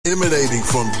Emanating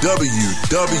from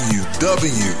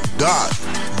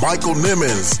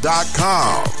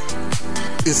www.michaelnimmons.com.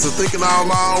 It's the Thinking Out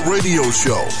Loud radio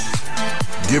show,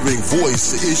 giving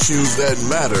voice to issues that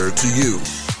matter to you.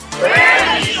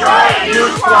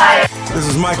 This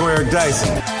is Michael Eric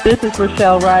Dyson. This is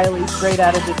Rochelle Riley, straight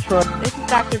out of Detroit. This is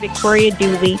Dr. Victoria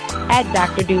Dooley at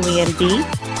Dr. Dooley MD.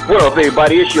 What up,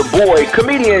 everybody? It's your boy,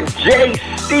 comedian Jay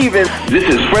Stevens. This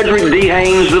is Frederick D.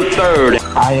 Haynes III.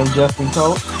 I am Justin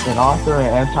Coates, an author and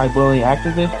anti-bullying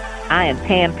activist. I am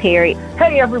Pam Perry.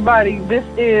 Hey, everybody. This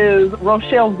is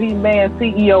Rochelle V. Mann,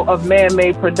 CEO of Man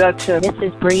Made Productions. This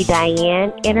is Bree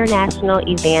Diane, international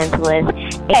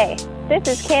evangelist. Hey, this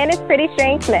is Candace Pretty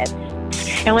Strange Smith.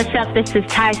 And what's up? This is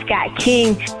Ty Scott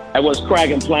King. Hey, what's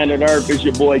cracking Planet Earth? It's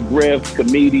your boy Griff,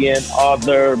 comedian,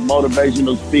 author,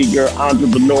 motivational speaker,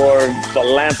 entrepreneur,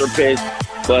 philanthropist,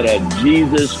 but a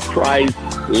Jesus Christ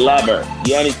lover.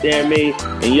 You understand me?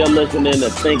 And you're listening to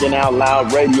Thinking Out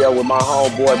Loud Radio with my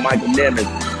homeboy Michael Nimmons.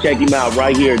 Check him out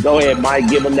right here. Go ahead, Mike.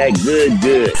 Give him that good.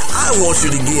 I want you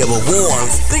to give a warm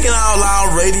Thinking Out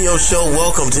Loud radio show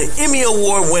welcome to Emmy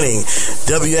Award-winning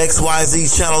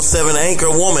WXYZ Channel 7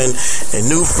 anchor woman and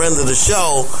new friend of the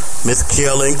show, Miss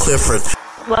Carolyn Clifford.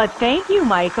 Well, thank you,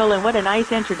 Michael, and what a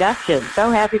nice introduction. So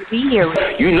happy to be here.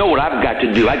 You know what I've got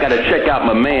to do. I got to check out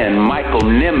my man, Michael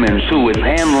Nimmons, who is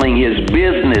handling his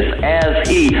business as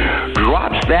he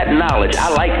drops that knowledge. I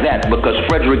like that because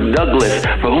Frederick Douglass,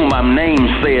 for whom I'm named,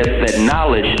 says that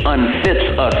knowledge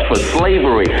unfits us for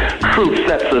slavery. Truth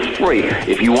sets us free.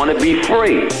 If you want to be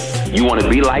free, you want to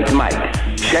be like Mike.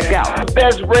 Check out the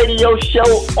best radio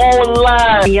show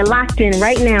online. You're locked in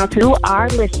right now to who are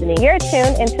listening. You're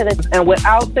tuned into the... And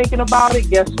without thinking about it,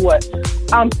 guess what?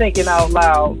 I'm thinking out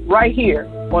loud right here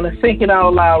on the Thinking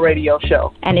Out Loud radio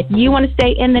show. And if you want to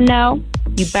stay in the know,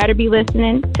 you better be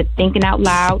listening to Thinking Out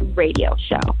Loud radio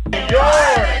show. You're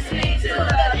listening to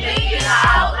the Thinking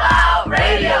Out Loud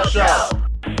radio show.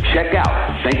 Check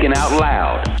out Thinking Out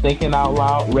Loud. Thinking Out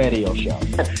Loud radio show.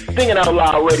 Thinking Out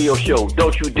Loud radio show.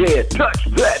 Don't you dare touch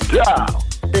that dial.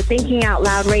 The Thinking Out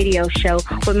Loud radio show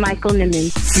with Michael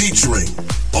Nimmons. Featuring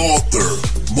author,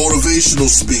 motivational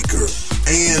speaker,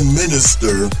 and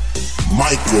minister,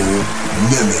 Michael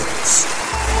Nimmons.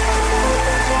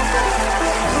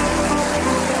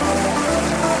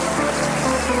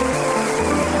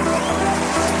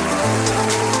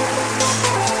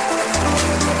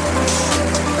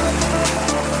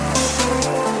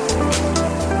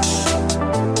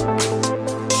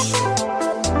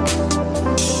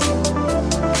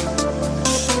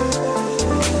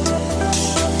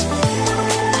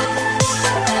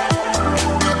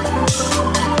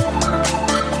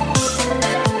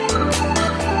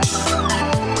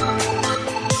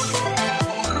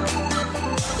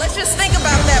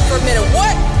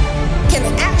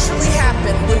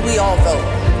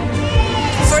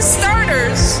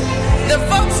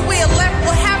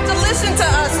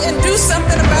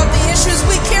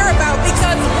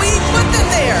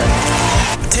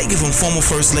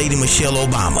 First Lady Michelle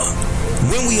Obama.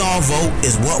 When we all vote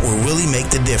is what will really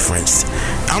make the difference.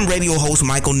 I'm radio host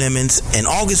Michael Nimmons, and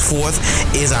August 4th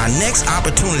is our next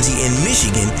opportunity in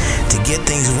Michigan to get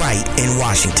things right in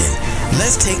Washington.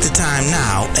 Let's take the time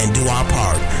now and do our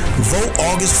part. Vote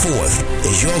August 4th.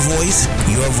 Is your voice,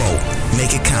 your vote.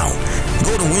 Make it count.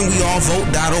 Go to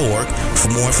whenweallvote.org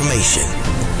for more information.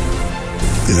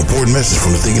 An important message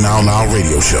from the Thinking Out Loud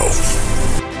radio show.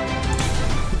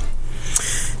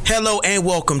 Hello and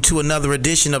welcome to another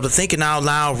edition of the Thinking Out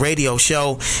Loud radio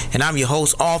show. And I'm your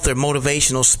host, author,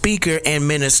 motivational speaker, and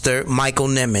minister, Michael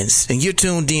Nimmons. And you're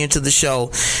tuned in to the show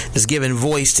that's giving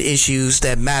voice to issues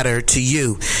that matter to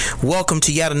you. Welcome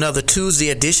to yet another Tuesday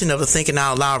edition of the Thinking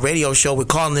Out Loud radio show. We're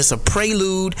calling this a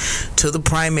prelude to the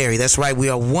primary. That's right. We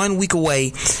are 1 week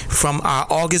away from our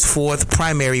August 4th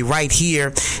primary right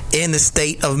here in the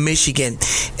state of Michigan.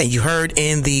 And you heard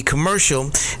in the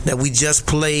commercial that we just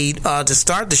played to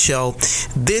start the show,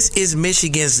 this is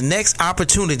Michigan's next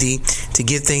opportunity to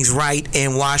get things right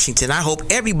in Washington. I hope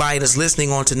everybody that's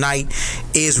listening on tonight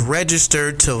is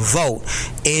registered to vote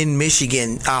in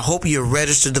Michigan. I hope you're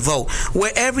registered to vote.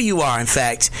 Wherever you are, in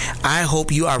fact, I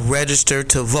hope you are registered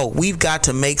to vote. We've got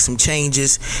to make some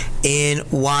changes in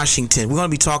Washington. We're going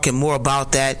to be talking more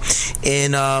about that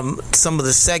in some of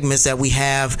the segments that we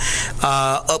have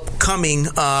upcoming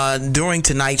during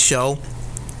tonight's show.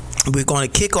 We're going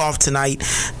to kick off tonight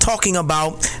talking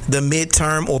about the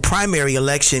midterm or primary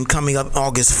election coming up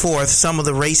August 4th, some of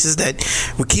the races that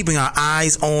we're keeping our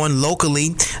eyes on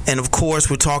locally, and of course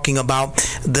we're talking about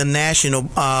the national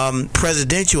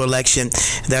presidential election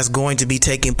that's going to be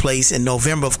taking place in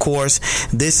November. Of course,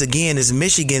 this again is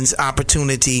Michigan's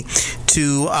opportunity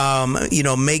to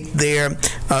make their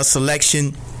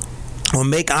selection or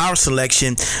make our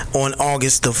selection on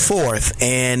August the 4th.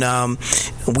 And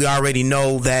we already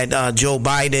know that Joe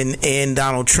Biden and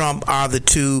Donald Trump are the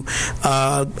two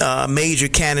major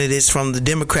candidates from the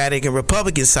Democratic and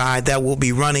Republican side that will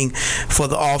be running for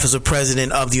the office of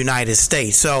President of the United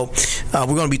States. So we're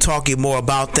going to be talking more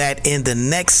about that in the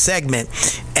next segment.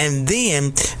 And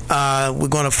then we're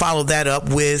going to follow that up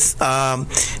with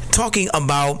talking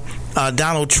about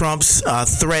Donald Trump's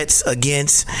threats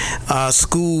against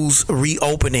schools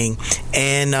reopening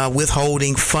and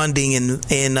withholding funding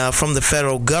from the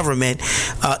federal government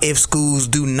if schools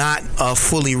do not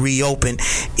fully reopen.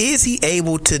 Is he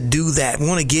able to do that? We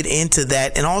want to get into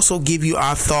that and also give you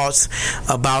our thoughts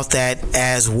about that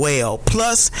as well.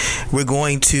 Plus, we're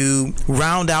going to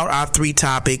round out our three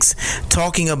topics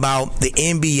talking about the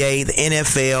NBA, the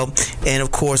NFL, and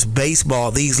of course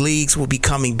baseball. These leagues will be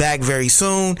coming back very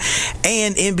soon.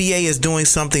 And NBA is doing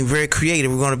something very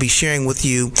creative we're going to be sharing with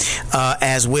you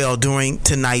as well during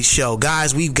tonight's show.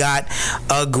 Guys, we've got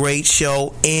a great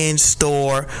show in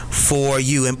store for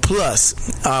you. And plus,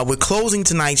 we're closing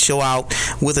tonight's show out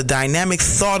with a dynamic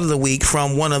thought of the week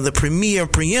from one of the premier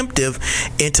preemptive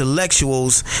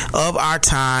intellectuals of our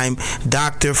time,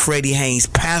 Dr. Freddie Haynes,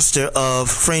 pastor of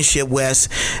Friendship West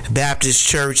Baptist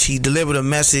Church. He delivered a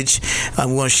message.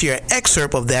 I'm going to share an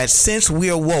excerpt of that. Since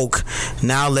we're woke,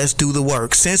 now let's do the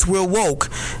work. Since we're woke,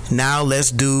 now let's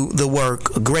do the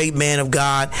work. A great man of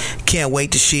God. Can't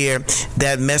wait to share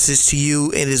that message to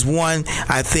you. It is one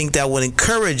I think that would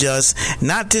encourage us,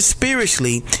 not just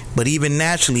spiritually, but even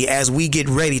naturally as we get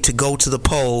ready to go to the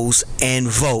polls and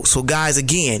vote. So guys,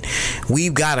 again,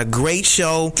 we've got a great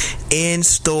show in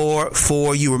store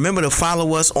for you. Remember to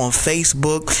follow us on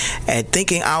Facebook at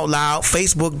Thinking Out Loud,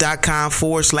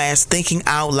 facebook.com/Thinking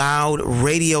Out Loud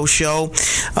Radio Show,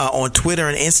 on Twitter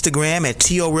and Instagram at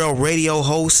TORL Radio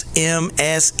Host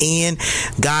MSN.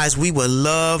 Guys, we would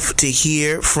love to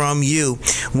hear from you.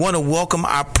 Want to welcome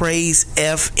our Praise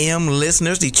FM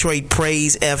listeners, Detroit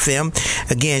Praise FM.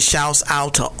 Again, shouts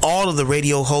out to all of the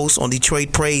radio hosts on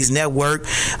Detroit Praise Network.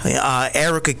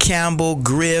 Erica Campbell,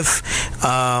 Griff,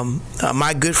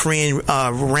 my good friend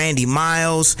Randy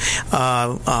Miles,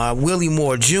 Willie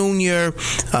Moore Jr.,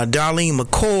 Darlene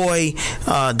McCoy,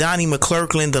 Donnie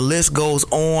McClurkland. The list goes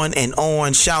on and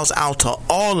on. Shouts out to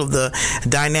all of the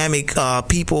dynamic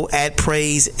people at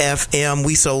Praise FM.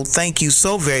 We so thank you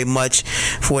so very much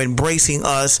for embracing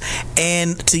us,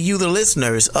 and to you, the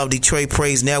listeners of Detroit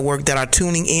Praise Network that are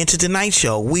tuning in to tonight's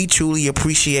show. We truly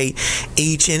appreciate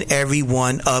each and every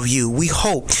one of you. We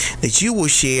hope that you will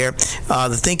share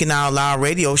the Thinking Out Loud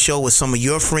Radio Show with some of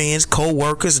your friends,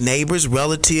 co-workers, neighbors,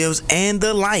 relatives, and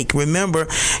the like. Remember,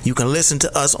 you can listen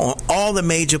to us on all the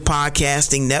major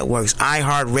podcasting networks: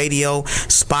 iHeartRadio,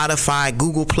 Spotify,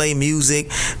 Google Play Music,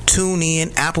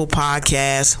 TuneIn, Apple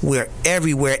Podcasts. We're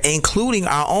everywhere, including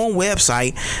our own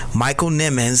website,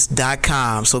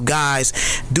 michaelnimmons.com. So guys,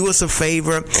 do us a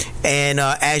favor, and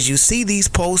as you see these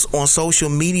posts on social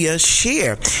media,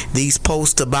 share these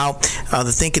posts about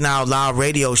the Thinking Out Loud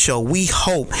Radio Show. We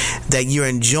hope that you're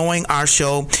enjoying our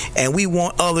show, and we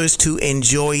want others to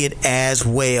enjoy it as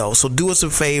well. So do us a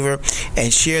favor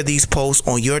and share these posts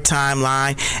on your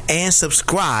timeline and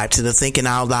subscribe to the Thinking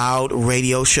Out Loud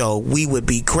Radio Show. We would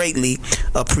be greatly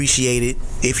appreciated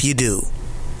if you do.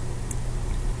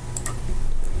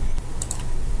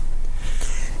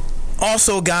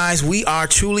 Also, guys, we are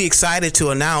truly excited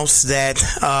to announce that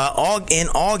in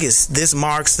August, this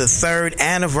marks the 3rd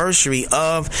anniversary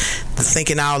of the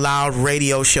Thinking Out Loud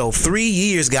Radio Show. 3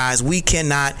 years, guys. We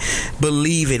cannot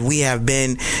believe it. We have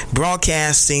been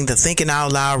broadcasting the Thinking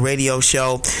Out Loud Radio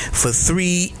Show for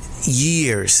 3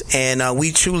 years, and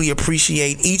we truly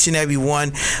appreciate each and every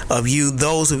one of you,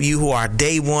 those of you who are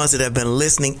day ones that have been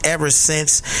listening ever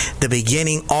since the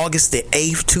beginning, August the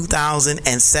 8th,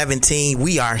 2017.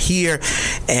 We are here,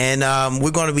 and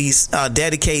we're going to be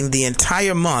dedicating the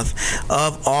entire month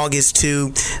of August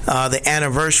to the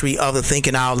anniversary of the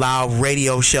Thinking Out Loud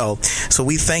Radio Show. So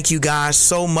we thank you guys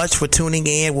so much for tuning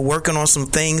in. We're working on some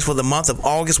things for the month of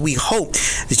August. We hope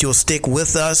that you'll stick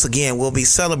with us. Again, we'll be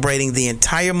celebrating the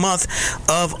entire month month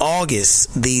of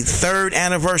August, the 3rd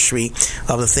anniversary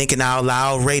of the Thinking Out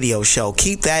Loud radio show.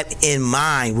 Keep that in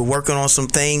mind. We're working on some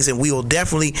things, and we will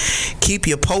definitely keep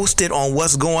you posted on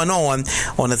what's going on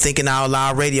the Thinking Out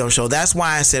Loud radio show. That's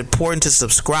why it's important to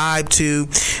subscribe to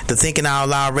the Thinking Out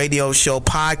Loud radio show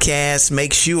podcast.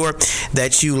 Make sure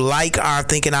that you like our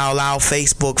Thinking Out Loud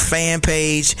Facebook fan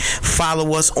page.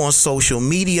 Follow us on social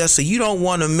media so you don't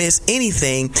want to miss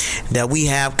anything that we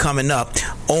have coming up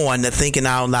on the Thinking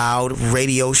Out Loud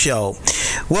radio show.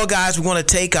 Well, guys, we're going to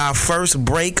take our first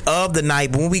break of the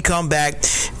night. When we come back,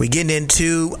 we're getting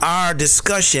into our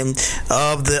discussion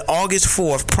of the August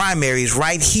 4th primaries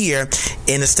right here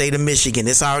in the state of Michigan.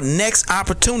 It's our next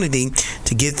opportunity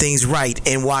to get things right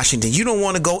in Washington. You don't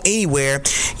want to go anywhere.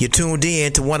 You're tuned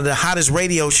in to one of the hottest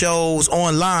radio shows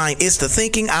online. It's the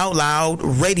Thinking Out Loud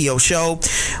radio show.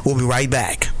 We'll be right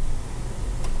back.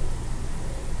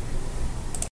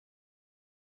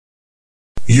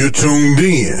 You're tuned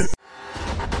in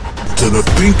to the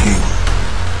Thinking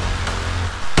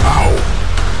Out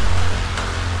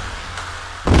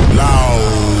Loud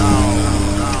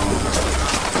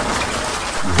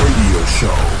radio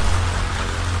show.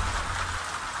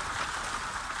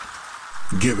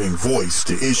 Giving voice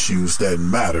to issues that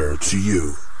matter to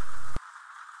you.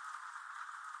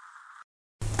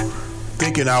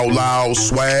 Thinking Out Loud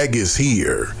swag is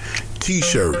here.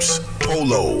 T-shirts,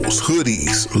 polos,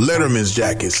 hoodies, Letterman's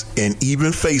jackets, and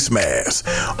even face masks.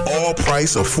 All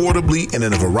priced affordably and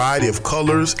in a variety of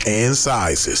colors and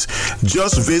sizes.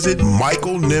 Just visit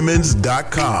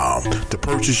michaelnimmons.com to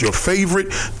purchase your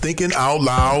favorite Thinking Out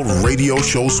Loud radio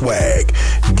show swag.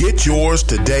 Get yours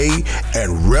today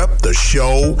and rep the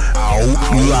show out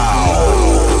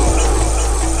loud.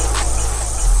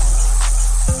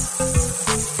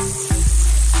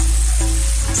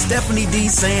 Stephanie D.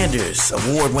 Sanders,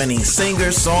 award-winning singer,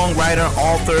 songwriter,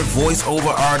 author,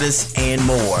 voiceover artist, and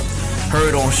more.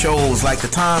 Heard on shows like the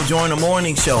Tom Joyner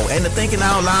Morning Show and the Thinking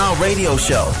Out Loud radio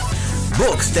show.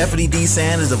 Book Stephanie D.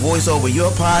 Sanders to voice over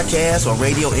your podcast or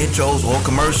radio intros or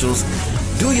commercials.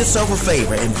 Do yourself a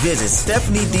favor and visit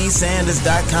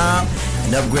StephanieDSanders.com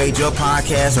and upgrade your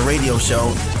podcast or radio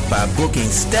show by booking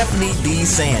Stephanie D.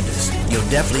 Sanders. You'll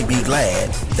definitely be glad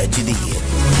that you did.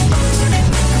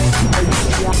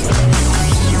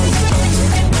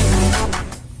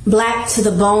 Black to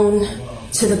the bone,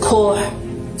 to the core,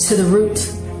 to the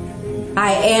root.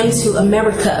 I am to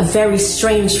America a very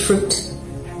strange fruit.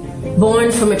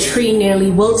 Born from a tree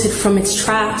nearly wilted from its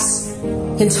trials,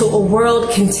 into a world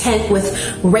content with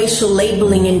racial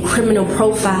labeling and criminal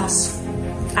profiles.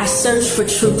 I search for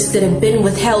truths that have been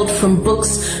withheld from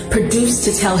books produced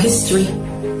to tell history.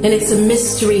 And it's a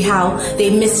mystery how they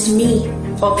missed me,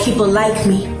 or people like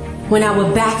me, when our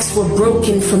backs were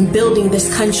broken from building this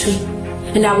country,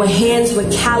 and our hands were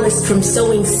calloused from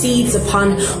sowing seeds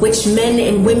upon which men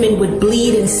and women would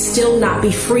bleed and still not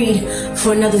be freed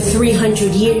for another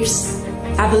 300 years.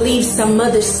 I believe some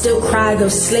mothers still cry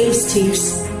those slaves'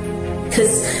 tears,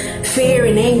 'cause fear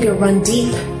and anger run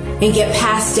deep and get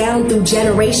passed down through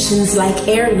generations like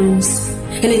heirlooms.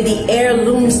 And in the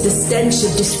heirlooms, the stench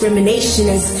of discrimination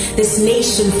as this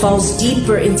nation falls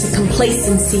deeper into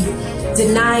complacency,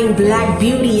 denying black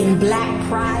beauty and black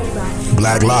pride.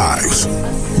 Black lives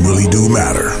really do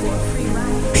matter.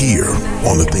 Here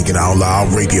on the Thinking Out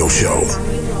Loud radio show,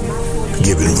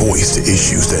 giving voice to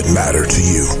issues that matter to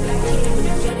you.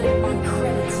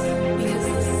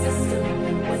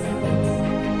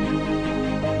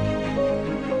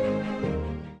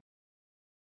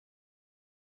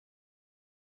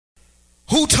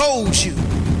 Who told you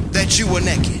that you were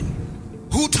naked?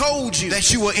 Who told you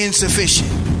that you were insufficient?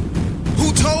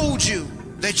 Who told you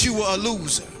that you were a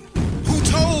loser? Who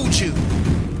told you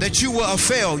that you were a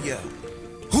failure?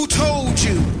 Who told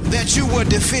you that you were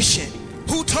deficient?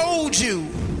 Who told you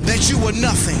that you were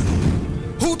nothing?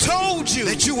 Who told you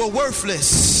that you were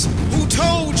worthless? Who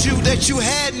told you that you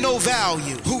had no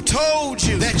value? Who told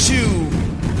you that you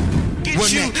were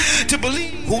naked? To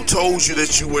believe? Who Told You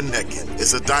That You Were Naked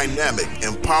is a dynamic,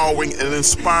 empowering, and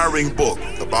inspiring book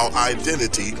about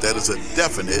identity that is a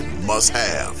definite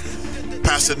must-have.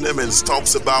 Pastor Nimmons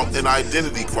talks about an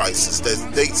identity crisis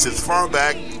that dates as far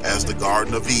back as the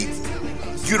Garden of Eden.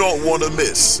 You don't want to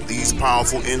miss these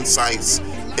powerful insights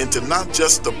into not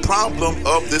just the problem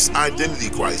of this identity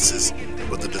crisis,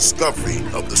 but the discovery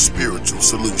of the spiritual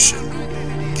solution.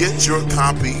 Get your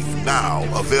copy now,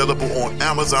 available on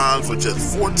Amazon for just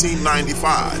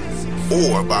 $14.95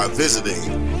 or by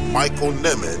visiting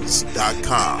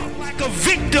michaelnimmons.com. Like a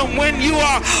victim when you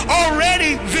are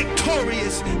already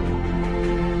victorious.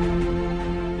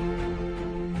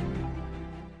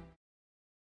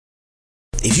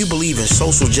 if you believe in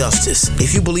social justice,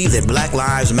 if you believe that Black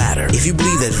Lives Matter, if you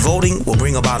believe that voting will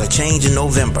bring about a change in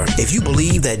November, if you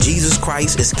believe that Jesus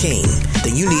Christ is King,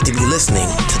 then you need to be listening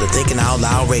to the Thinking Out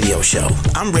Loud radio show.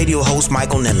 I'm radio host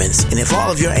Michael Nimmons, and if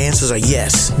all of your answers are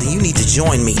yes, then you need to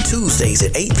join me Tuesdays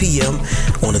at 8 p.m.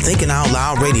 on the Thinking Out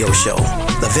Loud radio show.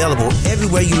 Available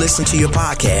everywhere you listen to your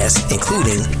podcast,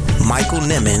 including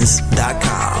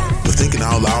MichaelNimmons.com. The Thinking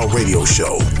Out Loud radio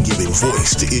show, giving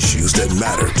voice to issues that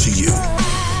matter to you.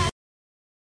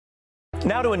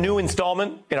 Now to a new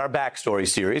installment in our Backstory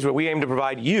series, where we aim to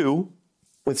provide you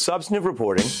with substantive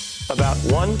reporting about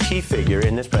one key figure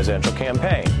in this presidential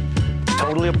campaign,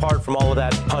 totally apart from all of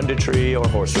that punditry or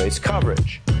horse race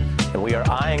coverage. And we are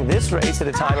eyeing this race at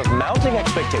a time of mounting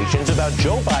expectations about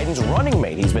Joe Biden's running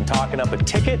mate. He's been talking up a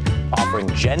ticket, offering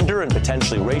gender and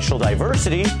potentially racial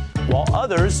diversity, while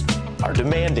others are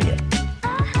demanding it.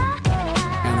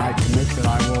 And I commit that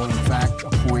I will, in fact,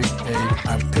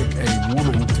 pick a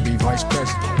woman to be vice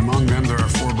president. Among them, there are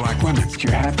 4 black women.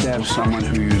 You have to have someone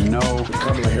who you know.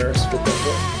 Kamala Harris fit that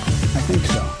bill? I think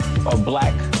so. A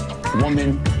black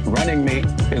woman running mate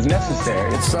is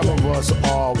necessary. Some of us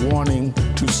are wanting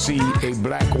to see a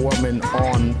black woman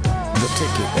on the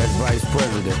ticket as vice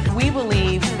president. We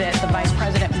believe that the vice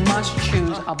president must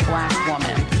choose a black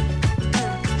woman.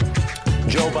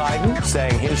 Joe Biden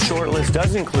saying his short list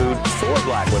does include 4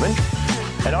 black women.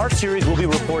 And our series will be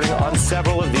reporting on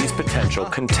several of these potential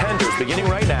contenders, beginning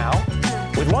right now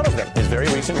with one of them, his very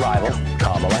recent rival,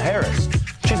 Kamala Harris.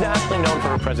 She's nationally known for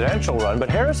her presidential run, but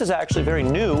Harris is actually very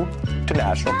new to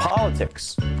national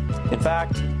politics. In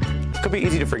fact, it could be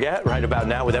easy to forget right about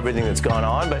now with everything that's gone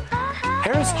on, but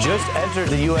Harris just entered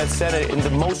the U.S. Senate in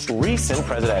the most recent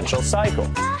presidential cycle,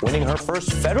 winning her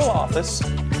first federal office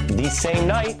the same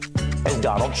night as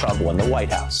Donald Trump won the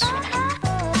White House.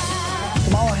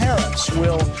 Kamala Harris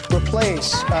will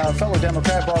replace fellow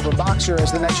Democrat Barbara Boxer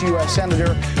as the next U.S.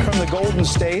 Senator from the Golden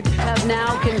State. Have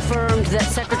now confirmed that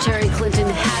Secretary Clinton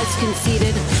has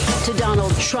conceded to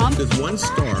Donald Trump. There's one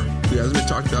star who hasn't been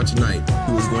talked about tonight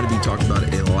who is going to be talked about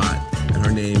a lot, and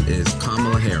her name is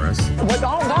Kamala Harris. What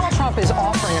Donald Trump is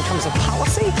offering in terms of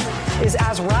policy is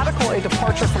as radical a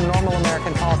departure from normal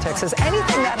American politics as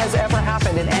anything that has ever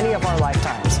happened in any of our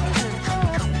lifetimes.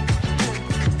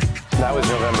 That was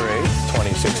November 8th,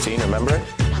 2016, remember it?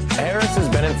 Harris has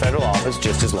been in federal office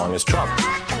just as long as Trump.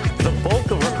 The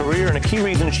bulk of her career and a key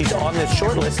reason she's on this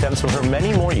short list stems from her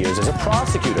many more years as a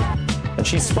prosecutor. And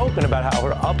she's spoken about how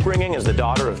her upbringing as the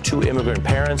daughter of 2 immigrant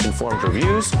parents informed her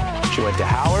views. She went to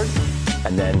Howard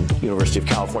and then University of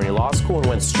California Law School and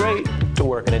went straight to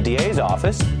work in a DA's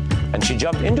office. And she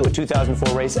jumped into a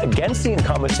 2004 race against the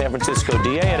incumbent San Francisco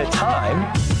DA at a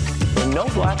time when no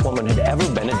black woman had ever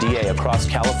been a DA across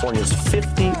California's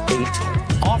 58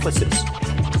 offices.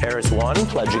 Harris won,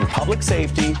 pledging public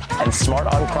safety and smart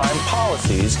on crime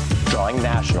policies, drawing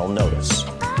national notice.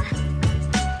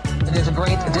 There's a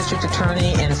great district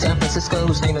attorney in San Francisco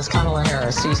whose name is Kamala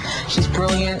Harris. She's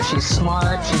brilliant, she's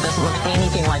smart, she doesn't look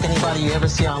anything like anybody you ever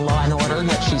see on Law & Order,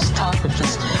 yet she's tough and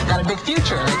she's got a big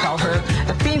future. They call her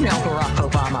the female Barack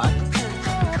Obama.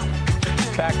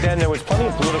 Back then, there was plenty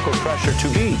of political pressure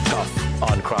to be tough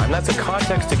on crime. That's a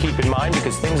context to keep in mind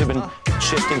because things have been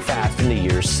shifting fast in the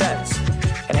years since.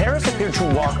 And Harris appeared to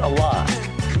walk a line,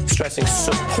 stressing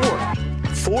support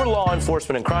for law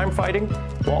enforcement and crime fighting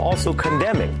while also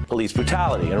condemning police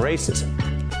brutality and racism.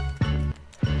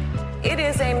 It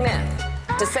is a myth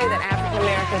to say that African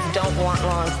Americans don't want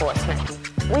law enforcement.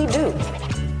 We do.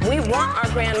 We want our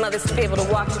grandmothers to be able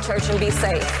to walk to church and be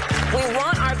safe. We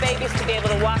want our babies to be able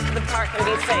to walk to the park and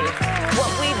be safe.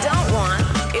 What we don't want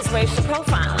is racial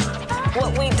profiling.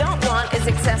 What we don't want is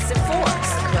excessive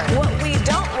force. What we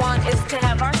don't want is to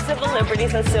have our civil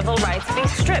liberties and civil rights be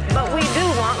stripped. But we do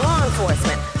want law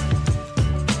enforcement.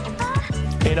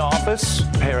 In office,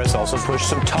 Harris also pushed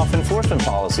some tough enforcement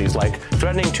policies like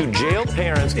threatening to jail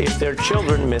parents if their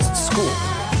children missed school.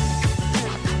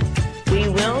 We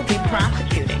will be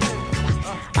prosecuting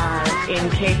in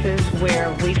cases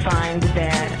where we find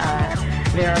that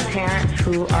there are parents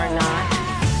who are not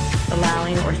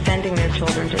allowing or sending their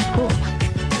children to school.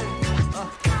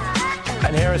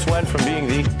 And Harris went from being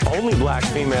the only black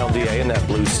female DA in that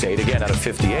blue state, again out of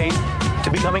 58, to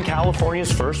becoming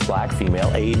California's first black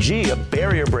female AG, a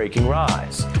barrier-breaking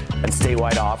rise. And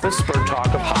statewide office spurred talk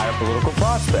of higher political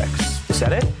prospects. The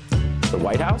Senate, the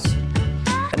White House.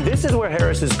 And this is where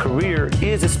Harris's career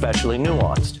is especially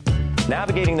nuanced.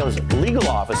 Navigating those legal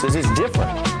offices is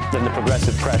different than the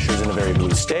progressive pressures in a very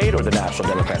blue state or the National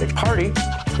Democratic Party,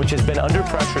 which has been under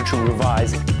pressure to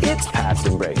revise its past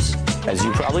embrace, as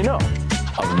you probably know,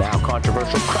 of now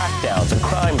controversial crackdowns and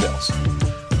crime bills.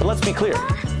 But let's be clear.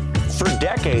 For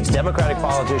decades, Democratic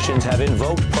politicians have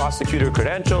invoked prosecutor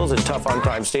credentials and tough on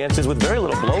crime stances with very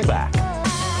little blowback.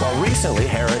 While recently,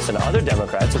 Harris and other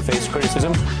Democrats have faced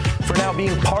criticism for now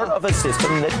being part of a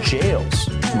system that jails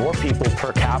more people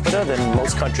per capita than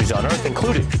most countries on earth,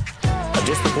 including a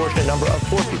disproportionate number of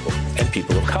poor people and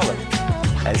people of color.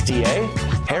 As DA,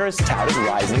 Harris touted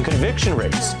rising conviction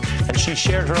rates, and she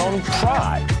shared her own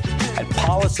pride at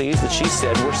policies that she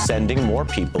said were sending more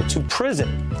people to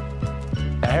prison.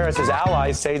 Now, Harris's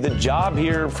allies say the job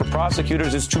here for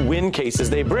prosecutors is to win cases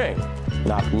they bring,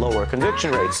 not lower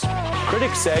conviction rates.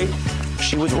 Critics say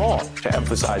she was wrong to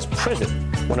emphasize prison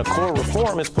when a core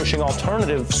reform is pushing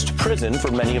alternatives to prison for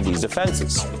many of these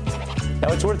offenses.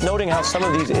 Now, it's worth noting how some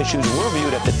of these issues were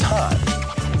viewed at the time.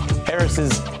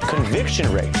 Harris's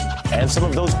conviction rate and some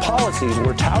of those policies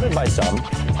were touted by some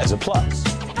as a plus.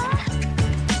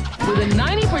 With a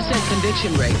 90%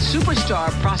 conviction rate, superstar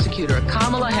prosecutor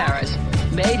Kamala Harris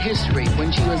made history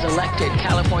when she was elected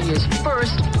California's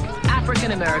first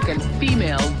African-American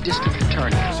female district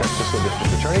attorney. San Francisco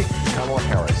District Attorney Kamala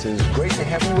Harris. It is great to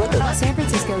have you with us. San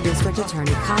Francisco District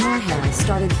Attorney Kamala Harris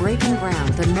started breaking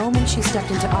ground the moment she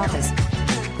stepped into office.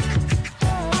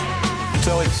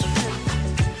 So it's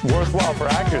worthwhile for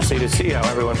accuracy to see how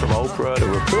everyone from Oprah to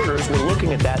reporters were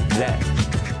looking at that then.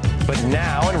 But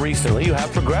now and recently, you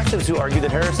have progressives who argue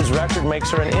that Harris's record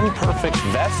makes her an imperfect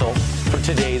vessel for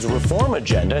today's reform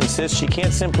agenda, and insists she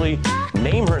can't simply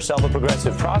name herself a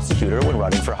progressive prosecutor when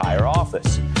running for higher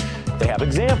office. They have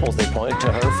examples. They point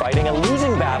to her fighting a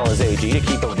losing battle as AG to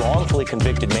keep a wrongfully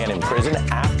convicted man in prison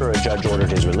after a judge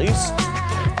ordered his release,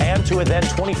 and to a then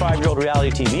 25-year-old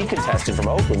reality TV contestant from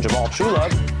Oakland, Jamal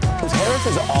Truelove, whose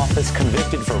Harris's office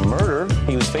convicted for murder.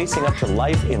 He was facing up to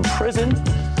life in prison.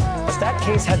 But that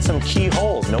case had some key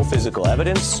holes. No physical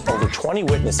evidence. Over 20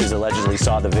 witnesses allegedly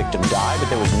saw the victim die, but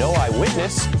there was no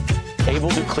eyewitness able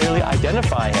to clearly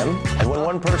identify him. And when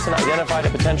one person identified a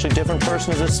potentially different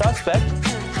person as a suspect,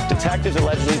 detectives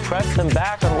allegedly pressed them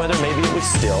back on whether maybe it was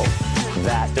still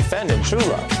that defendant,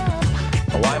 Truelove.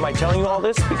 Now, why am I telling you all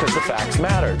this? Because the facts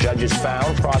matter. Judges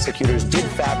found prosecutors did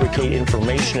fabricate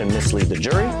information and mislead the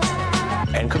jury,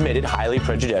 and committed highly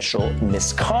prejudicial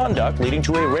misconduct, leading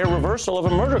to a rare reversal of a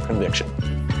murder conviction.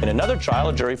 In another trial,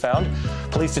 a jury found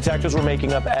police detectives were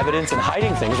making up evidence and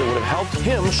hiding things that would have helped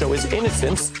him show his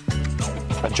innocence.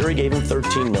 A jury gave him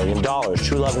 $13 million.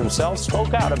 Truelove himself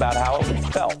spoke out about how it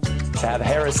felt to have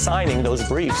Harris signing those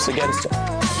briefs against him.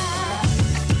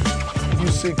 You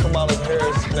see Kamala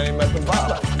Harris' name at the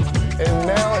bottom. And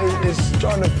now it's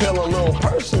starting to feel a little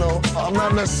personal. I'm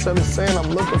not necessarily saying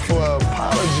I'm looking for an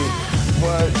apology,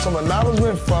 but some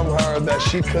acknowledgement from her that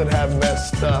she could have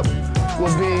messed up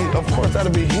will be, of course,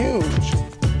 that'll be huge.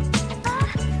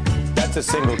 That's a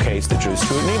single case that drew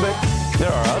scrutiny, but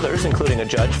there are others, including a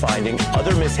judge finding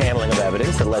other mishandling of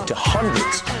evidence that led to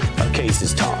hundreds of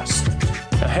cases tossed.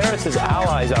 Now, Harris's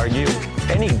allies argue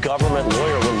any government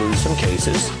lawyer will lose some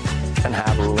cases and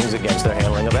have rulings against their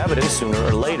handling of evidence sooner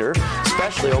or later,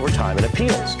 especially over time in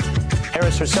appeals.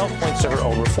 Harris herself points to her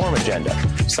own reform agenda,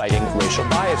 citing racial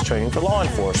bias training for law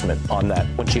enforcement on that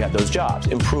when she had those jobs,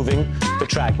 improving the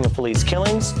tracking of police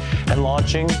killings, and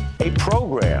launching a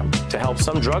program to help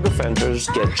some drug offenders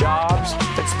get jobs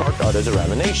that sparked others around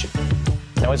the nation.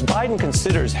 Now, as Biden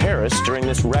considers Harris during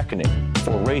this reckoning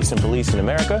for race and police in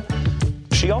America,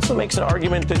 she also makes an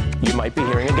argument that you might be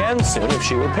hearing again soon if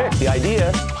she were picked. The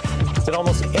idea that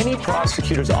almost any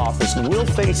prosecutor's office will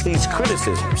face these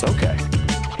criticisms. Okay.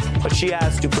 But she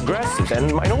asks, do progressives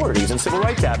and minorities and civil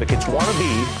rights advocates want to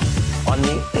be on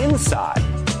the inside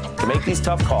to make these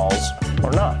tough calls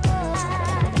or not?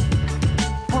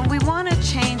 When we want to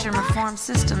change and reform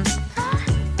systems,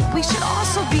 we should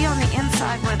also be on the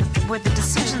inside where the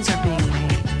decisions are being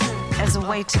made as a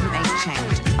way to make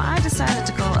change. I decided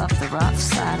to go up the rough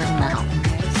side of the mountain.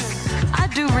 I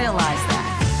do realize that.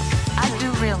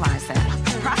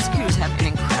 Prosecutors have an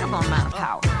incredible amount of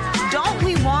power. Don't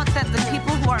we want that the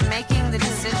people who are making the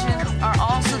decision are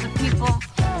also the people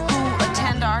who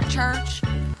attend our church,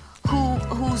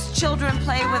 whose children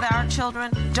play with our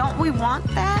children? Don't we want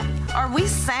that? Are we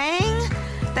saying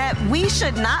that we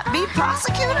should not be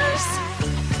prosecutors?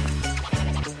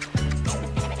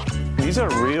 These are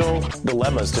real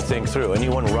dilemmas to think through.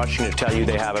 Anyone rushing to tell you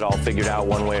they have it all figured out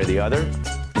one way or the other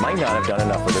might not have done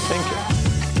enough of the thinking.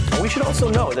 And we should also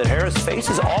know that Harris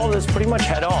faces all of this pretty much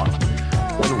head on.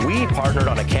 When we partnered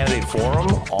on a candidate forum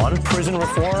on prison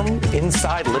reform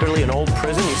inside literally an old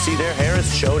prison, you see there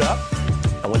Harris showed up,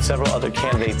 and when several other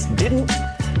candidates didn't,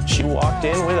 she walked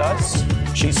in with us.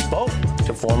 She spoke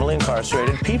to formerly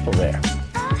incarcerated people there.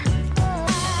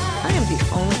 I am the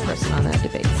only person on that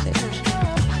debate stage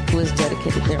has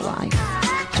dedicated their life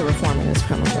to reforming this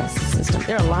criminal justice system.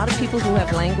 There are a lot of people who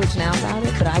have language now about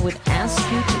it, but I would ask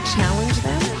you to challenge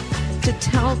them,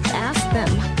 ask them,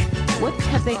 what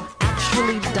have they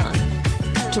actually done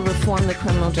to reform the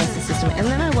criminal justice system? And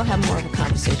then I will have more of a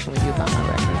conversation with you about my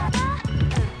record.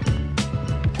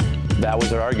 That was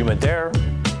her argument there.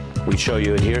 We show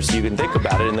you it here so you can think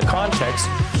about it in the context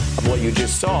of what you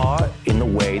just saw in the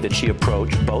way that she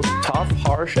approached both tough,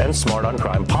 harsh, and smart on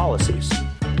crime policies.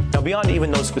 Now, beyond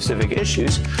even those specific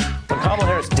issues, when Kamala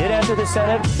Harris did enter the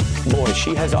Senate, boy,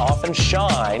 she has often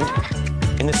shined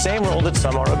in the same role that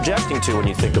some are objecting to when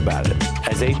you think about it,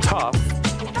 as a tough,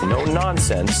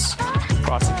 no-nonsense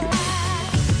prosecutor.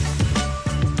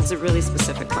 It's a really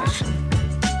specific question.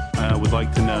 I would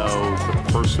like to know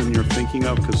the person you're thinking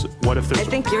of, because what if there's... I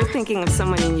think you're thinking of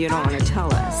someone and you don't want to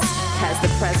tell us. Has the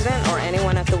president or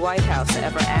anyone at the White House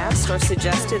ever asked or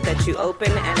suggested that you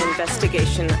open an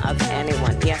investigation of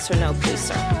anyone? Yes or no, please,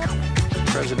 sir? The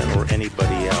president or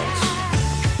anybody else.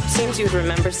 Seems you'd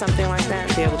remember something like that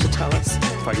and be able to tell us.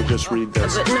 If I could just read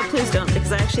this. But no, please don't,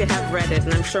 because I actually have read it,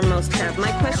 and I'm sure most have.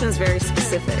 My question is very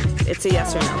specific. It's a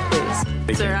yes or no,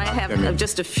 please. Sir, I have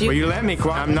just a few... Will you let me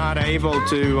quiet? I'm not able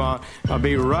to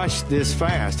be rushed this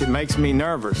fast. It makes me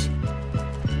nervous.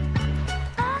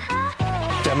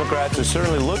 Democrats are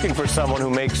certainly looking for someone who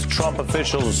makes Trump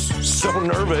officials so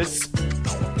nervous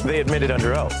they admit it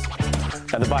under oath.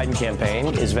 Now, the Biden campaign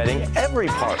is vetting every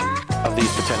part of these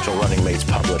potential running mates'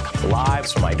 public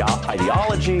lives, from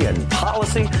ideology and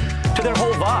policy to their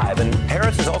whole vibe. And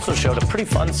Harris has also showed a pretty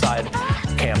fun side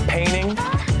campaigning.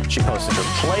 She posted her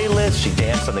playlist, she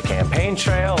danced on the campaign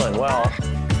trail, and well,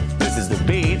 this is the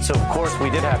beat. So, of course, we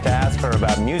did have to ask her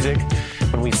about music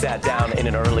when we sat down in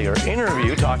an earlier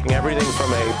interview, talking everything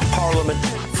from a Parliament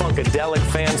Funkadelic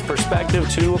fan's perspective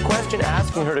to a question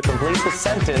asking her to complete the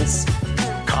sentence,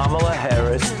 Kamala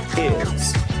Harris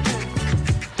is.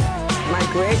 My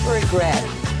great regret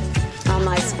on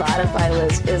my Spotify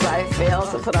list is I failed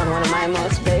to put on one of my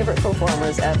most favorite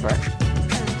performers ever,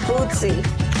 Bootsy.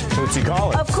 Bootsy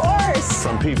Collins. Of course.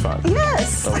 From P-Funk.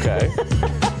 Yes. Okay.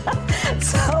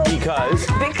 Because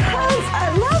I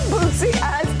love Bootsy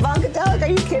as Funkadelic. Are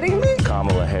you kidding me?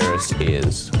 Kamala Harris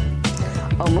is.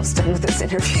 Almost done with this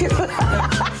interview.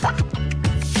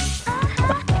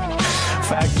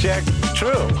 Fact check,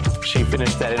 true. She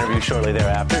finished that interview shortly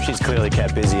thereafter. She's clearly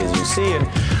kept busy, as you see. And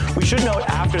we should note,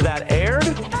 after that aired,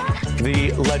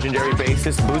 the legendary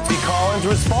bassist Bootsy Collins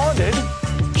responded,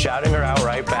 shouting her out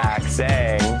right back,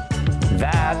 saying,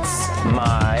 "That's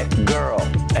my girl,"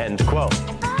 end quote.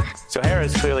 So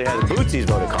Harris clearly has Bootsy's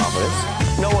vote of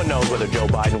confidence. No one knows whether Joe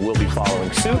Biden will be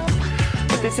following suit,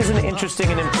 but this is an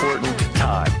interesting and important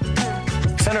time.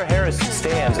 Senator Harris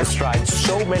stands astride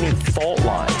so many fault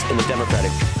lines in the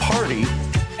Democratic Party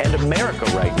and America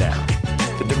right now.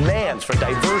 The demands for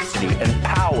diversity and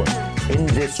power in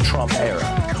this Trump era.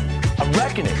 A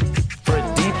reckoning for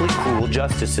a deeply cruel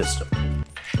justice system.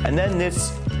 And then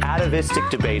this atavistic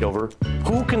debate over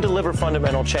who can deliver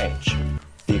fundamental change.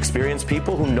 The experienced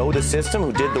people who know the system,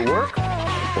 who did the work,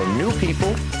 or new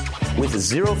people with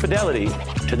zero fidelity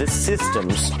to the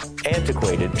system's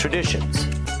antiquated traditions.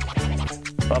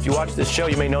 Well, if you watch this show,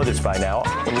 you may know this by now.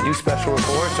 When we do special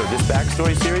reports or this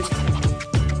backstory series,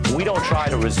 we don't try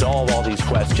to resolve all these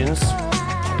questions,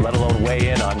 let alone weigh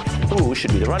in on who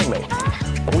should be the running mate.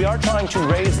 But we are trying to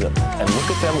raise them and look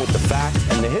at them with the facts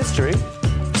and the history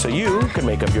so you can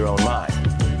make up your own mind.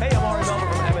 Hey, I'm Ari Melber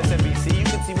from MSNBC. You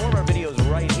can see more of our videos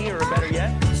right here, or better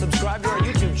yet, subscribe to our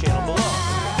YouTube channel below.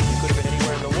 You could have been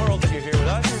anywhere in the world, but you're here with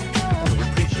us. We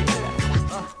appreciate that.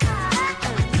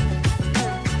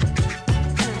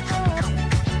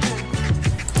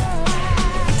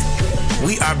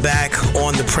 We are back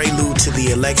on the prelude to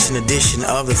the election edition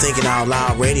of the Thinking Out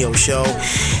Loud radio show.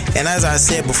 And as I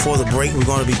said before the break, we're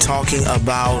going to be talking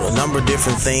about a number of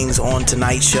different things on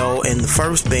tonight's show. And the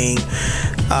first being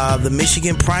the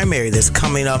Michigan primary that's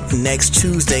coming up next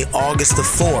Tuesday, August the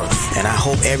 4th. And I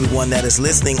hope everyone that is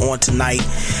listening on tonight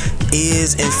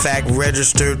is in fact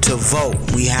registered to vote.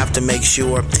 We have to make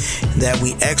sure that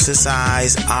we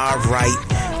exercise our right,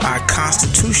 our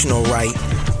constitutional right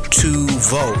to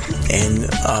vote. And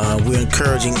we're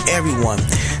encouraging everyone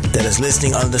that is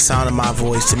listening under the sound of my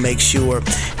voice to make sure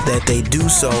that they do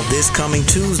so this coming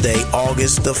Tuesday,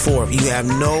 August the 4th. You have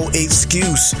no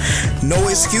excuse, no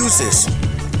excuses.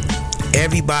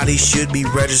 Everybody should be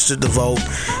registered to vote,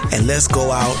 and let's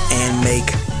go out and make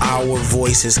our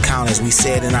voices count. As we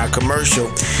said in our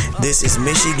commercial, this is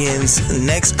Michigan's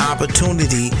next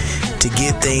opportunity to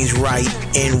get things right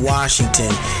in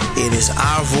Washington. It is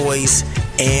our voice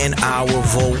and our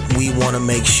vote, we want to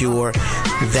make sure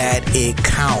that it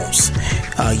counts.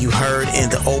 You heard in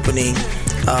the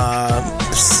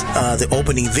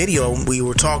opening video, we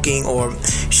were talking or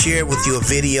shared with you a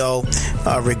video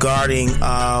regarding,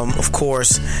 of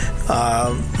course,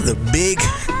 the big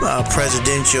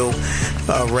presidential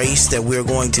race that we're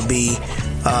going to be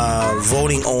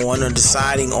voting on or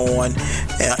deciding on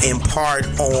in part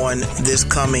on this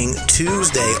coming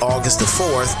Tuesday, August the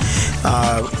 4th.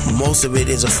 Most of it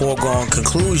is a foregone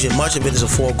conclusion. Much of it is a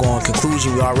foregone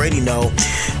conclusion. We already know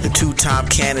the two top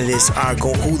candidates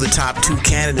who the top two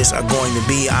candidates are going to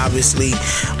be. Obviously,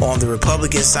 on the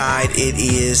Republican side, it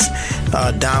is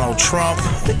Donald Trump,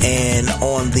 and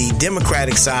on the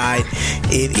Democratic side,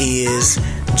 it is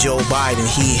Joe Biden.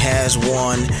 He has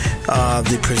won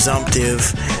the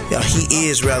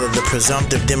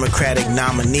presumptive Democratic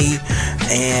nominee,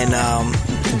 and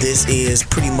this is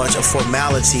pretty much a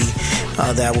formality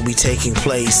that will be taking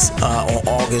place on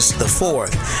August the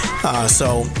 4th.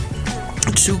 So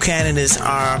two candidates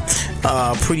are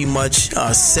pretty much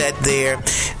set there.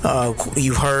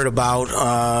 You've heard about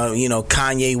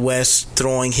Kanye West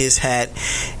throwing his hat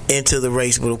into the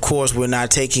race, but of course we're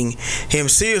not taking him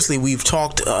seriously. We've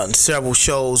talked on several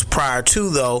shows prior to,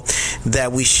 though,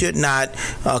 that we should not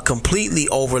completely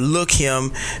overlook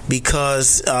him,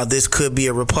 because this could be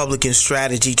a Republican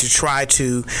strategy to try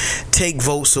to take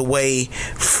votes away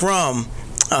from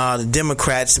the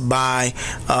Democrats by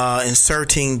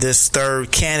inserting this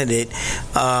third candidate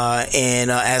and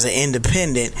as an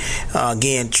independent.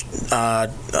 Again,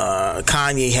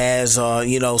 Kanye has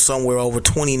somewhere over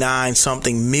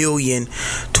 29-something million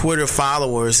Twitter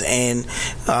followers, and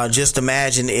just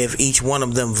imagine if each one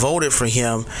of them voted for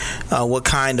him, what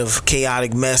kind of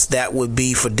chaotic mess that would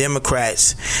be for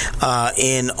Democrats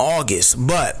in August.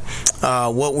 But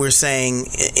what we're saying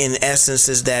in essence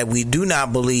is that we do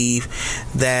not believe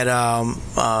that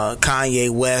Kanye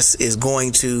West is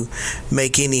going to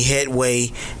make any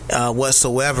headway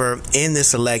whatsoever in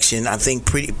this election. I think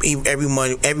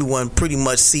everyone pretty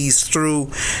much sees through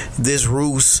this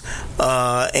ruse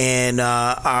and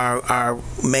are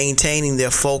maintaining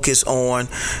their focus on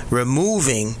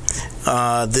removing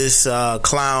this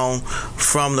clown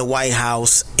from the White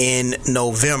House in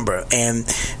November. And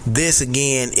this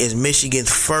again is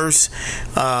Michigan's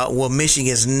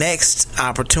Michigan's next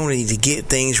opportunity to get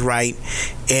things right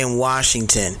in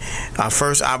Washington. Our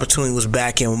first opportunity was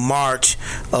back in March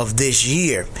of this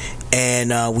year,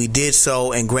 and we did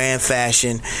so in grand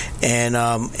fashion, and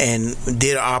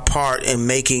did our part in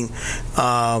making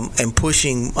and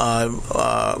pushing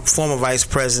former Vice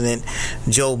President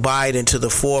Joe Biden to the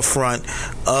forefront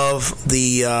of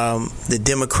the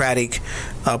Democratic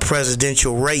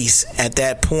presidential race at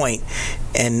that point.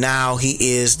 And now he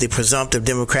is the presumptive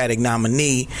Democratic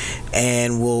nominee,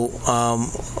 and will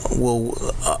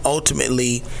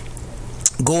ultimately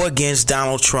go against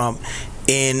Donald Trump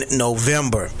in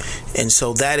November. And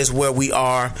so that is where we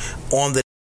are on the.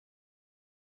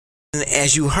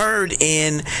 As you heard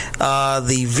in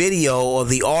the video or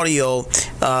the audio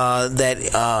that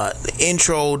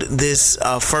introed this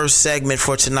first segment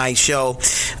for tonight's show,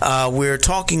 we're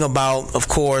talking about, of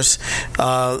course,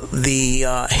 the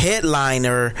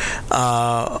headliner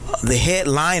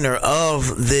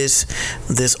of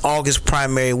this August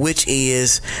primary, which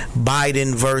is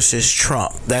Biden versus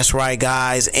Trump. That's right,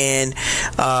 guys. And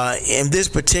in this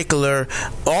particular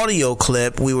audio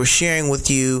clip, we were sharing with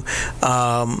you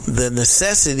the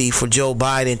necessity for Joe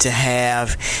Biden to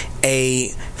have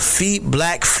a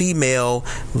black female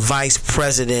vice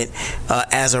president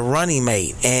as a running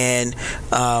mate, and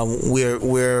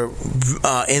we're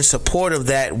in support of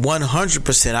that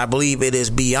 100%. I believe it is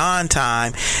beyond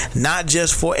time, not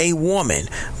just for a woman,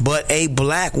 but a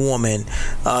black woman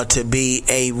to be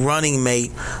a running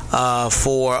mate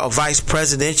for a vice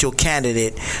presidential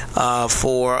candidate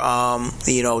for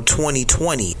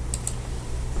 2020.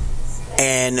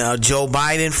 And Joe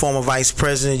Biden, former Vice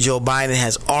President Joe Biden,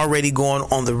 has already gone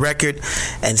on the record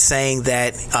and saying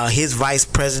that his vice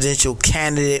presidential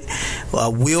candidate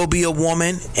will be a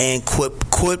woman and could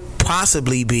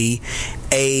possibly be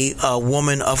a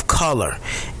woman of color.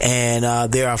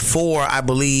 And there are 4, I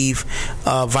believe,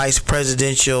 vice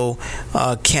presidential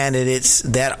candidates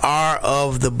that are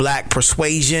of the black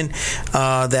persuasion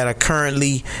that are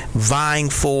currently vying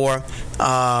for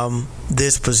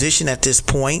this position at this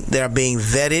point. They're being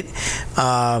vetted.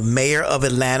 Mayor of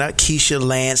Atlanta, Keisha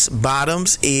Lance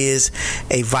Bottoms, is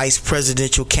a vice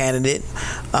presidential candidate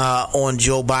on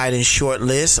Joe Biden's short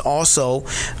list. Also,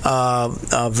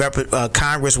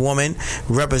 Congresswoman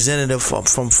representative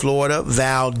from Florida,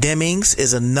 Val Demings,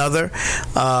 is another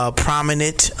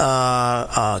prominent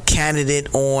candidate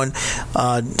on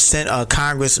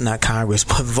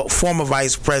former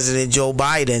Vice President Joe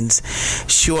Biden's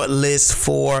short list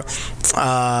for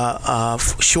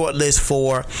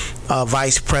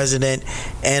Vice President.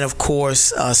 And of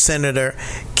course, Senator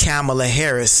Kamala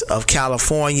Harris of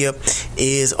California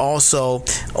is also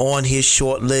on his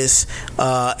short list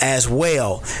as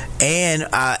well. And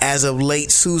as of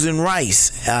late, Susan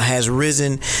Rice has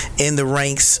risen in the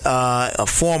ranks, a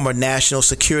former national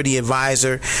security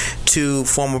advisor to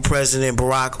former President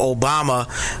Barack Obama.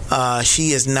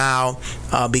 She has now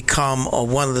become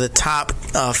one of the top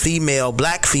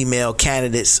black female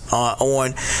candidates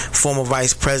on former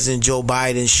Vice President Joe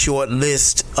Biden's short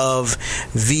list of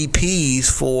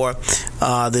VPs for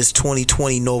this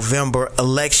 2020 November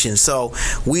election. So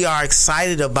we are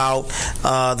excited about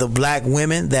the black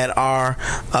women that are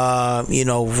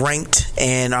ranked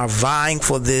and are vying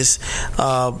for this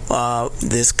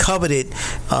coveted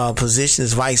position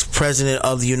as Vice President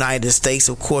of the United States.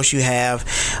 Of course, you have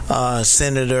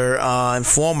Senator and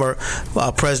former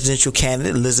presidential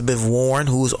candidate Elizabeth Warren,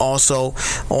 who is also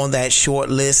on that short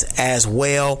list as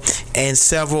well, and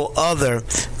several other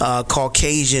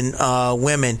Caucasian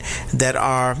women that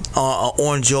are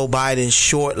on Joe Biden's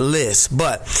short list.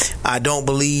 But I don't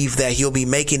believe that he'll be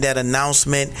making that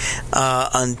announcement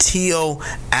until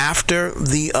after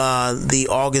the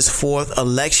August 4th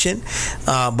election.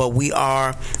 But we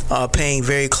are paying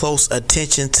very close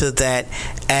attention to that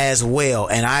as well.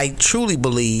 And I truly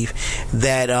believe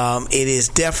that it is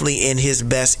definitely in his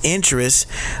best interest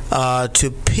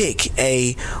to pick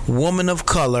a woman of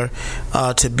color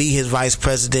to be his vice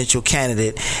presidential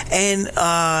candidate. And,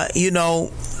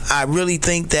 I really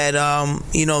think that,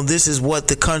 this is what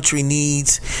the country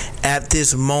needs at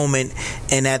this moment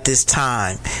and at this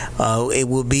time. It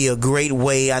will be a great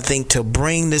way, I think, to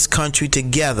bring this country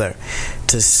together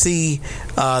to see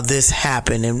this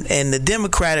happen. And the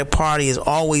Democratic Party has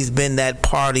always been that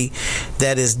party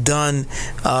that has done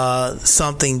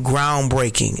something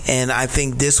groundbreaking. And I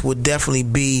think this would definitely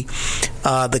be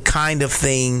the kind of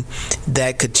thing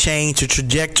that could change the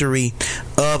trajectory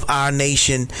of our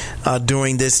nation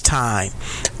during this time.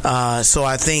 So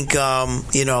I think, I'm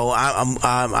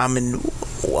in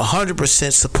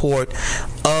 100% support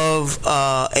of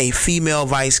a female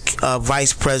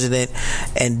vice president,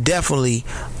 and definitely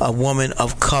a woman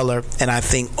of color. And I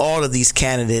think all of these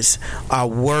candidates are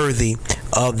worthy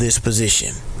of this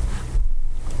position.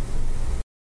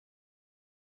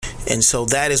 And so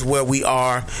that is where we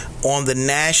are on the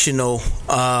national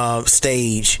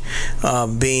stage,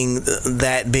 being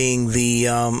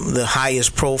the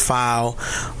highest profile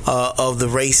of the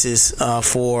races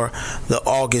for the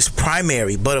August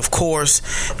primary. But of course,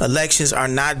 elections are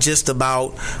not just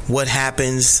about what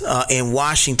happens in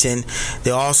Washington.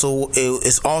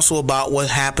 It's also about what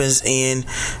happens in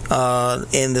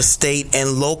the state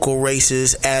and local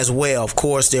races as well. Of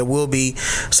course, there will be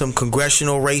some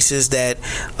congressional races that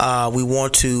we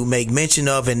want to make mention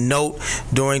of and note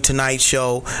during tonight's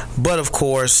show. But of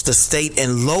course, the state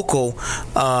and local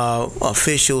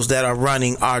officials that are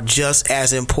running are just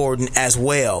as important as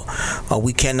well.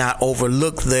 We cannot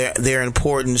overlook their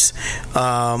importance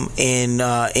in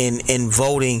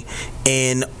voting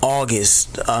in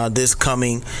August, this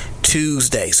coming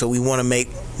Tuesday. So we want to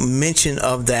make mention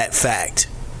of that fact.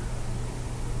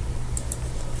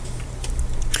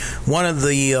 One of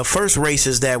the first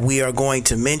races that we are going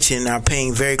to mention, are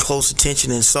paying very close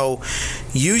attention, and so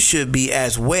you should be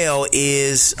as well,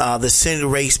 is the Senate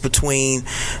race between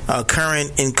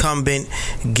current incumbent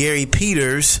Gary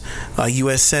Peters,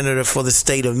 U.S. Senator for the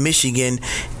state of Michigan,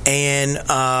 and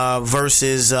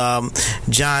versus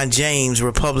John James,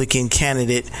 Republican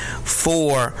candidate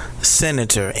for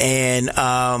senator. And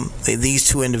these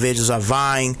two individuals are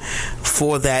vying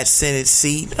for that Senate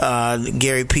seat.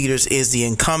 Gary Peters is the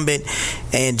incumbent,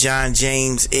 and John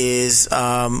James is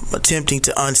attempting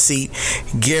to unseat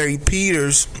Gary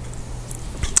Peters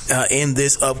in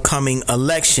this upcoming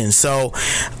election. So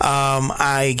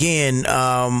I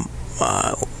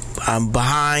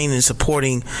behind and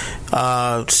supporting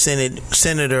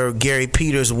Senator Gary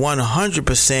Peters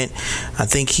 100%. I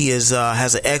think he has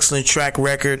an excellent track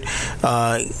record,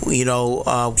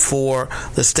 for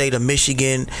the state of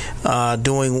Michigan,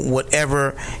 doing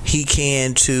whatever he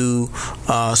can to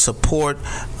support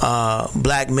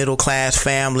black middle class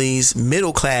families,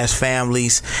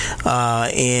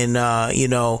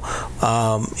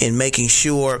 in making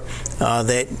sure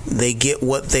that they get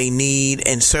what they need,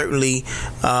 and certainly,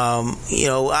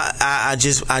 I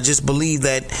just believe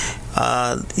that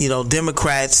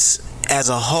Democrats as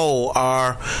a whole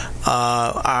are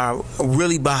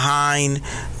really behind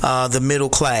the middle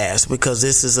class, because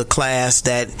this is a class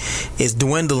that is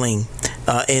dwindling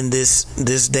in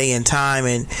this day and time,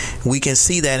 and we can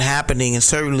see that happening. And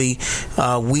certainly,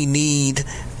 we need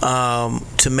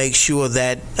to make sure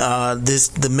that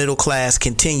the middle class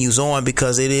continues on,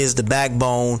 because it is the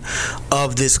backbone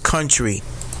of this country.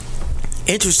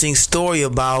 Interesting story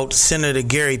about Senator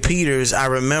Gary Peters. I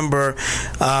remember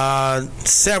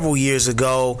several years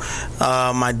ago,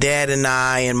 my dad and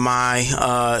I and my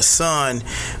son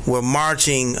were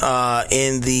marching in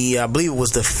I believe it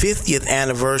was the 50th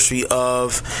anniversary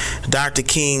of Dr.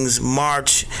 King's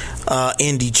march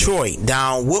in Detroit,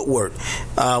 down Woodward,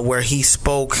 where he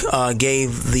spoke,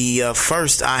 gave the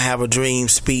first I Have a Dream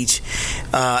speech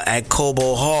at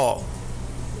Cobo Hall.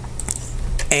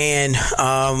 And,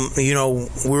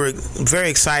 we're very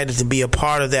excited to be a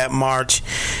part of that march,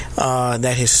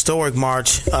 that historic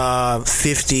march,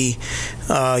 50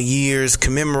 years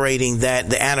commemorating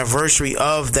the anniversary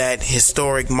of that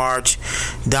historic march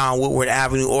down Woodward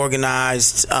Avenue,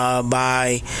 organized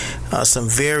by some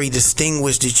very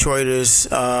distinguished Detroiters,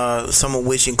 some of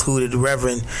which included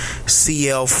Reverend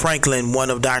C.L. Franklin, one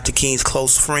of Dr. King's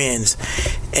close friends,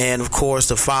 and of course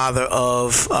the father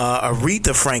of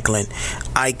Aretha Franklin,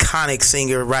 iconic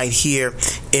singer right here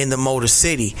in the Motor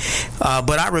City.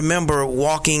 But I remember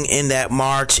walking in that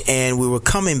march, and we were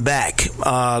coming back,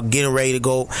 getting ready to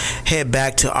head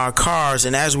back to our cars,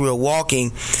 and as we were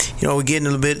walking, we're getting a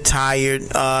little bit tired.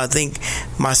 I think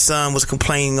my son was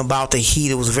complaining about the heat.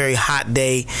 It was a very hot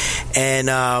day, and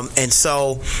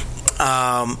so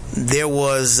there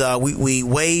was we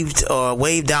waved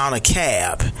down a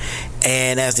cab.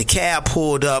 And as the cab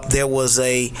pulled up, there was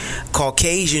a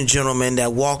Caucasian gentleman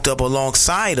that walked up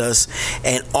alongside us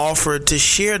and offered to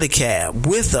share the cab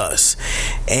with us.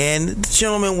 And the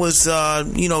gentleman was,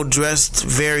 dressed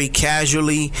very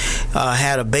casually,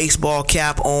 had a baseball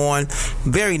cap on,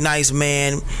 very nice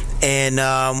man. And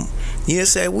he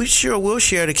said, we'll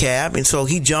share the cab. And so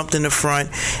he jumped in the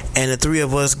front, and the three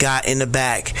of us got in the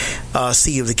back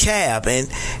seat of the cab. And,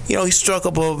 he struck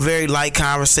up a very light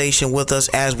conversation with us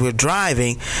as we're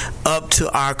driving up to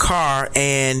our car.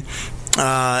 And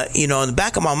in the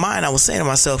back of my mind, I was saying to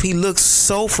myself, he looks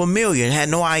so familiar, and had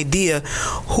no idea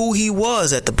who he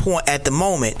was at the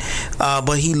moment,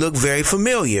 but he looked very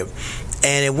familiar.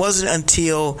 And it wasn't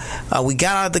until we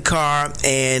got out of the car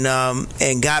and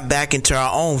got back into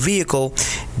our own vehicle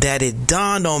that it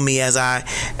dawned on me,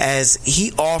 as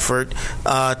he offered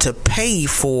to pay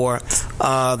for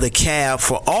the cab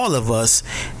for all of us,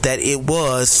 that it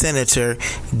was Senator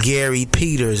Gary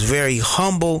Peters. Very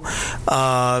humble,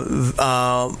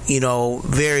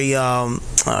 very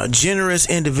generous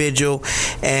individual,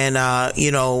 and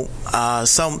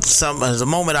some as a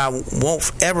moment I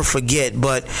won't ever forget.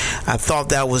 But I thought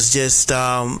that was just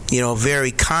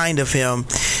very kind of him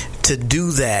to do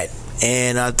that.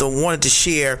 And I wanted to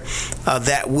share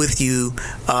that with you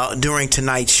during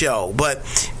tonight's show. But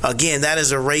again, that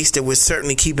is a race that we're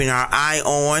certainly keeping our eye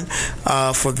on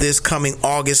for this coming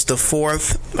August the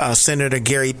 4th. Senator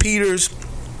Gary Peters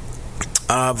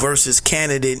versus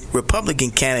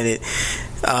Republican candidate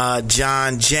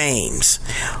John James.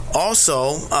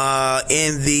 Also,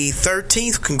 in the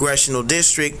 13th Congressional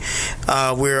District,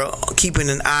 we're keeping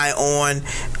an eye on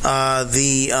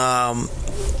the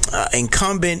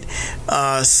incumbent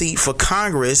seat for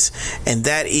Congress, and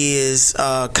that is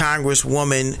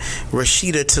Congresswoman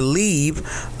Rashida Tlaib,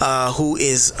 who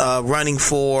is running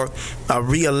for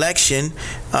re-election.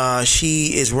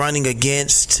 She is running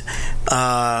against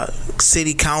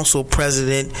City Council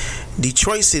President,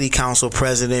 Detroit City Council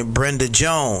President Brenda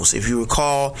Jones. If you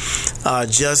recall,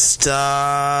 just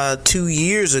 2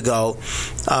 years ago,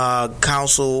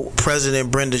 Council President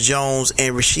Brenda Jones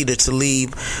and Rashida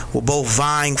Tlaib were both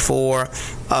vying for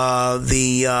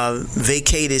the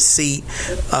vacated seat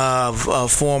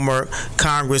of former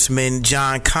Congressman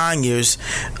John Conyers,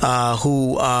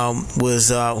 who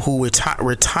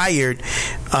retired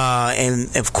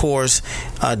and of course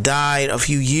died a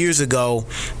few years ago.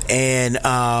 and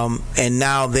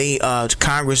now they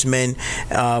Congresswoman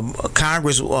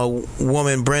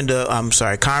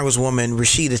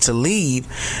Rashida Tlaib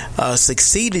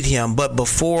succeeded him, but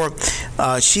before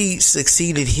she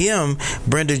succeeded him,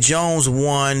 Brenda Jones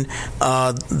won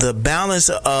the balance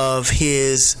of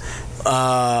his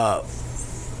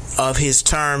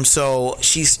term. So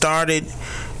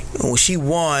she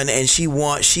won, and she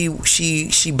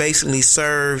basically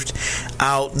served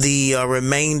out the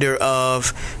remainder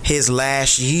of his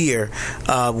last year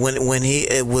when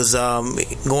it was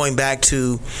going back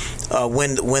to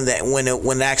when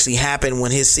it actually happened,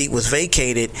 when his seat was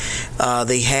vacated.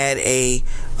 They had a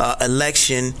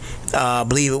election, I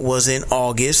believe it was in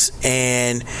August,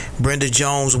 and Brenda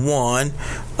Jones won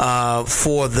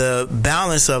for the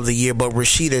balance of the year, but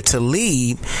Rashida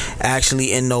Tlaib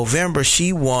actually in November,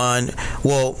 she won.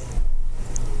 Well,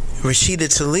 Rashida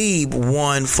Tlaib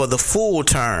won for the full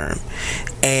term,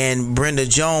 and Brenda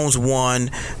Jones won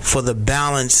for the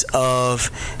balance of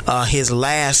his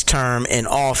last term in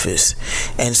office.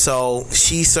 And so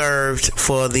she served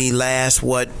for the last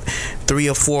 3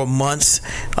 or 4 months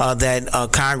that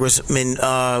Congressman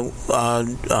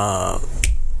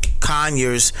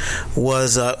Conyers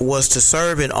was to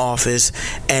serve in office,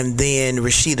 and then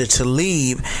Rashida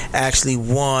Tlaib actually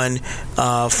won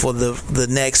for the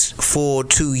next full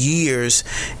 2 years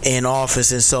in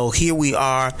office. And so here we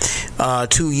are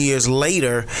 2 years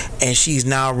later, and she's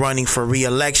now running for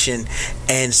re-election.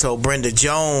 And so Brenda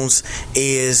Jones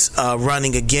is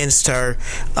running against her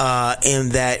in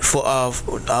that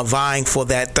vying for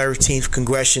that 13th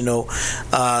congressional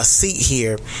seat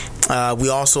here. We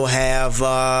also have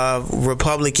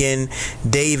Republican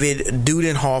David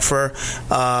Dudenhofer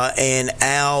and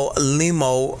Al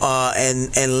Limo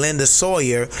and Linda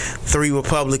Sawyer, 3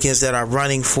 Republicans that are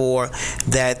running for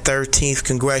that 13th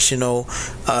congressional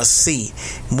seat.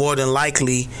 More than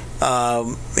likely,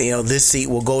 this seat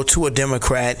will go to a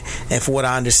Democrat, and for what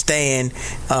I understand,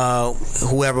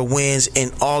 whoever wins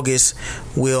in August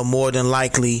will more than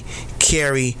likely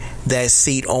carry that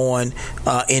seat on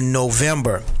in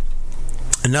November.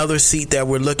 Another seat that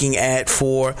we're looking at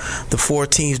for the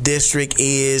 14th district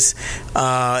is,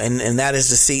 and that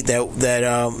is the seat that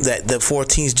the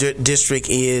 14th district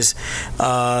is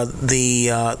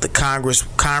the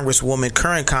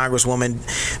current Congresswoman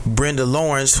Brenda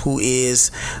Lawrence, who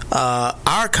is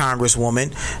our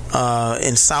Congresswoman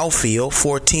in Southfield,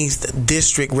 14th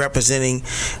district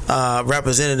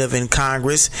representative in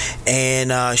Congress,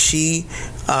 and she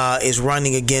is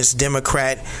running against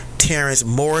Democrat Terrence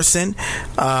Morrison.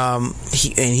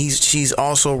 She's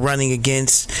also running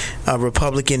against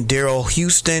Republican Darrell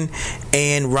Houston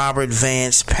and Robert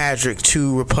Vance Patrick,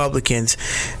 2 Republicans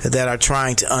that are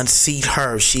trying to unseat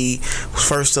her. She was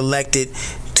first elected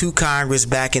to Congress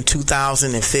back in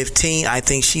 2015. I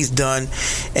think she's done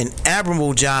an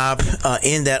admirable job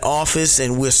in that office,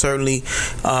 and we're certainly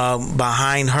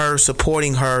behind her,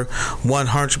 supporting her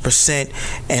 100%,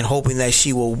 and hoping that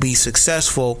she will be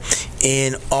successful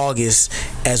in August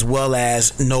as well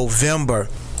as November.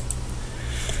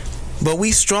 But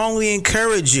we strongly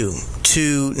encourage you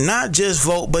to not just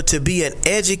vote, but to be an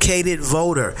educated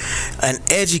voter. An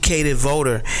educated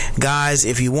voter. Guys,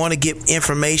 if you want to get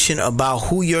information about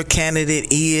who your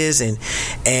candidate is and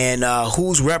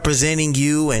who's representing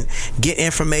you, and get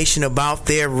information about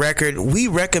their record, we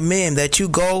recommend that you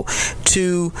go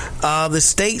to the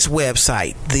state's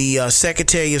website, the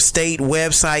Secretary of State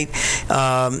website,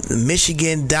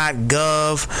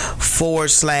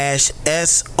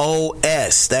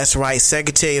 michigan.gov/SOS. That's right,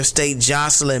 Secretary of State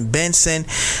Jocelyn Benson.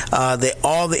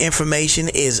 All the information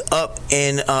is up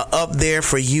there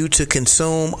for you to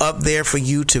consume, up there for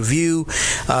you to view.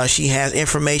 She has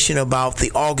information about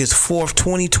the August 4th,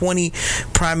 2020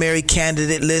 primary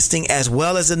candidate listing, as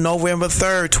well as the November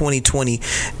 3rd, 2020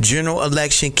 general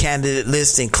election candidate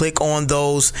listing. Click on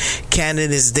those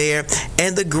candidates there.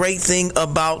 And the great thing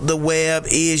about the web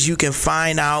is you can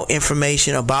find out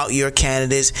information about your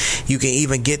candidates. You can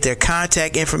even get their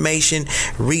contact information,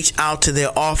 reach out to their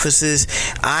offices.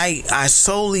 I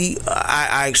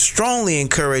strongly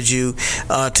encourage you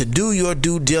to do your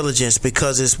due diligence,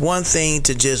 because it's one thing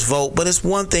to just vote, but it's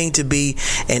one thing to be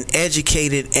an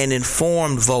educated and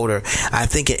informed voter. I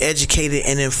think an educated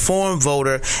and informed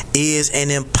voter is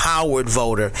an empowered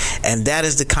voter, and that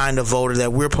is the kind of voter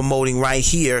that we're promoting right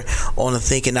here on the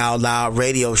Thinking Out Loud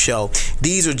radio show.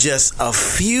 These are just a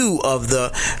few of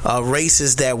the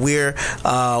races that we're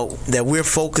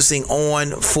focusing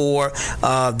on for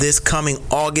this coming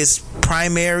August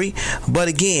primary. But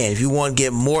again, if you want to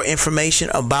get more information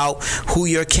about who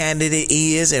your candidate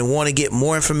is and want to get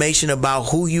more information about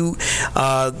who you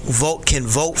can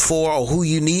vote for or who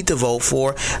you need to vote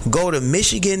for, go to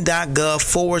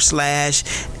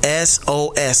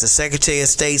michigan.gov/SOS. The Secretary of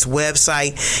State's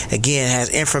website, again, has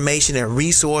information and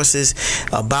resources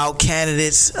about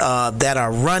candidates that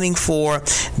are running for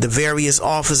the various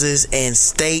offices and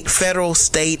federal,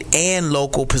 state, and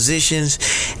local positions.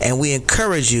 And we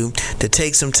encourage you to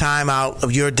take some time out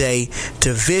of your day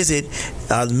to visit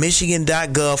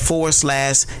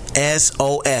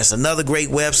michigan.gov/SOS. Another great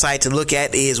website to look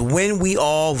at is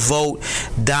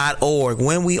whenweallvote.org.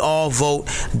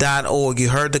 Whenweallvote.org. You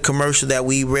heard the commercial that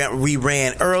we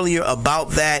ran earlier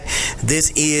about that.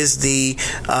 This is the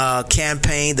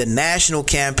campaign, the national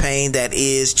campaign that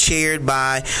is chaired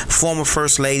by former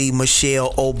First Lady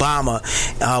Michelle Obama.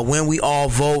 When We All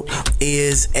Vote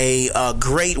is a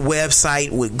great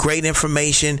website with great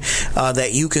information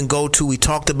that you can go to. We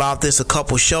talked about this a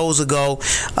couple shows ago.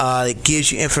 It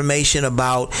gives you information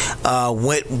about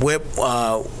what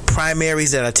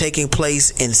primaries that are taking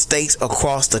place in states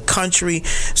across the country.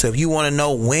 So if you want to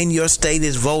know when your state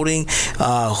is voting,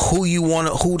 who you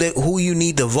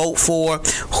need to vote for,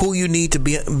 who you need to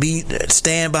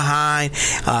stand behind,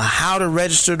 how to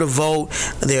register to vote,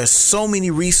 there are so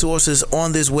many resources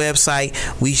on this website.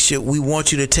 We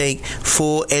want you to take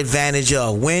full advantage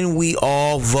of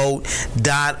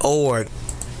whenweallvote.org.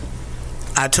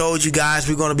 I told you guys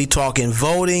we're going to be talking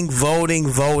voting.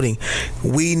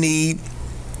 We need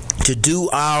to do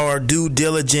our due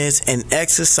diligence and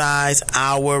exercise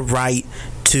our right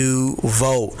to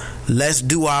vote. Let's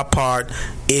do our part.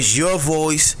 It's your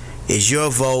voice. It's your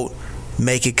vote.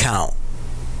 Make it count.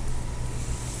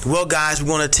 Well, guys, we're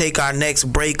going to take our next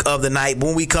break of the night.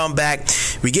 When we come back,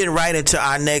 we're getting right into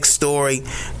our next story,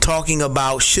 talking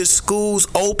about should schools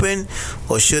open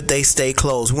or should they stay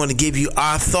closed. We want to give you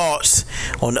our thoughts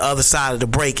on the other side of the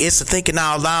break. It's the Thinking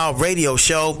Out Loud radio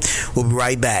show. We'll be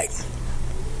right back.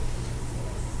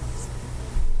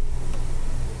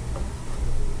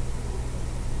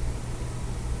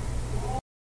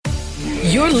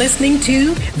 You're listening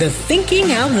to the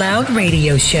Thinking Out Loud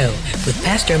radio show with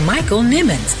Pastor Michael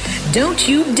Nimmons. Don't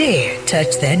you dare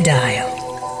touch that dial.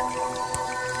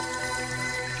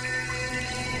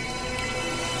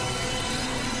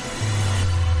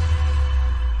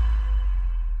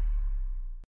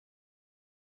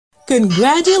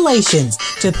 Congratulations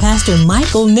to Pastor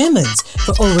Michael Nimmons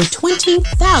for over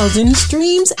 20,000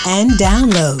 streams and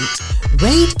downloads.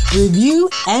 Rate, review,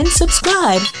 and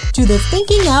subscribe to the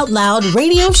Thinking Out Loud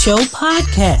radio show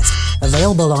podcast.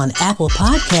 Available on Apple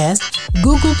Podcasts,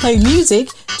 Google Play Music,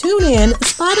 TuneIn,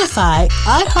 Spotify,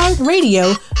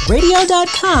 iHeartRadio,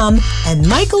 Radio.com, and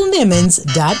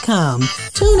MichaelNimmons.com.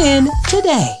 Tune in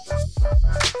today.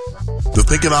 The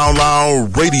Thinking Out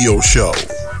Loud radio show,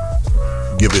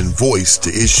 giving voice to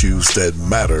issues that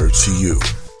matter to you.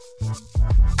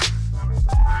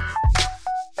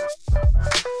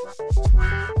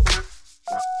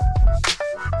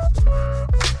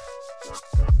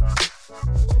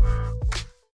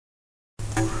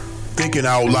 Thinking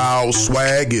Out Loud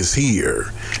swag is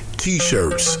here.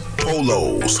 T-shirts,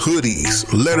 polos, hoodies,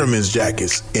 Letterman's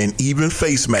jackets, and even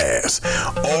face masks.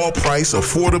 All priced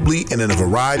affordably and in a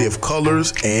variety of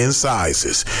colors and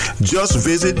sizes. Just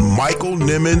visit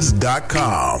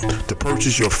MichaelNimmons.com to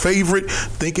purchase your favorite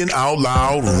Thinking Out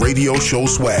Loud radio show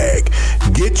swag.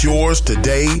 Get yours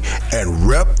today and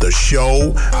rep the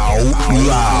show out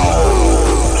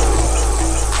loud.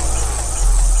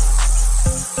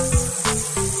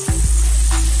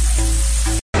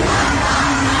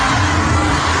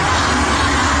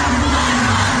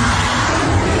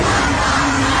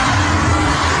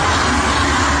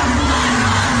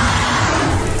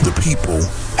 People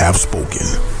have spoken.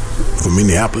 From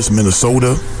Minneapolis,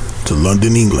 Minnesota to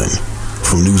London, England,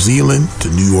 from New Zealand to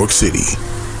New York City.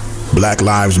 Black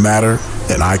Lives Matter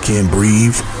and I Can't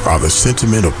Breathe are the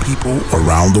sentiment of people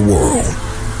around the world.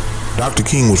 Dr.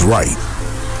 King was right.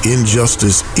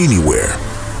 Injustice anywhere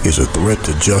is a threat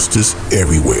to justice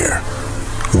everywhere.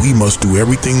 We must do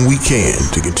everything we can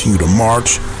to continue to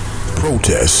march,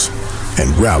 protest,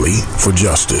 and rally for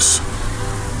justice.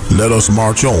 Let us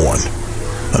march on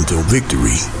until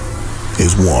victory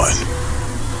is won.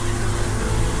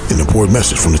 An important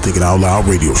message from the Thinking Out Loud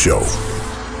radio show.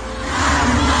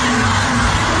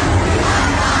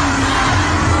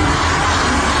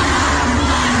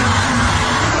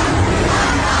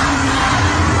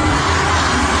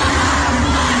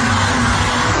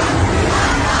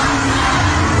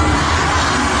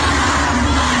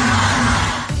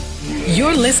 You're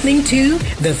You're listening to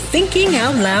the Thinking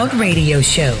Out Loud radio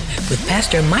show with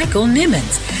Pastor Michael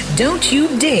Nimmons. Don't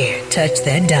you dare touch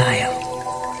that dial.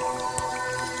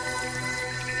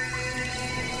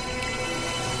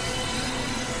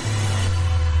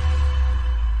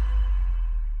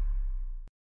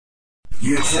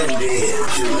 You're tuned in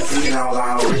to the Thinking Out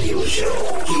Loud radio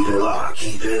show. Keep it locked,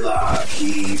 keep it locked,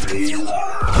 keep it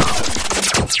locked.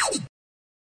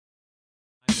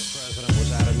 The president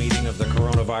was at a meeting of the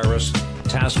coronavirus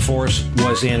task force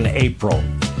was in April.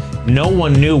 No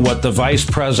one knew what the vice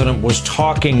president was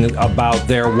talking about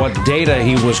there, what data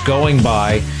he was going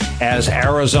by, as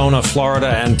Arizona, Florida,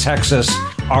 and Texas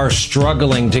are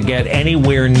struggling to get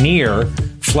anywhere near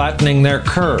flattening their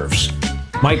curves.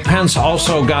 Mike Pence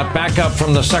also got backup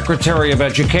from the Secretary of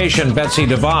Education, Betsy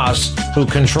DeVos, who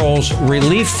controls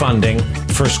relief funding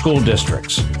for school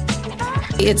districts.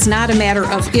 It's not a matter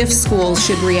of if schools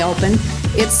should reopen.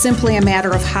 It's simply a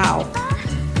matter of how.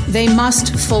 They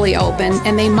must fully open,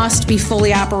 and they must be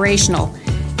fully operational.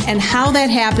 And how that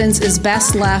happens is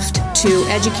best left to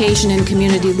education and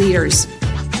community leaders.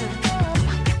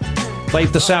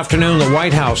 Late this afternoon, the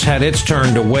White House had its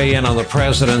turn to weigh in on the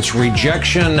president's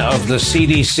rejection of the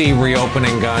CDC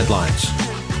reopening guidelines.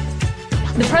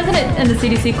 The president and the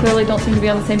CDC clearly don't seem to be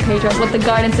on the same page about what the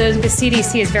guidance is. The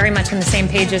CDC is very much on the same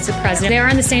page as the president. They are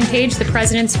on the same page. The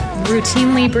president's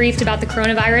routinely briefed about the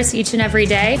coronavirus each and every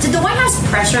day. Did the White House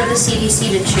pressure the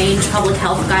CDC to change public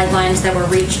health guidelines that were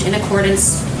reached in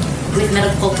accordance with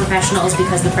medical professionals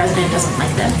because the president doesn't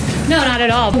like them? No, not at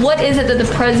all. What is it that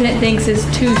the president thinks is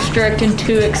too strict and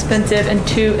too expensive and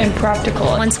too impractical?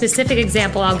 One specific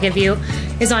example I'll give you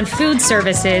is on food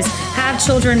services. Have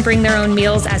children bring their own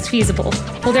meals as feasible?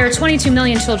 Well, there are 22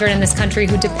 million children in this country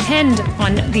who depend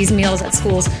on these meals at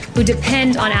schools, who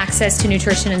depend on access to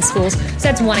nutrition in schools. So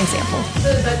that's one example.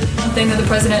 Is that just one thing that the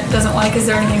president doesn't like? Is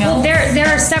there anything else? There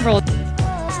are several.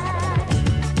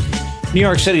 New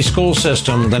York City school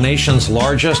system, the nation's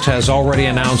largest, has already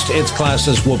announced its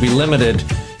classes will be limited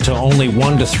to only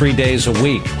 1 to 3 days a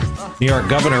week. New York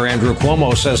Governor Andrew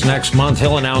Cuomo says next month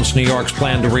he'll announce New York's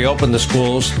plan to reopen the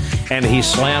schools, and he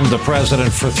slammed the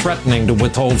president for threatening to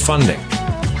withhold funding.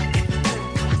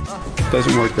 It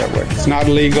doesn't work that way. It's not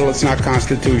legal, it's not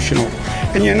constitutional,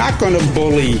 and you're not going to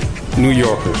bully New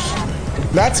Yorkers.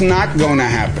 That's not going to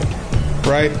happen,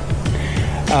 right?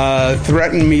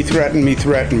 Threaten me.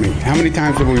 How many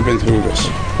times have we been through this?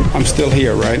 I'm still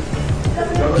here, right?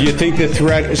 Do you think the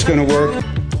threat is going to work?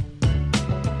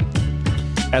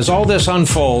 As all this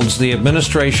unfolds, the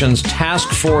administration's task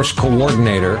force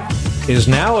coordinator is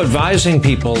now advising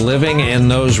people living in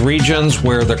those regions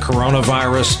where the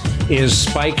coronavirus is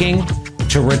spiking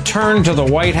to return to the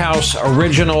White House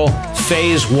original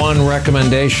Phase 1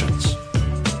 recommendations.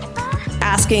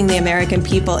 Asking the American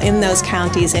people in those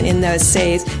counties and in those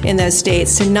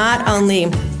states to not only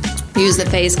use the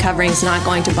face coverings, not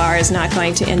going to bars, not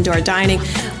going to indoor dining,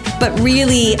 but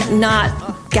really not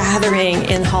gathering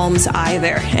in homes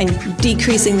either, and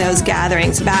decreasing those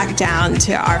gatherings back down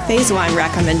to our Phase 1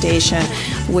 recommendation,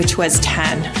 which was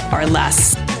 10 or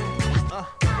less.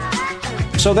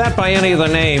 So that, by any other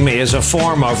name, is a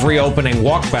form of reopening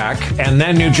walkback. And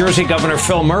then New Jersey Governor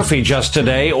Phil Murphy just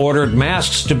today ordered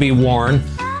masks to be worn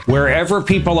wherever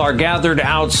people are gathered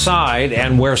outside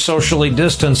and where socially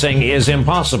distancing is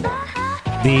impossible.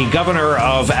 The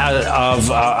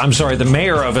the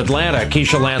mayor of Atlanta,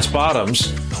 Keisha Lance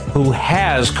Bottoms, who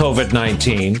has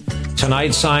COVID-19,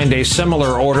 tonight signed a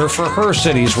similar order for her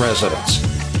city's residents.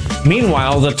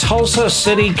 Meanwhile, the Tulsa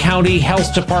City County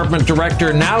Health Department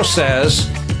director now says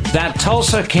that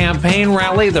Tulsa campaign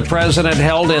rally the president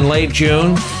held in late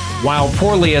June, while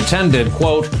poorly attended,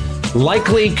 quote,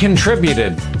 likely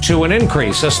contributed to an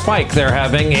increase, a spike they're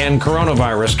having in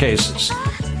coronavirus cases.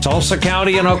 Tulsa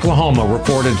County in Oklahoma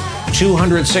reported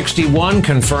 261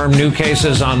 confirmed new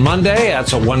cases on Monday.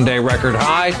 That's a one-day record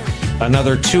high.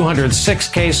 Another 206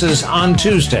 cases on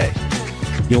Tuesday.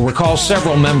 You'll recall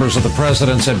several members of the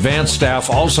president's advance staff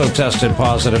also tested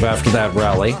positive after that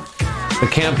rally. The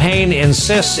campaign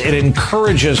insists it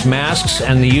encourages masks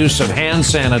and the use of hand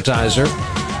sanitizer.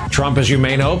 Trump, as you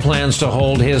may know, plans to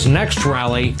hold his next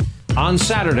rally on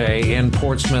Saturday in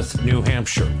Portsmouth, New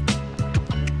Hampshire.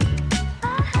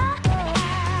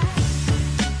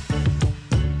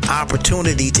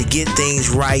 Opportunity to get things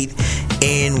right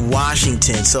in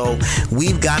Washington. So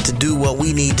we've got to do what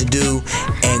we need to do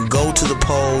and go to the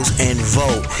polls and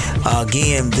vote.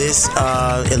 Again, this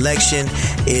election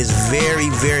is very,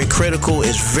 very critical.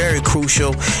 It's very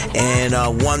crucial, and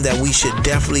one that we should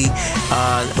definitely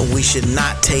we should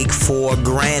not take for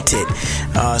granted.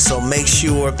 So make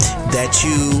sure that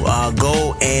you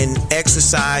go and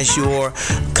exercise your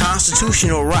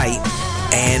constitutional right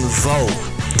and vote.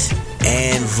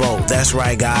 And vote. That's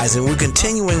right, guys. And we're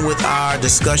continuing with our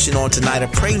discussion on tonight, a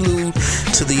prelude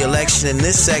to the election. In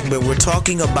this segment, we're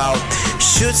talking about,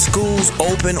 should schools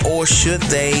open or should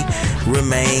they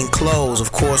remain closed?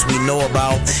 Of course, we know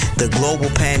about the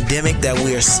global pandemic that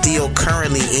we are still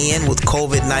currently in with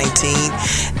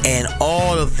COVID-19 and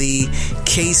all of the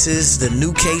cases, the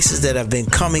new cases that have been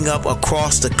coming up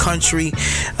across the country,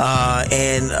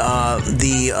 and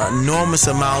the enormous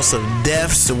amounts of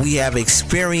deaths that we have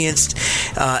experienced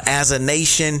as a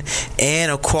nation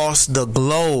and across the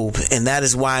globe, and that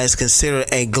is why it's considered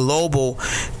a global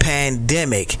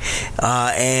pandemic.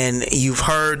 And you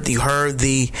heard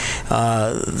the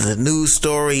news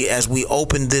story as we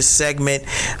opened this segment,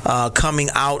 coming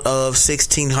out of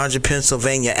 1600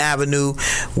 Pennsylvania Avenue,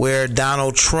 where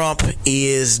Donald Trump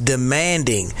is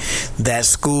demanding that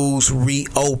schools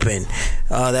reopen.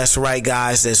 That's right,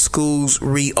 guys, that schools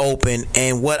reopen.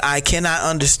 And what I cannot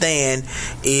understand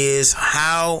is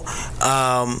how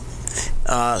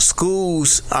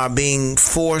schools are being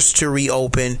forced to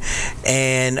reopen,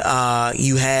 and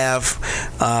you have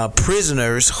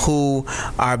prisoners who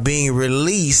are being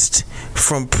released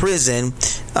from prison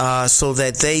so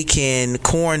that they can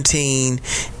quarantine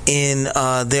in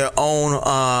their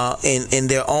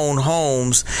own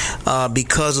homes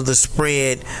because of the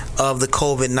spread of the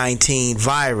COVID-19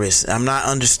 virus. I'm not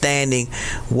understanding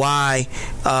why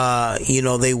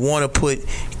they want to put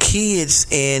kids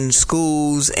in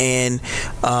schools and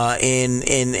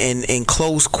in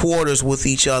close quarters with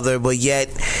each other, but yet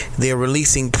they're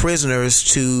releasing prisoners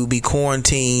to be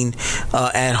quarantined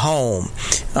at home.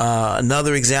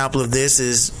 Another example of this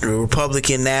is the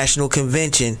Republican National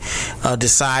Convention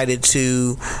decided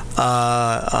to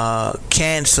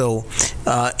cancel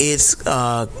its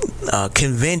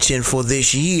convention for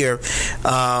this year,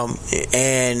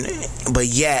 but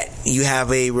yet you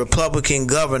have a Republican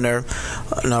governor.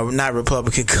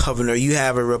 You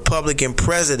have a Republican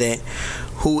president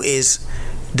who is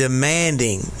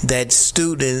demanding that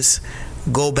students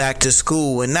go back to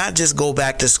school, and not just go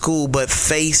back to school, but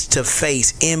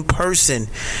face-to-face, in-person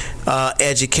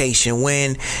education.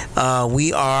 When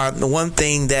one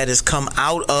thing that has come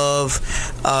out of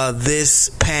this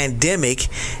pandemic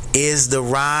is the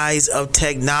rise of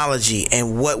technology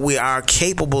and what we are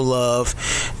capable of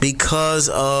because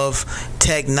of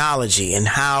technology, and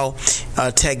how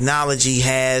technology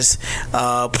has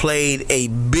played a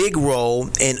big role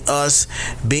in us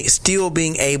still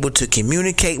being able to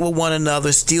communicate with one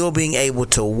another, still being able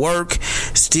to work,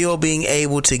 still being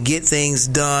able to get things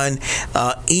done,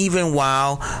 even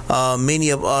while many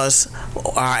of us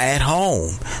are at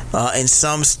home, and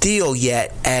some still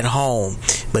yet at home.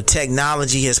 But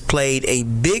technology has played a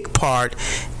big part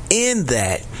in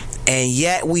that. And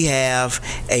yet we have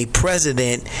a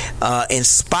president, in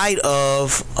spite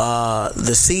of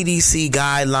the CDC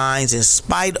guidelines, in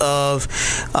spite of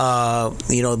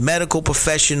medical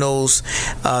professionals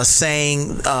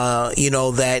saying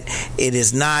that it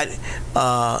is not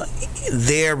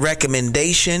their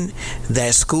recommendation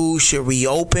that schools should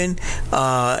reopen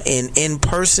in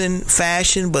in-person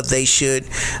fashion, but they should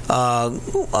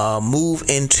move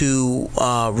into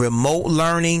remote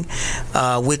learning,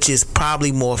 which is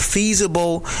probably more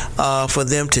feasible for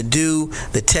them to do.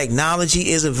 The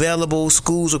technology is available.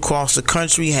 Schools across the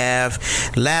country have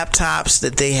laptops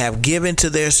that they have given to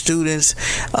their students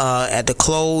at the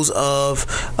close of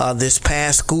this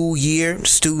past school year.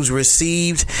 Students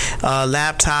received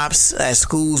laptops as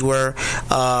schools were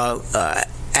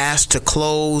asked to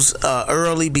close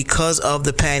early because of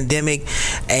the pandemic,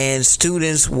 and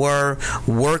students were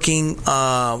working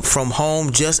from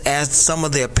home just as some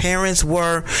of their parents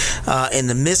were in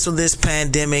the midst of this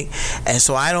pandemic. And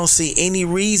so I don't see any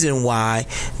reason why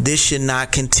this should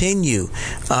not continue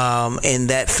in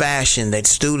that fashion, that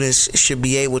students should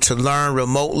be able to learn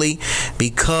remotely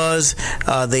because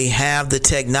they have the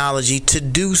technology to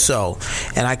do so.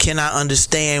 And I cannot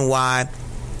understand why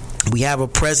We have a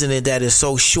president that is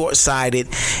so short-sighted,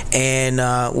 and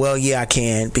I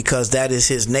can, because that is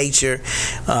his nature.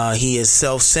 He is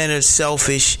self-centered,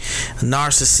 selfish,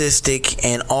 narcissistic,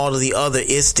 and all of the other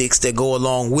istics that go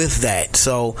along with that.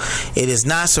 So it is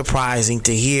not surprising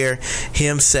to hear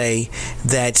him say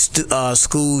that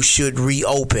schools should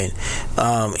reopen.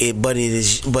 But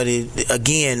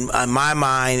again, in my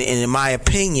mind and in my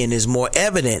opinion, is more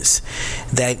evidence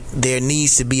that there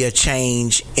needs to be a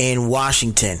change in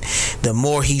Washington. The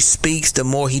more he speaks, the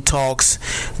more he talks,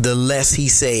 the less he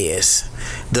says.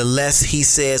 The less he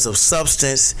says of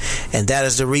substance, and that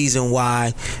is the reason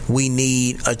why we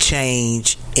need a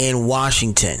change in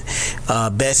Washington.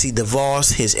 Betsy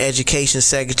DeVos, his education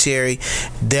secretary,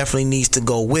 definitely needs to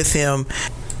go with him.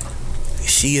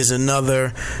 She is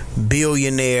another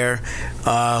billionaire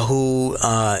who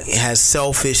has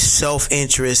selfish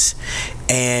self-interest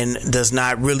and does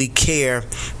not really care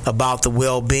about the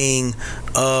well-being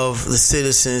of the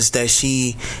citizens that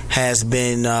she has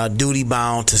been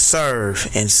duty-bound to serve.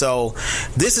 And so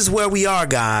this is where we are,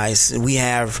 guys. We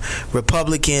have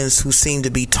Republicans who seem to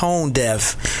be tone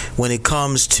deaf when it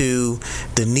comes to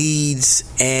the needs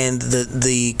and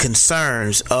the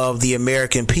concerns of the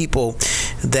American people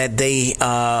that they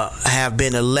have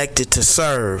been elected to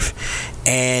serve.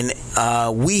 And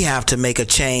we have to make a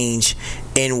change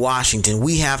in Washington.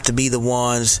 We have to be the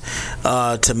ones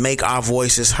to make our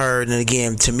voices heard. And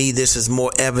again, to me, this is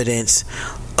more evidence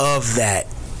of that.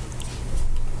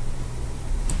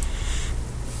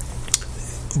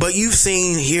 But you've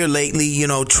seen here lately,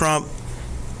 Trump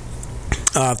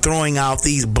throwing out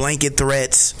these blanket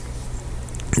threats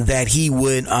that he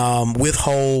would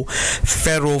withhold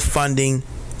federal funding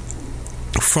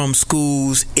from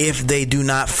schools if they do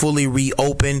not fully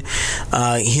reopen.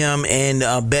 Him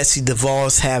and Betsy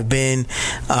DeVos have been,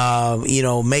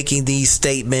 making these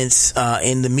statements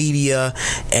in the media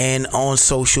and on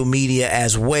social media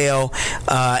as well.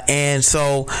 And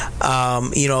so,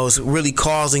 it's really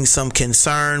causing some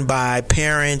concern by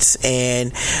parents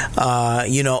and,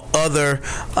 other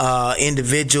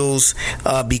individuals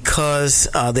because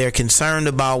they're concerned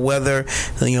about whether,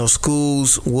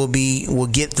 schools will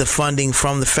get the funding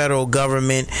from the federal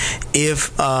government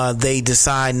if they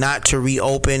decide not to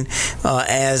reopen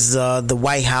as the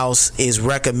White House is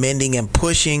recommending and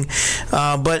pushing.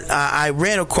 But I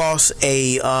ran across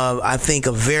I think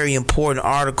a very important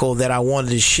article that I wanted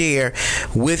to share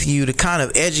with you to kind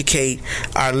of educate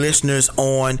our listeners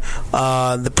on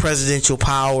the presidential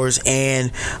powers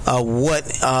and what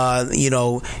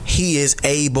he is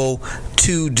able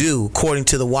to do. According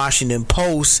to the Washington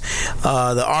Post,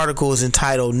 the article is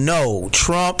entitled, "No,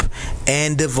 Trump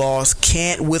and DeVos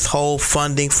can't withhold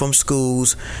funding from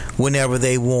schools whenever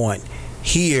they want.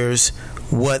 Here's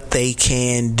what they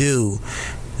can do."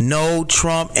 No,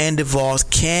 Trump and DeVos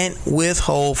can't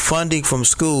withhold funding from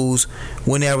schools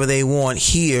whenever they want.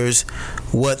 Here's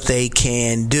what they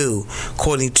can do.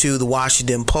 According to the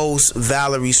Washington Post,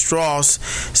 Valerie Strauss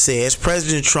says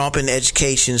President Trump and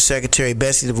Education Secretary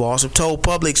Betsy DeVos have told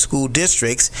public school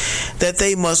districts that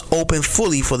they must open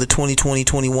fully for the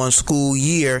 2020-21 school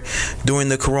year during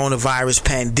the coronavirus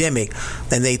pandemic,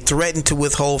 and they threatened to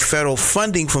withhold federal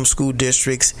funding from school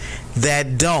districts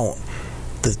that don't.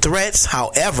 The threats,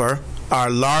 however,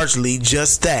 are largely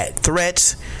just that,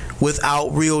 threats without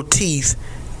real teeth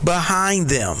behind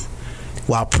them.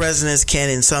 While presidents can,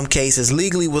 in some cases,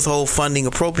 legally withhold funding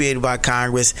appropriated by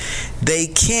Congress, they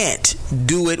can't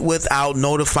do it without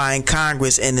notifying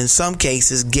Congress and, in some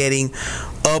cases, getting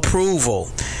approval.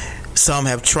 Some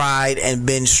have tried and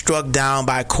been struck down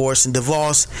by courts, and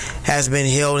DeVos has been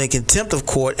held in contempt of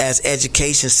court as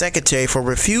Education Secretary for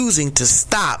refusing to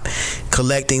stop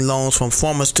collecting loans from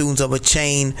former students of a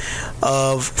chain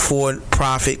of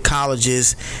for-profit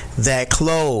colleges that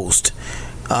closed.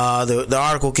 The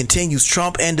article continues,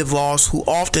 Trump and DeVos, who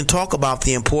often talk about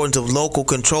the importance of local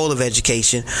control of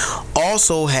education,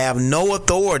 also have no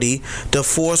authority to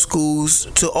force schools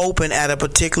to open at a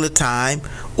particular time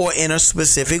or in a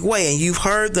specific way. And you've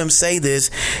heard them say this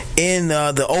in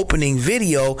the opening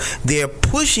video. They're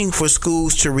pushing for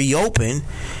schools to reopen,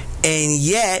 and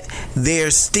yet they're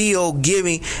still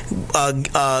giving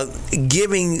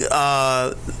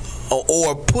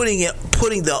or putting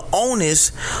the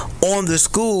onus on the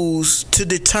schools to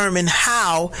determine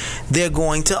how they're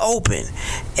going to open,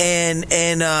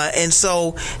 and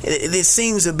so it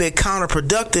seems a bit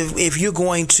counterproductive if you're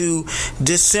going to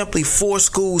just simply force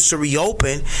schools to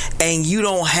reopen and you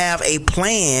don't have a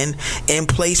plan in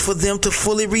place for them to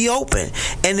fully reopen,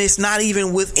 and it's not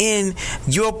even within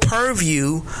your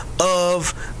purview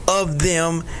of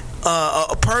them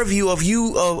purview of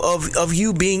you of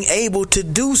you being able to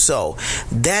do so.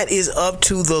 That is up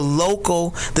to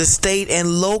the state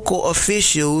and local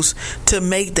officials to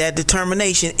make that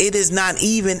determination. It is not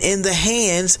even in the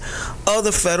hands of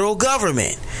the federal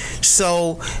government.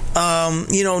 So,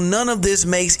 none of this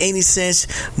makes any sense.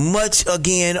 Much of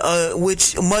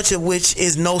which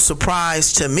is no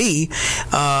surprise to me.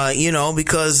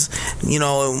 Because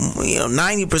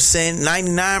 90%,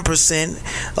 99%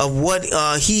 of what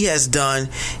he has done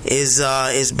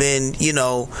is been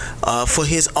for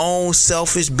his own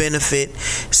selfish benefit,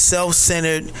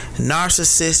 self-centered,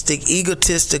 narcissistic,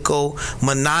 egotistical,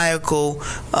 maniacal,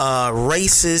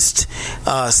 racist,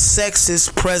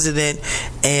 sexist president,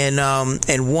 and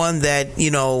one that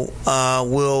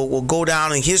will go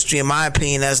down in history, in my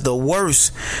opinion, as the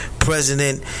worst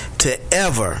president to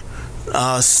ever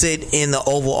sit in the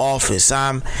Oval Office.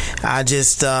 I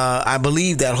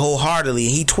believe that wholeheartedly.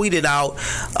 He tweeted out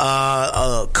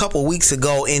a couple weeks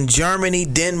ago, in Germany,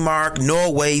 Denmark,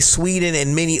 Norway, Sweden,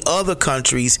 and many other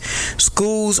countries,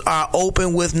 schools are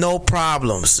open with no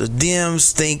problems. The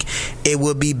Dems think it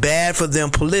would be bad for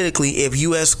them politically if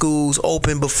U.S. schools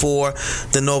open before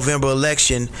the November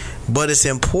election, but it's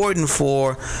important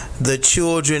for the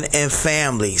children and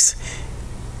families.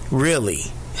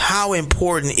 Really? How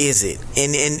important is it?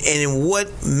 And in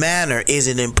what manner is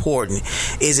it important?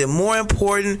 Is it more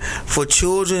important for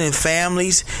children and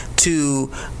families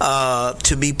to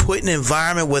be put in an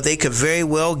environment where they could very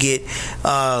well get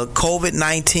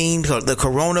COVID-19, the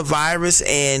coronavirus,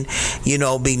 and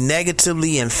be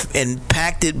negatively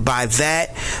impacted by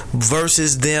that,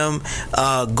 versus them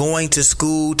going to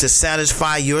school to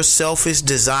satisfy your selfish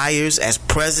desires as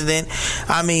president?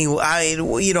 I mean, I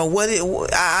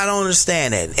don't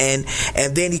understand it. And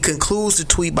then he concludes the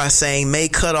tweet by saying, may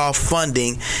cut off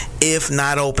funding if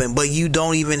not open, but you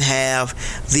don't even have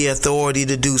the authority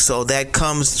to do so. That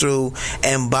comes through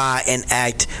and by an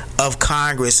act of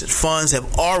Congress. Funds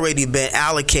have already been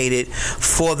allocated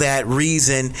for that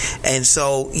reason, and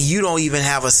so you don't even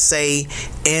have a say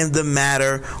in the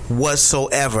matter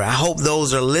whatsoever. I hope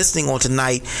those that are listening on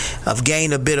tonight have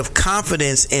gained a bit of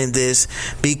confidence in this,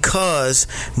 because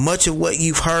much of what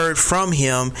you've heard from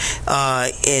him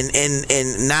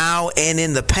and now and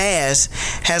in the past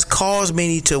has caused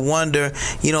many to wonder,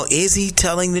 is he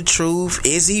telling the truth?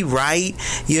 Is he right?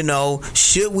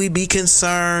 Should we be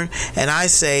concerned? And I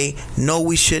say, no,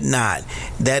 we should not.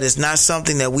 That is not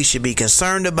something that we should be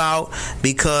concerned about,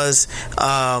 because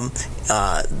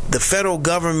the federal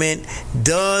government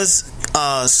does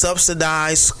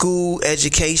subsidize school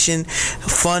education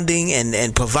funding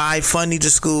and provide funding to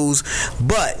schools,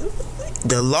 but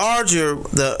in large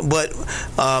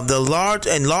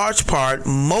part,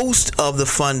 most of the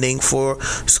funding for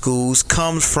schools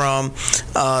comes from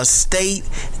state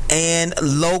and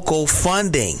local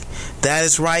funding. That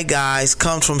is right, guys.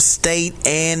 Comes from state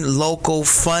and local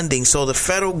funding. So the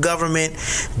federal government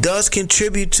does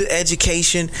contribute to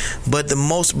education, but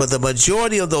the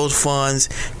majority of those funds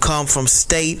come from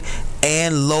state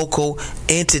and local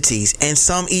entities, and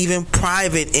some even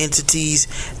private entities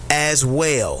as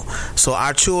well. So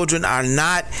our children are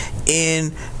not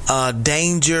in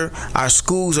danger. Our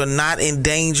schools are not in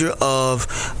danger of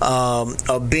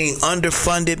being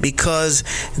underfunded because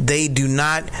they do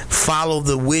not follow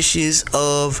the wishes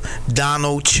of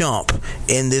Donald Trump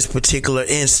in this particular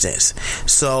instance.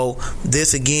 So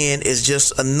this again is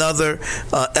just another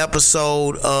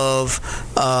episode of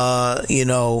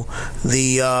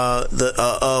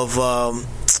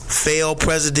failed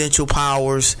presidential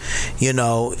powers,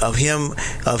 of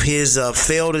his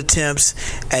failed attempts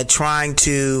at trying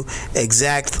to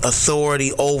exact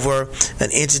authority over an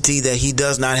entity that he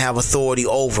does not have authority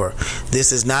over.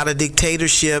 This is not a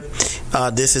dictatorship.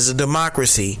 This is a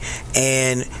democracy,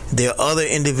 and there are other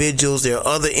individuals, there are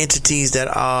other entities that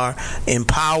are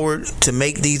empowered to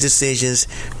make these decisions,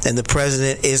 and the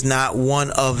president is not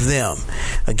one of them.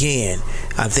 Again,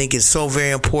 I think it's so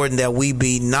very important that we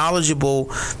be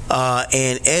knowledgeable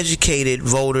and educated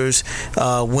voters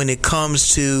when it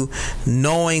comes to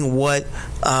knowing what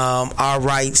our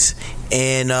rights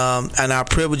and our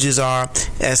privileges are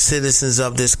as citizens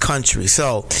of this country.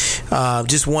 So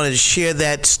just wanted to share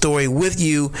that story with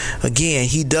you. Again,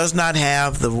 he does not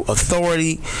have the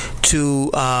authority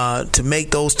to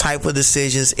make those type of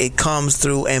decisions. It comes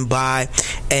through and by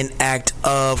an act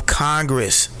of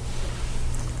Congress.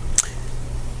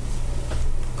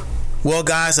 Well,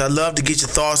 guys, I'd love to get your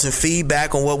thoughts and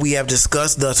feedback on what we have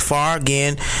discussed thus far.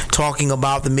 Again, talking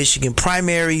about the Michigan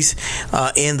primaries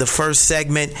in the first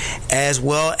segment, as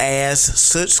well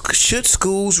as should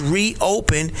schools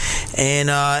reopen, and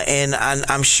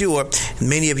I'm sure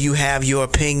many of you have your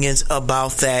opinions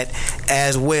about that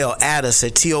as well. Add us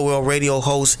at TOL Radio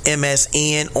Host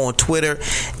MSN on Twitter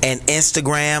and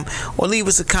Instagram, or leave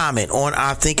us a comment on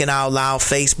our Thinking Out Loud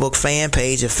Facebook fan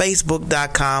page at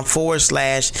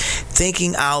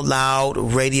facebook.com/Thinking Out Loud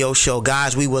Radio Show.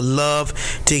 Guys, we would love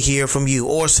to hear from you,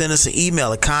 or send us an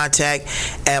email at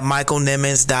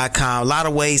contact@michaelnimmons.com. A lot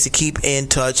of ways to keep in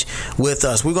touch with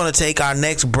us. We're going to take our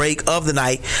next break of the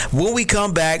night. When we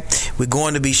come back, we're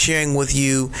going to be sharing with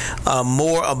you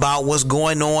more about what's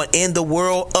going on in the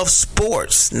world of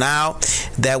sports now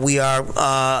that we are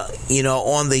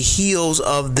on the heels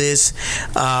of this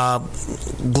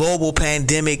global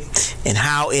pandemic and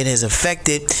how it has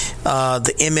affected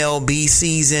the MLB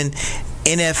season,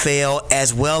 NFL,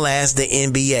 as well as the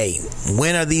NBA.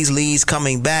 When are these leagues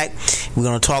coming back? We're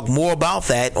going to talk more about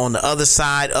that on the other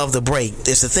side of the break.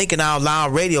 It's the Thinking Out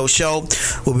Loud Radio Show.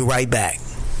 We'll be right back.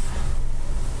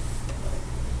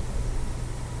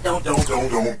 Don't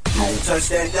touch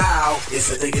that dial. It's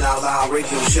the Thinking Out Loud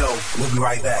Radio Show. We'll be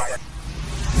right back.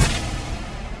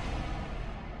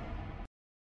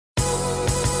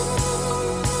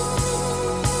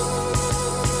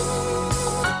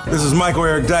 This is Michael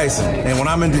Eric Dyson, and when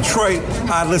I'm in Detroit,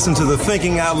 I listen to the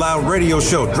Thinking Out Loud Radio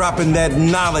Show, dropping that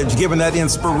knowledge, giving that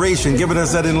inspiration, giving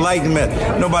us that enlightenment.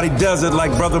 Nobody does it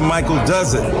like Brother Michael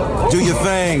does it. Do your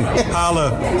thing.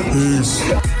 Holla. Peace.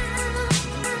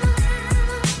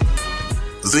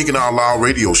 The Thinking Out Loud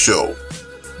Radio Show,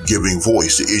 giving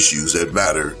voice to issues that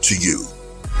matter to you.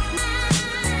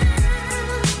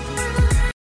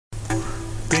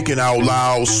 Thinking Out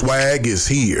Loud swag is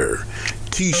here.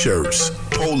 T-shirts,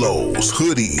 polos,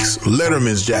 hoodies,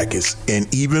 Letterman's jackets,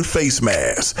 and even face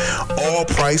masks. All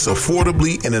priced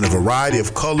affordably and in a variety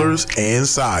of colors and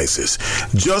sizes.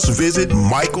 Just visit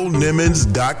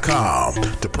michaelnimmons.com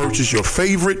to purchase your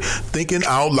favorite Thinking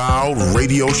Out Loud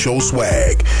Radio Show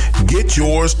swag. Get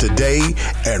yours today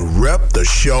and rep the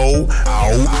show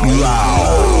out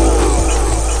loud.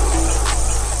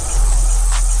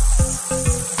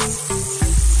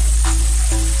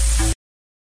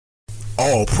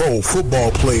 All-Pro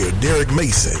football player Derek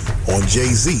Mason on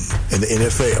Jay-Z in the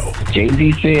NFL.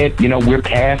 Jay-Z said, we're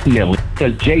past kneeling.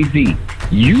 Because Jay-Z,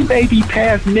 you may be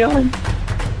past kneeling,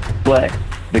 but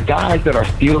the guys that are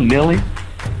still kneeling,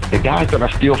 the guys that are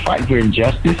still fighting for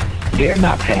injustice, they're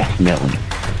not past kneeling.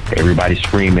 Everybody's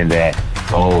screaming that,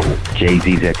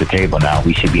 Jay-Z's at the table now.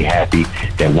 We should be happy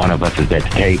that one of us is at the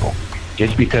table.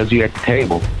 Just because you're at the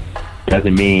table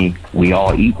doesn't mean we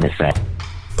all eating the same.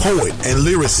 Poet and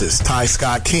lyricist Ty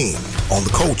Scott King on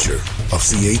the culture of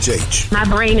CHH. My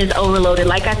brain is overloaded.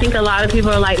 I think a lot of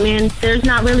people are like, man, there's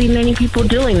not really many people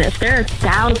doing this. There are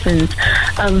thousands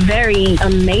of very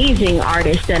amazing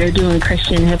artists that are doing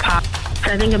Christian hip hop.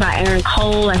 So I think about Aaron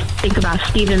Cole. I think about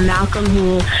Stephen Malcolm,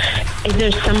 who, if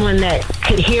there's someone that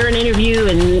could hear an interview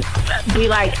and be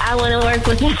like, I want to work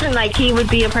with him, he would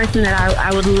be a person that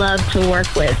I would love to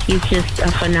work with. He's just a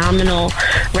phenomenal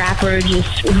rapper,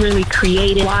 just really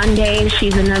creative. Wande,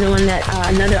 she's another one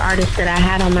another artist that I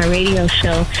had on my radio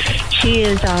show. She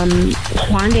is,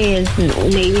 Wande is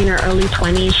maybe in her early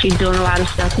 20s. She's doing a lot of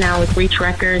stuff now with Reach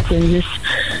Records and just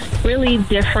really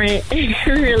different,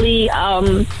 really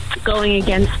going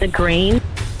against the grain.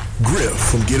 Griff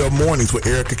from Get Up Mornings with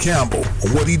Erica Campbell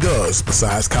on what he does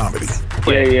besides comedy.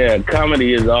 Yeah.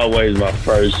 Comedy is always my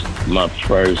first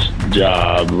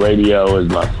job. Radio is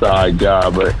my side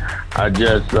job, but I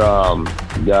just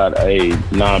got a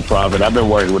nonprofit. I've been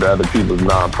working with other people's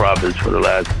nonprofits for the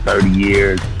last 30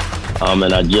 years,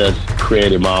 and I just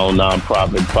created my own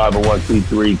nonprofit,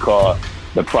 501c3, called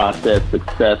the Process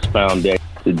Success Foundation,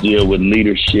 to deal with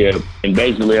leadership. And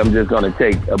basically, I'm just going to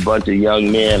take a bunch of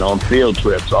young men on field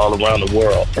trips all around the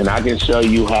world. And I can show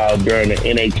you how during the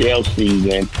NHL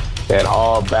season that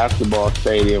all basketball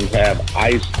stadiums have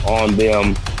ice on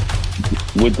them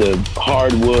with the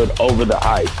hardwood over the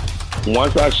ice.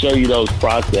 Once I show you those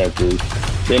processes,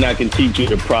 then I can teach you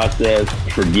the process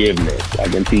of forgiveness. I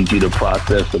can teach you the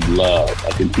process of love.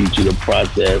 I can teach you the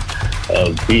process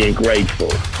of being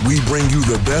grateful. We bring you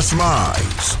the best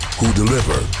minds who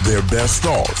deliver their best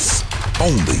thoughts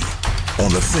only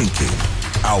on the Thinking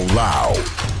Out Loud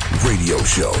Radio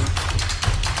Show.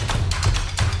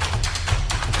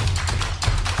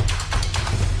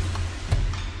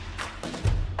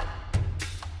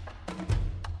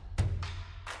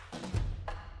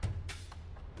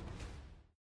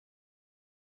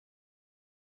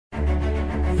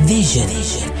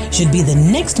 Vision should be the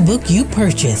next book you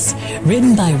purchase.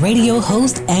 Written by radio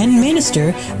host and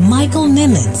minister Michael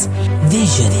Nimmons.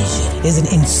 Vision is an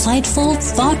insightful,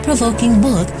 thought-provoking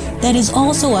book that is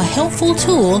also a helpful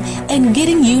tool in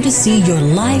getting you to see your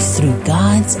life through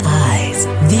God's eyes.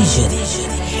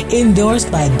 Vision.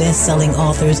 Endorsed by best-selling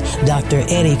authors Dr.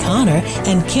 Eddie Connor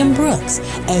and Kim Brooks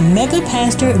and mega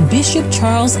pastor Bishop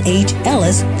Charles H.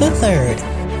 Ellis III.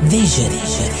 Vision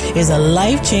is a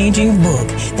life-changing book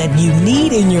that you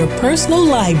need in your personal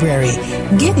library.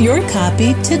 Get your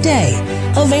copy today.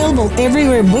 Available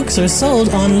everywhere books are sold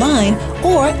online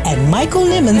or at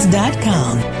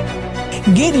michaelnimmons.com.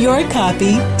 Get your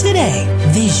copy today.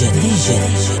 Vision.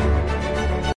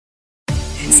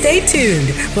 Stay tuned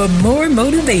for more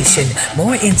motivation,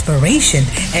 more inspiration,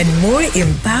 and more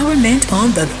empowerment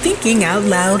on the Thinking Out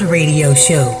Loud radio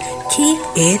show. Keep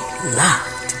it locked.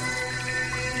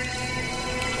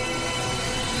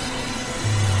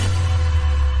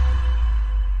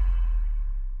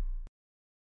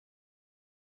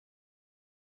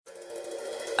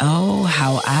 Oh,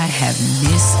 how I have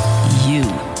missed you.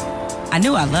 I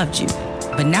knew I loved you,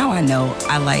 but now I know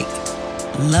I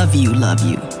love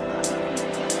you.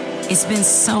 It's been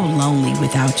so lonely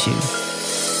without you.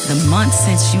 The months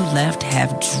since you left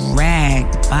have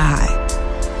dragged by.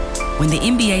 When the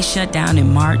NBA shut down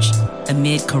in March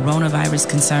amid coronavirus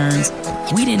concerns,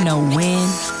 we didn't know when,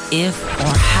 if,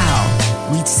 or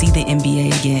how we'd see the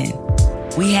NBA again.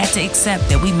 We had to accept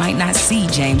that we might not see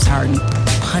James Harden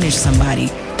punish somebody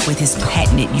with his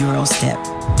patented Euro step,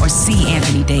 or see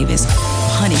Anthony Davis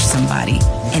punish somebody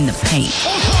in the paint.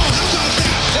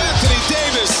 Anthony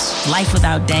Davis! Life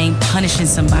without Dame punishing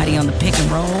somebody on the pick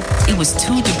and roll, it was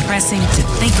too depressing to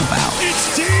think about.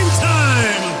 It's team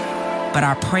time! But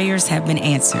our prayers have been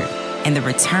answered, and the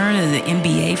return of the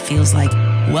NBA feels like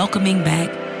welcoming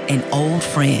back an old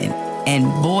friend. And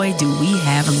boy, do we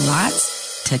have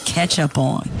lots to catch up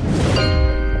on.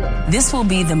 This will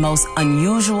be the most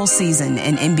unusual season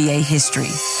in NBA history.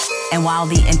 And while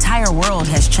the entire world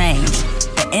has changed,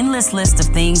 the endless list of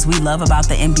things we love about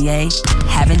the NBA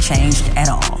haven't changed at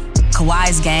all.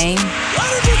 Kawhi's game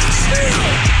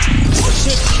Push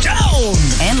it down!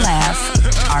 and laugh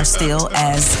are still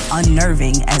as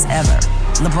unnerving as ever.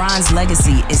 LeBron's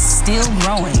legacy is still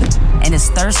growing, and his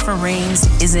thirst for rings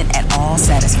isn't at all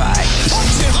satisfied.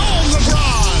 Push it home,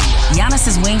 LeBron!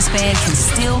 Giannis's wingspan can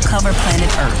still cover planet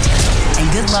Earth. And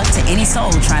good luck to any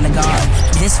soul trying to guard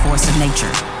this force of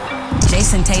nature.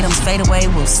 Jason Tatum's fadeaway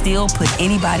will still put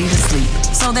anybody to sleep.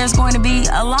 So there's going to be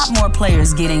a lot more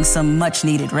players getting some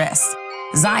much-needed rest.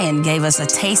 Zion gave us a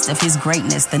taste of his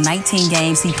greatness the 19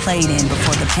 games he played in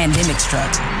before the pandemic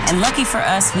struck. And lucky for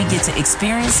us, we get to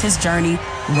experience his journey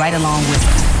right along with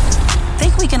him. I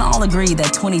think we can all agree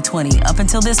that 2020, up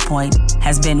until this point,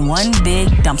 has been one big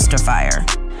dumpster fire.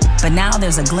 But now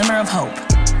there's a glimmer of hope.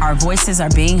 Our voices are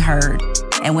being heard.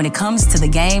 And when it comes to the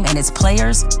game and its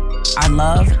players, our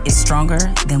love is stronger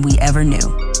than we ever knew.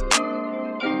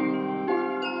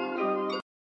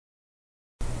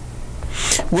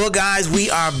 Well, guys, we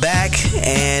are back,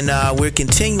 and we're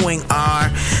continuing our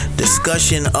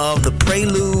discussion of the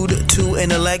prelude to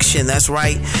an election. That's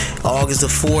right, August the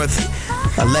 4th.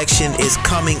 Election is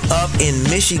coming up in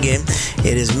Michigan.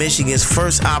 It is Michigan's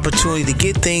first opportunity to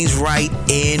get things right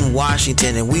in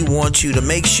Washington, and we want you to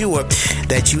make sure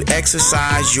that you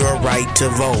exercise your right to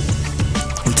vote.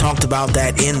 We talked about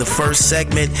that in the first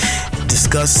segment,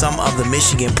 discussed some of the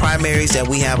Michigan primaries that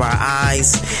we have our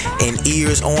eyes and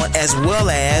ears on, as well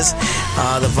as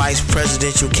the vice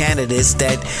presidential candidates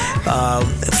that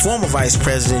former Vice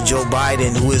President Joe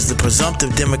Biden, who is the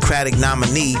presumptive Democratic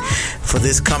nominee for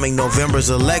this coming November's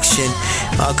election,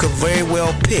 could very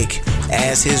well pick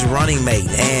as his running mate.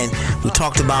 And we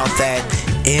talked about that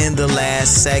in the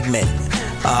last segment.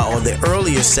 Or the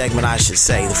earlier segment, I should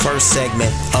say, the first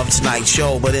segment of tonight's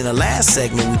show. But in the last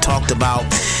segment, we talked about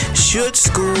should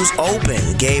schools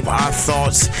open, gave our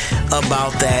thoughts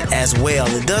about that as well.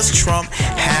 And does Trump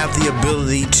have the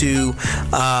ability to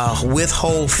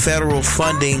withhold federal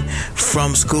funding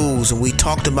from schools? And we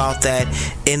talked about that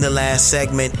in the last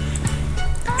segment,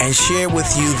 and share with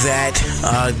you that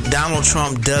Donald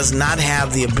Trump does not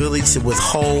have the ability to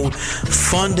withhold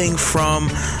funding from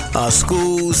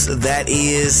schools. That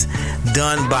is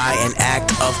done by an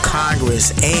act of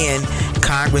Congress, and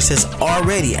Congress has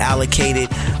already allocated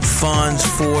funds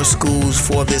for schools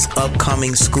for this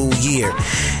upcoming school year.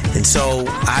 And so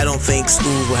I don't think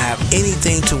schools will have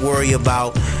anything to worry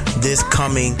about this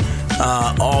coming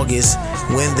August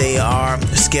when they are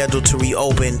scheduled to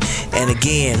reopen. And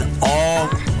again, all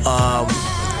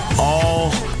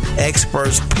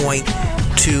experts point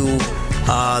to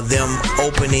them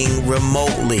opening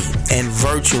remotely and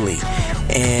virtually.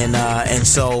 And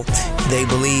so they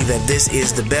believe that this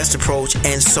is the best approach,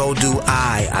 and so do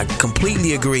I. I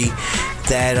completely agree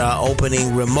that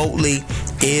opening remotely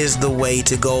is the way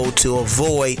to go to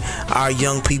avoid our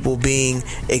young people being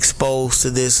exposed to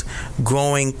this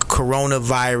growing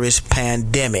coronavirus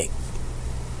pandemic.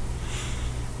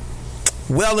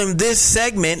 Well, in this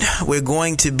segment, we're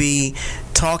going to be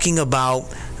talking about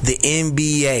the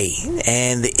NBA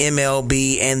and the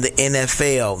MLB and the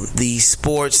NFL, the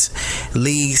sports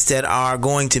leagues that are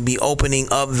going to be opening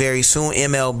up very soon.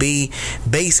 MLB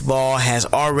baseball has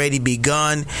already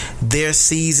begun their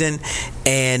season,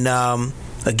 and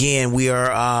again, we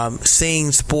are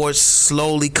seeing sports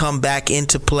slowly come back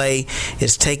into play.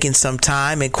 It's taken some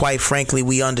time, and quite frankly,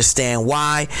 we understand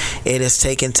why it has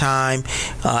taken time.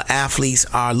 Athletes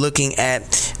are looking at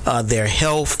their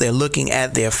health. They're looking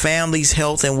at their family's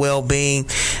health and well-being.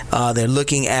 They're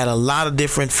looking at a lot of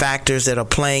different factors that are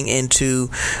playing into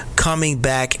coming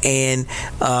back and,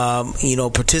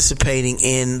 participating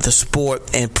in the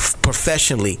sport and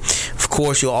professionally. Of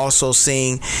course, you're also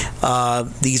seeing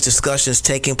these discussions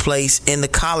taking place in the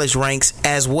college ranks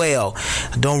as well.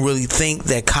 I don't really think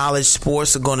that college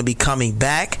sports are going to be coming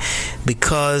back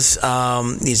because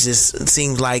it just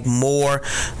seems like more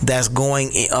that's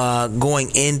going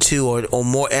into or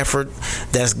more effort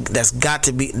that's got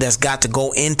to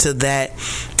go into that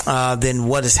than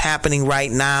what is happening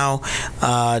right now.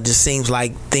 Just seems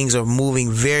like things are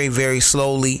moving very, very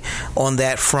slowly on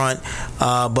that front.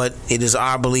 But it is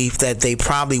our belief that they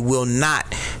probably will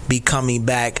not be coming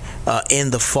back in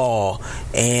the fall,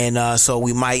 and so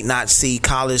we might not see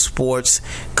college sports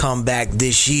come back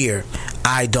this year.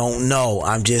 I don't know.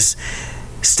 I'm just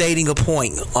stating a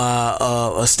point,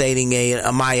 stating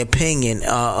my opinion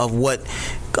of what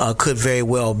could very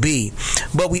well be.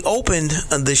 But we opened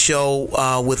the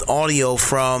show with audio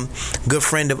from a good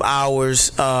friend of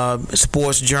ours,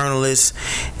 sports journalist,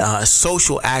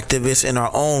 social activist in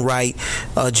our own right,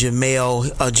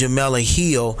 Jemele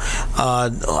Hill,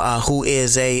 who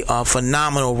is a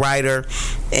phenomenal writer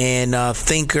and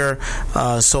thinker.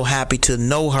 So happy to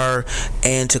know her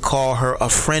and to call her a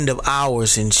friend of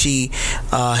ours, and she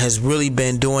has really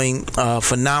been doing a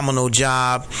phenomenal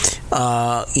job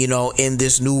in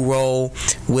this new role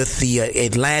with the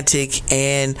Atlantic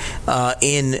and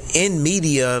in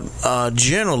media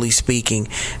generally speaking.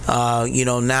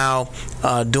 Now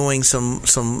doing some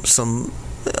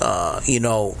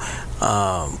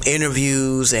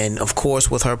interviews, and of course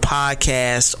with her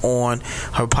podcast on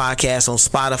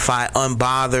Spotify,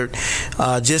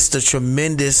 Unbothered. Just a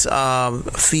tremendous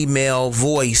female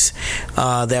voice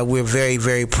that we're very,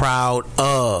 very proud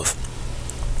of.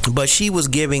 But she was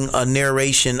giving a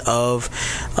narration of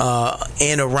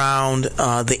and around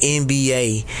the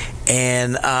NBA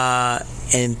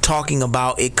and talking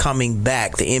about it coming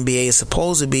back. The NBA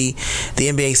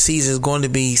season is going to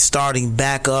be starting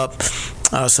back up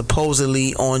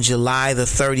supposedly on July the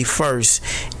 31st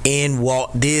in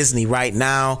Walt Disney. Right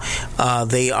now,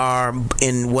 they are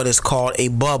in what is called a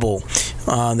bubble.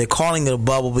 They're calling it a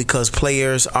bubble because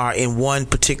players are in one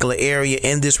particular area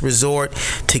in this resort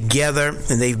together,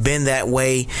 and they've been that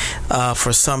way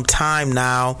for some time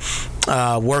now.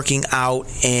 Working out,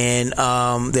 and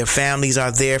their families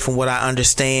are there from what I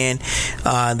understand.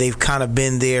 They've kind of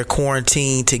been there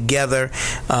quarantined together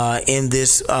in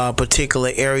this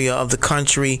particular area of the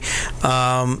country,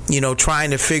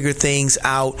 trying to figure things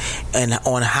out and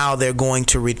on how they're going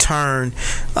to return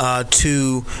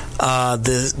to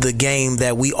the game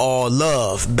that we all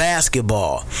love,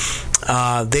 basketball.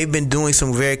 They've been doing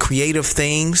some very creative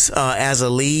things as a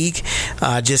league.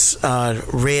 Just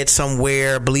read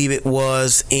somewhere, I believe it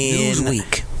was in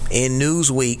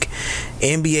Newsweek,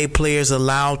 NBA players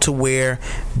allowed to wear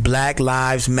Black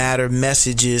Lives Matter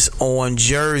messages on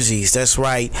jerseys. That's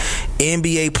right.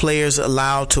 NBA players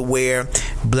allowed to wear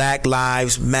Black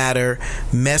Lives Matter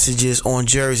messages on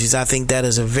jerseys. I think that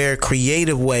is a very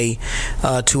creative way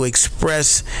to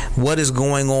express what is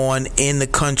going on in the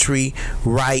country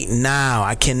right now.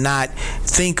 I cannot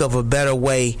think of a better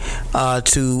way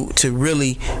to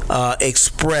really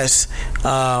express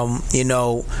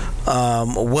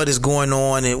what is going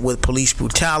on with police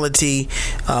brutality,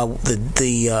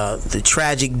 the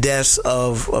tragic deaths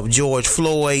of George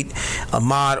Floyd,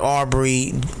 Ahmaud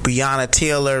Arbery, Breonna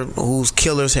Taylor, whose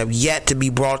killers have yet to be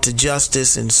brought to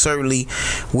justice. And certainly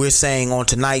we're saying on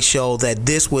tonight's show that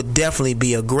this would definitely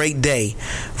be a great day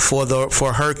for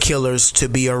her killers to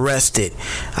be arrested.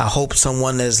 I hope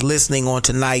someone that is listening on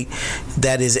tonight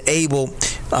that is able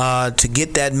to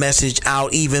get that message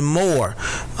out even more.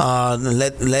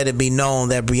 Let it be known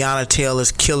that Breonna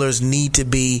Taylor's killers need to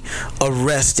be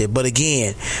arrested. But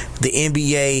again, the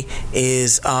NBA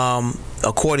is,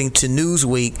 according to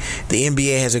Newsweek, the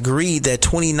NBA has agreed that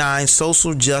 29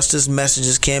 social justice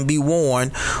messages can be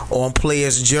worn on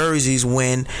players' jerseys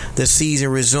when the season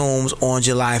resumes on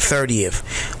July 30th.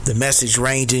 The message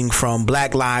ranging from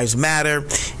Black Lives Matter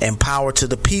and Power to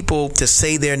the People to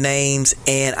Say Their Names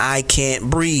and I Can't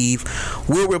Breathe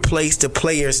will replace the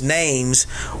players' names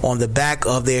on the back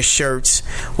of their shirts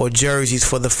or jerseys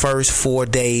for the first 4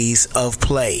 days of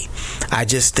play. I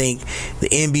just think the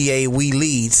NBA we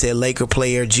lead, said Laker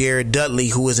player Jared Dudley,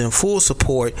 who is in full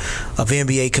support of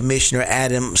NBA Commissioner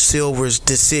Adam Silver's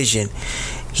decision.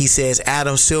 He says,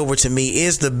 Adam Silver to me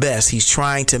is the best. He's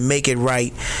trying to make it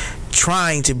right,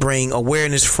 trying to bring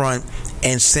awareness front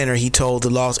and center, he told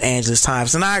the Los Angeles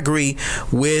Times. And I agree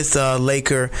with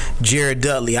Laker Jared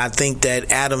Dudley. I think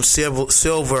that Adam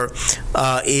Silver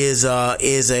is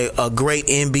a great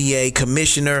NBA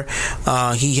commissioner.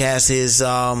 He has his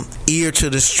ear to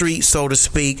the street, so to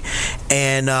speak,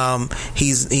 and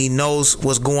he knows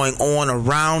what's going on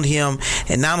around him,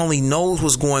 and not only knows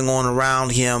what's going on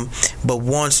around him, but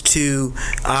wants to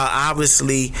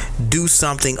obviously do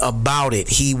something about it.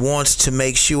 He wants to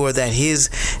make sure that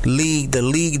his league, the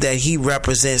league that he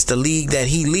represents, the league that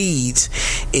he leads,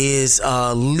 is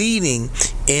leading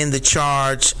in the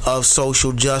charge of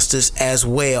social justice as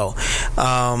well.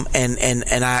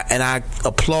 And I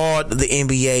applaud the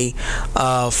NBA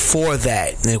for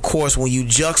that. And of course, when you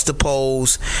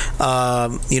juxtapose,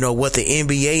 what the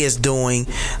NBA is doing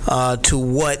to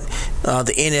what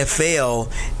the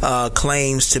NFL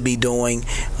claims to be doing,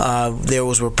 there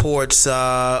was reports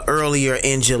earlier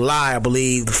in July, I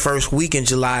believe, the first week in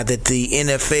July, that the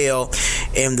NFL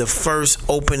in the first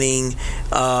opening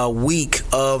week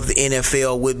of the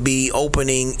NFL would be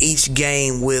opening each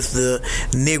game with the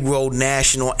Negro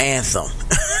National Anthem.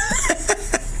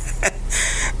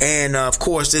 And of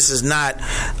course, this is not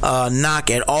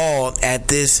knock at all at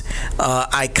this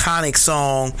iconic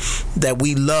song that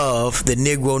we love, the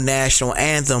Negro National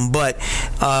Anthem. But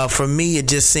for me, it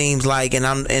just seems like,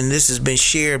 and this has been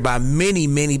shared by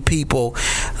many people,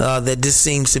 that this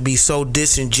seems to be so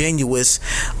disingenuous,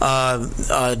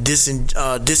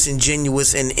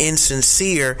 disingenuous and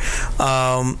insincere,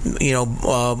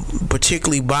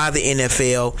 particularly by the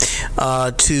NFL,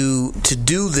 to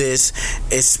do this,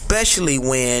 especially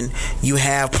when you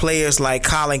have players like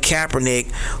Colin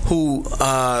Kaepernick who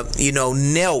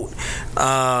knelt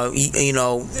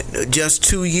just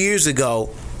 2 years ago,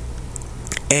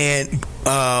 and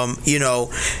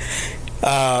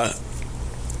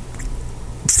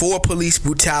for police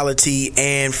brutality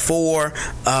and for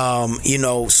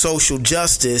social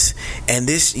justice, and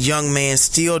this young man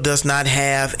still does not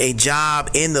have a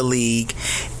job in the league,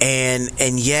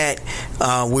 and yet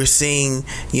we're seeing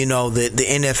the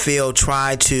NFL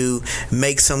try to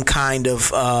make some kind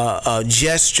of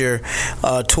gesture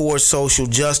towards social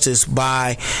justice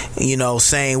by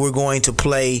saying we're going to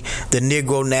play the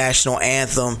Negro National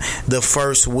Anthem the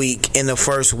first week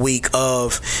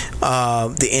of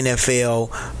the NFL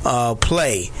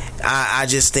play. I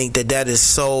just think that is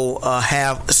so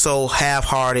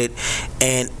half-hearted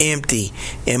and empty,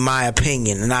 in my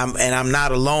opinion, and I'm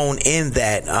not alone in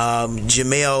that.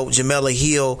 Jamela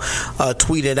Hill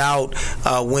tweeted out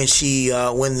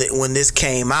when this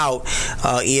came out.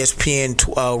 ESPN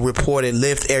reported,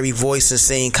 "Lift every voice and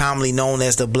sing," commonly known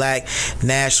as the Black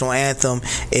National Anthem,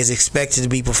 is expected to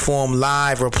be performed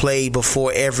live or played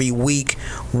before every Week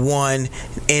 1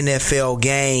 NFL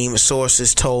game,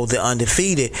 sources told The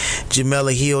Undefeated.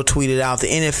 Jamela Hill tweeted out,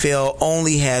 "The NFL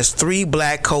only has 3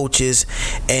 black coaches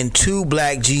and 2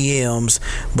 black GMs,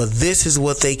 but this is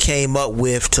what they came up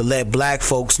with to let black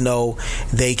folks know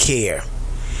they care."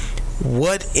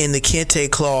 What in the kente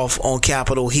cloth on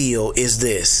Capitol Hill is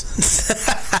this?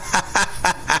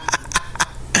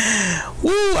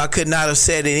 Woo, I could not have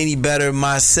said it any better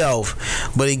myself.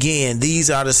 But again, these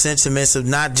are the sentiments of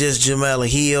not just Jamela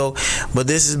Hill, but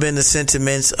this has been the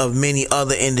sentiments of many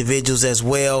other individuals as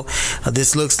well.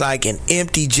 This looks like an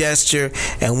empty gesture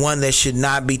and one that should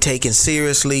not be taken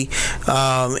seriously,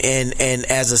 and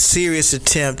as a serious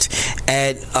attempt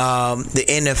at the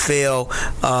NFL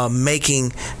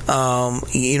making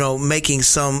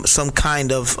some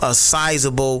kind of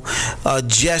sizable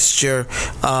gesture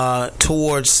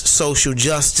towards social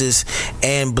justice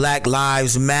and Black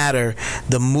Lives Matter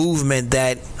the movement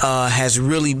that has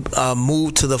really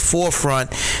moved to the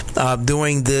forefront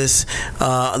during this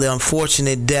the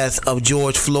unfortunate death of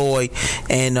George Floyd,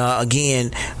 and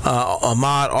again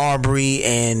Ahmaud Arbery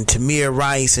and Tamir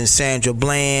Rice and Sandra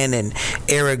Bland and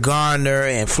Eric Garner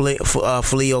and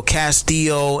Phileo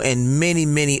Castillo and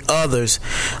many others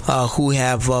who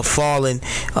have fallen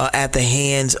at the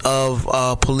hands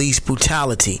of police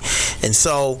brutality. And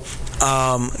so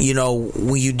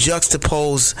when you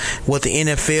juxtapose what the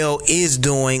NFL is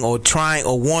doing or trying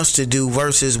or wants to do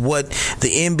versus what the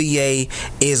NBA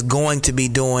is going to be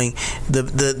doing,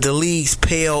 the leagues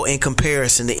pale in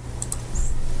comparison.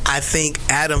 I think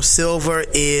Adam Silver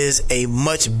is a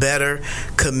much better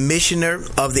commissioner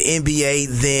of the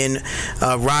NBA than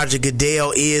Roger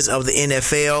Goodell is of the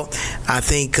NFL. I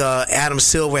think Adam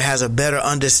Silver has a better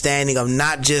understanding of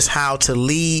not just how to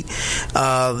lead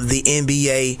the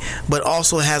NBA, but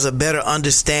also has a better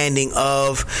understanding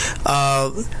of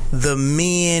the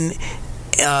men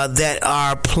that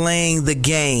are playing the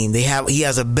game. He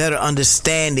has a better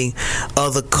understanding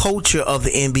of the culture of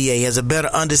the NBA. He has a better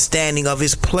understanding of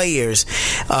his players,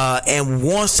 and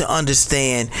wants to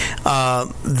understand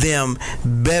them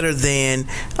better than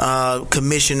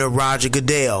Commissioner Roger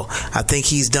Goodell. I think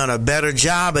he's done a better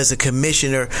job as a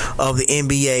commissioner of the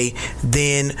NBA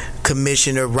than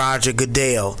Commissioner Roger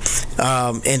Goodell.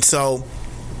 And so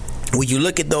when you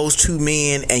look at those two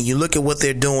men and you look at what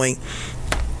they're doing,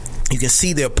 you can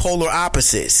see they're polar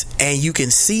opposites, and you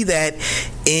can see that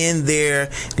in their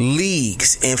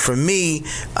leagues. And for me,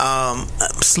 I'm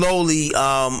slowly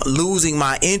losing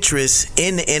my interest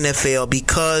in the NFL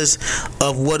because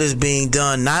of what is being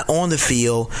done, not on the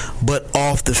field, but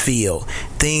off the field.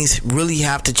 Things really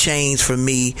have to change for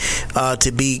me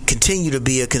to continue to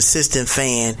be a consistent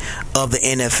fan of the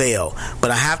NFL.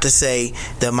 But I have to say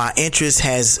that my interest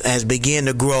has begun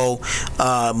to grow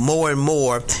more and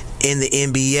more in the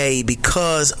NBA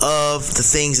because of the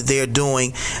things that they're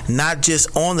doing, not just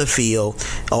on the field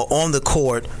or on the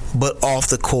court, but off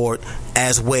the court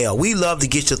as well. We love to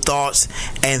get your thoughts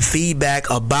and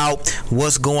feedback about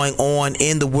what's going on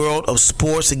in the world of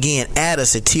sports. Again, add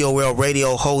us at TOL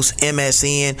Radio Host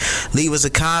MSN. Leave us a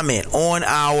comment on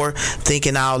our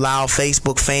Thinking Out Loud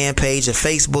Facebook fan page at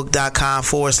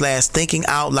facebook.com/Thinking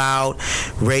Out Loud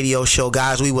Radio Show.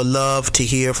 Guys, we would love to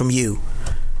hear from you.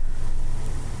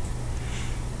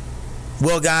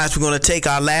 Well, guys, we're going to take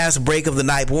our last break of the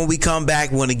night. But when we come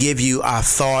back, we're going to give you our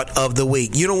thought of the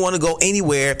week. You don't want to go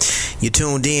anywhere. You're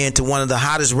tuned in to one of the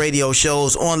hottest radio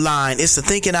shows online. It's the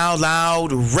Thinking Out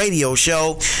Loud Radio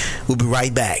Show. We'll be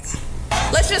right back.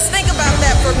 Let's just think about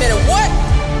that for a minute. What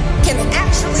can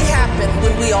actually happen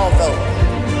when we all vote?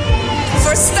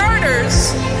 For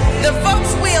starters, the folks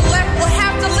we elect will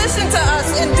have to listen to us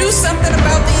and do something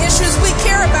about the issues we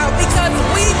care about because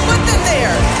we put them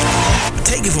there.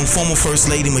 Take it from former First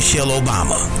Lady Michelle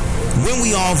Obama. When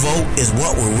we all vote is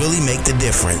what will really make the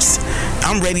difference.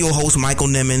 I'm radio host Michael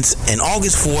Nimmons, and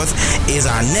August 4th is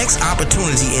our next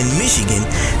opportunity in Michigan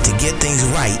to get things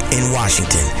right in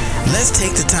Washington. Let's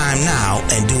take the time now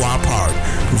and do our part.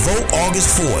 Vote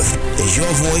August 4th. It's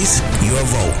your voice, your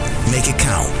vote. Make it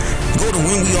count. Go to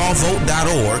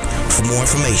whenweallvote.org for more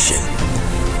information.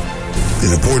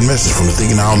 An important message from the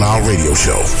Thinking Out Loud Radio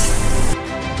Show.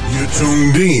 You're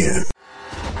tuned in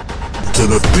to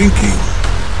the Thinking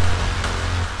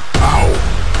Out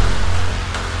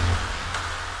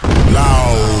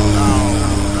Loud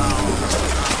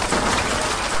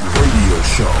Radio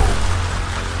Show.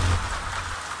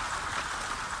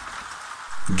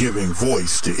 Giving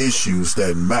voice to issues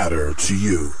that matter to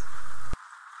you.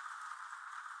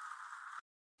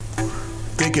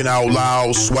 Thinking Out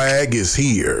Loud swag is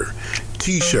here.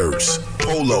 T-shirts,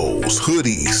 polos,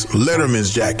 hoodies,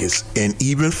 Letterman's jackets, and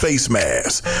even face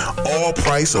masks. All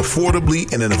priced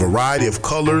affordably and in a variety of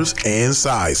colors and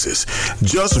sizes.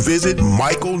 Just visit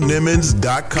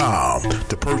michaelnimmons.com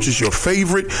to purchase your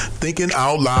favorite Thinking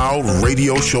Out Loud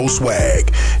radio show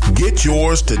swag. Get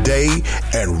yours today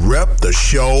and rep the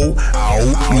show out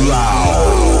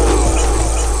loud.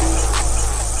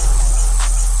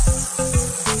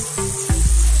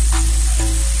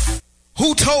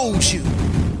 Who told you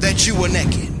that you were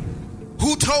naked?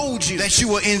 Who told you that you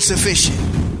were insufficient?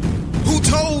 Who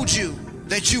told you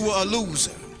that you were a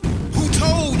loser? Who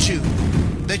told you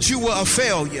that you were a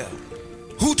failure?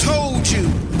 Who told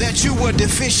you that you were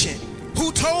deficient?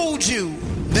 Who told you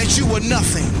that you were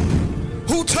nothing?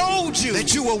 Who told you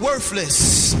that you were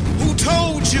worthless? Who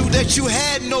told you that you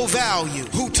had no value?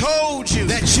 Who told you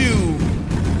that you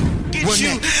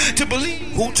you to believe.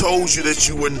 Who Told You That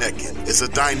You Were Naked? It's a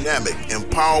dynamic,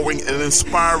 empowering, and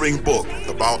inspiring book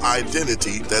about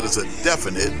identity that is a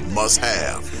definite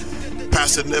must-have.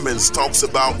 Pastor Nimmons talks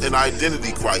about an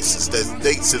identity crisis that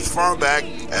dates as far back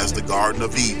as the Garden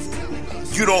of Eden.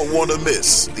 You don't want to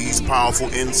miss these powerful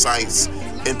insights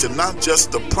into not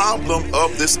just the problem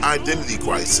of this identity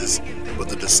crisis, but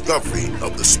the discovery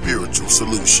of the spiritual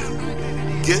solution.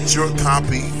 Get your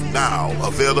copy now,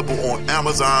 available on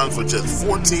Amazon for just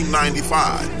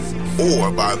 $14.95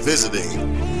 or by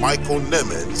visiting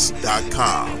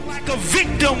michaelnimmons.com. Like a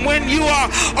victim when you are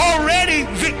already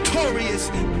victorious.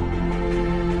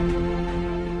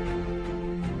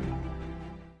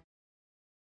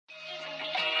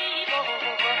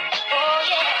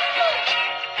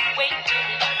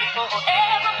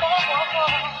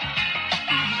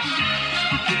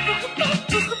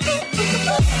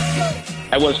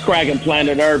 Hey, what's cracking,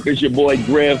 Planet Earth? It's your boy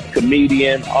Griff,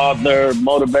 comedian, author,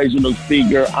 motivational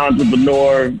speaker,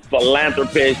 entrepreneur,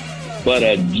 philanthropist, but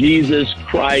a Jesus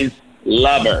Christ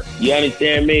lover. You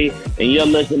understand me? And you're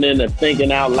listening to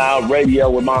Thinking Out Loud Radio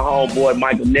with my homeboy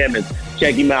Michael Nimmons.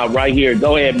 Check him out right here.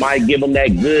 Go ahead, Mike. Give him that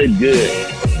good.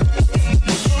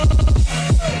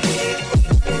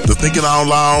 The Thinking Out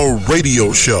Loud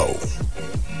Radio Show,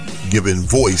 giving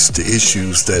voice to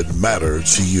issues that matter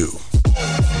to you.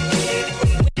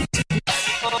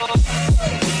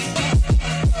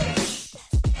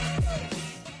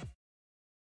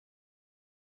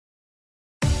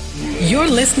 You're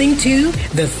listening to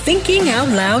the Thinking Out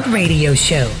Loud Radio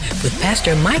Show with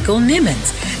Pastor Michael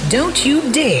Nimmons. Don't you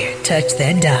dare touch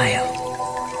that dial.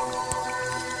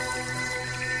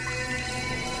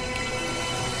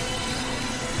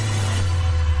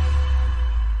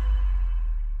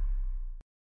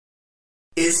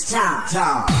 It's time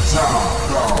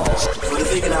for the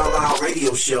Thinking Out Loud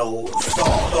Radio Show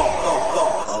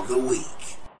Thought of the Week.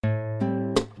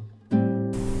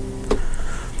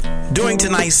 During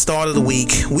tonight's Start of the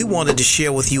Week, we wanted to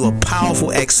share with you a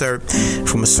powerful excerpt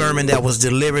from a sermon that was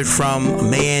delivered from a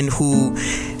man who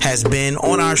has been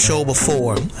on our show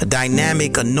before, a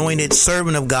dynamic, anointed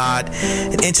servant of God,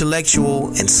 an intellectual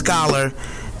and scholar,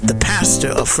 the pastor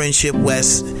of Friendship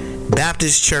West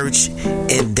Baptist Church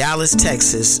in Dallas,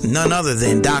 Texas, none other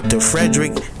than Dr.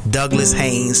 Frederick Douglass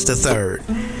Haynes III.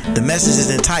 The message is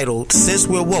entitled, Since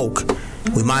We're Woke,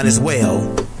 We Might As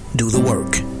Well Do the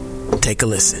Work. Take a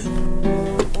listen. I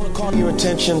want to call your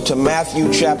attention to Matthew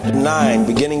chapter 9,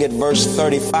 beginning at verse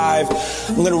 35.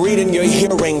 I'm going to read in your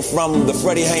hearing from the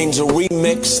Freddie Haynes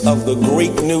remix of the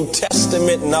Greek New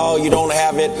Testament. No, you don't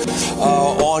have it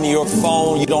on your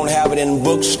phone. You don't have it in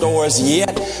bookstores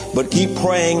yet, but keep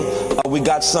praying. We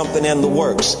got something in the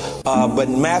works. But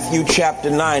Matthew chapter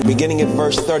 9, beginning at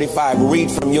verse 35,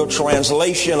 read from your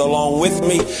translation along with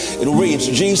me. It reads,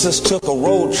 Jesus took a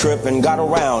road trip and got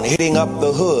around, hitting up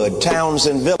the hood, towns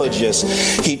and villages.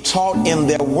 He taught in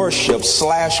their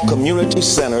worship/community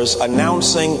centers,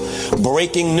 announcing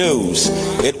breaking news.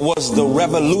 It was the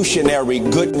revolutionary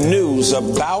good news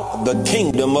about the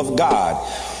kingdom of God.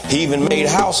 He even made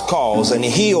house calls and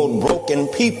healed broken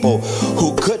people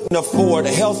who couldn't afford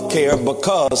health care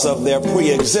because of their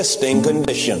pre-existing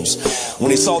conditions.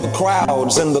 When he saw the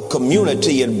crowds in the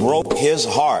community, it broke his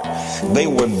heart. They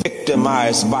were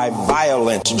victimized by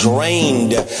violence,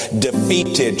 drained,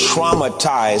 defeated,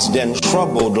 traumatized, and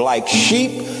troubled like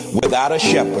sheep without a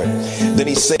shepherd. Then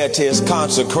he said to his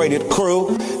consecrated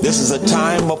crew, this is a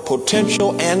time of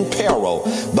potential and peril.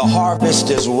 The harvest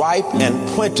is ripe and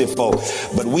plentiful,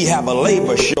 but we have a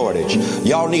labor shortage.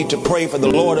 Y'all need to pray for the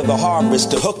Lord of the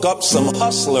harvest to hook up some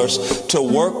hustlers to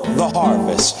work the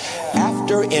harvest.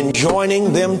 After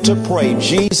enjoining them to pray,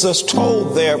 Jesus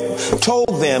told them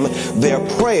their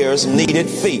prayers needed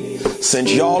feet.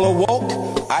 Since y'all are woke,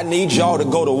 I need y'all to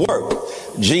go to work.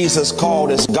 Jesus called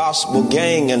his gospel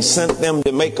gang and sent them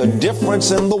to make a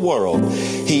difference in the world.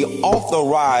 He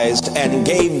authorized and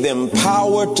gave them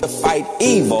power to fight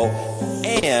evil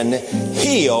and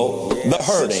heal the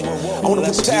hurting. I want to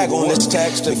put a tag on this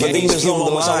text for these on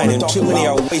the line, and too many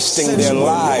are wasting their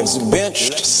lives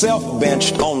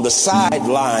self-benched on the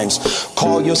sidelines.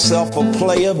 Call yourself a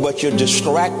player, but you're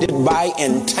distracted by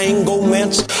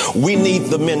entanglements. We need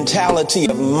the mentality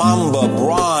of Mamba,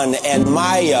 Bron, and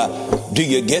Maya. Do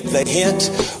you get the hint?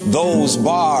 Those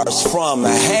bars from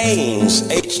Haynes,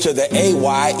 H to the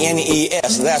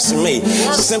A-Y-N-E-S, that's me.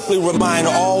 Simply remind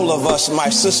all of us, my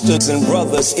sisters and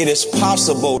brothers, it is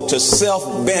possible to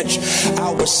self-bench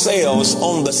ourselves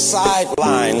on the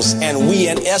sidelines, and we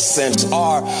in essence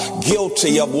are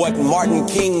guilty of what Martin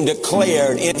King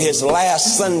declared in his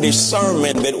last Sunday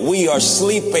sermon, that we are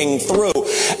sleeping through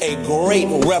a great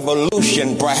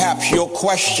revolution. Perhaps your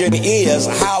question is,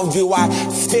 how do I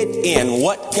fit in?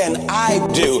 What can I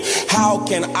do? How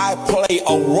can I play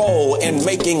a role in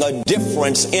making a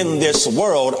difference in this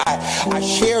world? I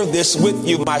share this with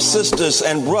you, my sisters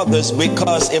and brothers,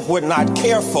 because if we're not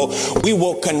careful, we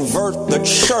will convert the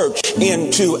church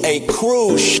into a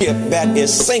cruise ship that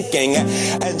is sinking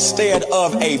instead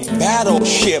of a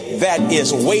battleship that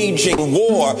is waging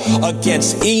war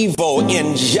against evil,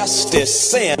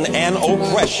 injustice, sin, and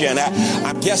oppression.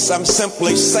 I guess I'm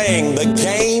simply saying the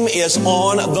game is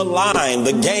on the line.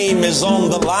 The game is on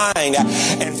the line,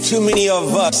 and too many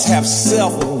of us have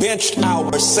self-benched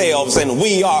ourselves, and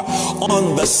we are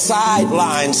on the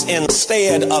sidelines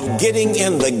instead of getting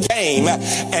in the game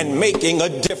and making a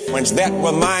difference. That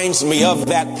reminds me of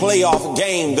that playoff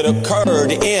game that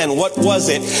occurred in, what was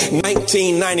it,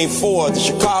 1994. The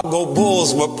Chicago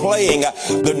Bulls were playing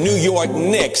the New York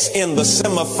Knicks in the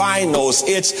semifinals.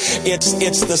 It's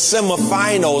the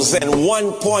semifinals, and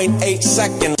 1.8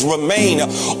 seconds remain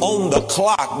on the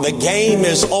clock. The game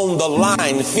is on the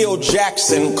line. Phil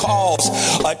Jackson calls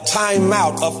a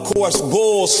timeout. Of course,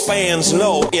 Bulls fans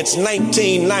know it's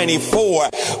 1994.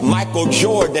 Michael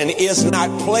Jordan is not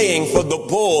playing for the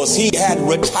Bulls. He had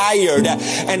retired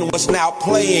and was now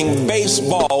playing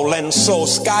baseball. And so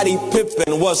Scottie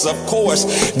Pippen was, of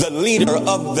course, the leader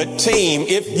of the team.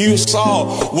 If you saw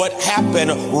what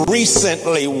happened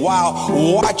recently while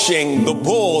watching the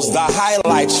Bulls, the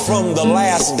highlights from The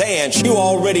Last Dance, you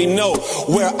already know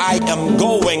where I am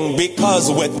going,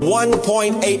 because with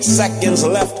 1.8 seconds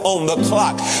left on the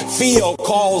clock, Phil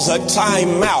calls a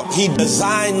timeout. He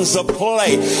designs a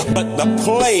play, but the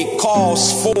play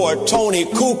calls for Tony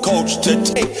Kukoc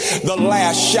to take the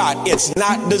last shot. It's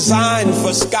not designed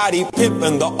for Scottie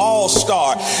Pippen, the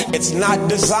all-star. It's not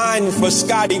designed for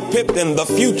Scottie Pippen, the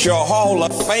future Hall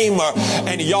of Famer.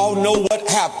 And y'all know what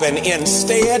happened.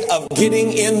 Instead of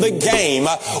getting in the game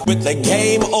with the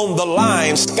game on the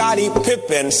line, Scottie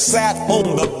Pippen sat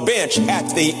on the bench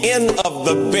at the end of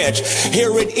the bench.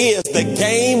 Here it is. The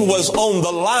game was on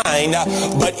the line,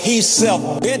 but he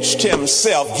self-benched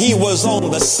himself. He was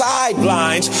on the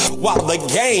sidelines while the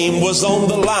game was on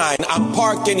the line. I'm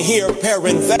parking here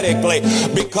parenthetically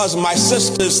because my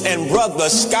sisters and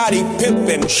brothers, Scottie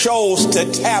Pippen chose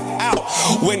to tap out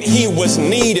when he was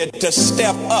needed to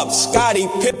step up. Scottie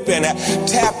Pippen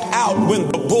tapped out when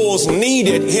the Bulls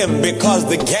needed him because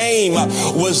the game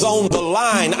was on the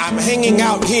line. I'm hanging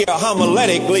out here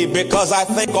homiletically because I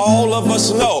think all of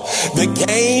us know the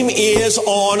game is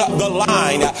on the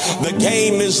line. The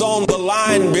game is on the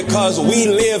line because we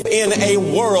live in a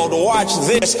world, watch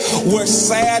this, where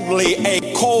sadly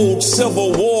a cold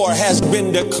civil war has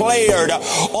been declared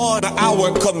on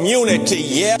our community.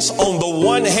 Yes, on the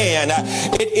one hand,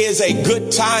 it is a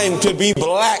good time to be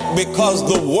black because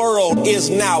the world is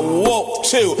now woke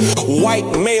to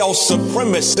white male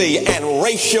supremacy and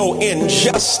racial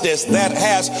injustice that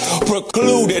has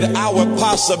precluded our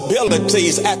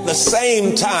possibilities. At the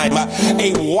same time,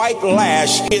 a white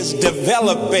lash is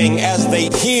developing as they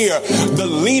hear the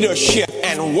leadership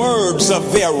and words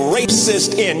of their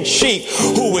racist in chief,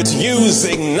 who is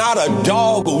using not a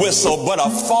dog whistle but a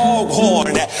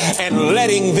foghorn and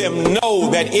letting them know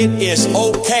that it is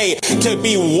okay to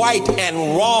be white and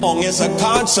wrong. As a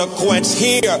consequence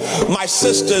here, my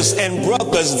sisters and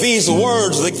brothers, these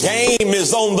words, the game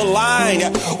is on the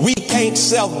line. We can't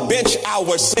self-bench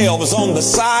ourselves on the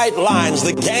sidelines.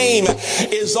 The game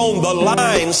is on the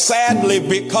line, sadly,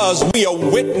 because we are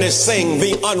witnessing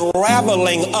the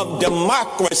unraveling of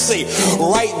democracy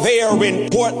right there in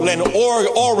Portland,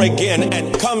 Oregon,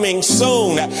 and coming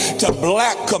soon to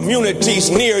black communities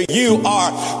near you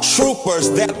are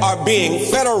troopers that are being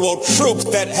federal troops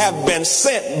that have been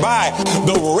sent by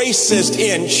the racist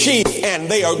in chief, and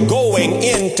they are going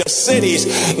into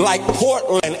cities like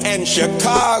Portland and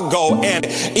Chicago and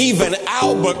even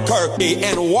Albuquerque,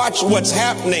 and watch what's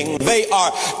happening. They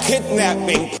are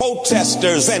kidnapping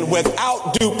protesters, and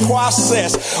without due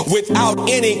process, without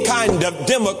any kind of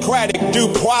democratic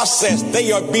due process,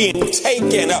 they are being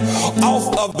taken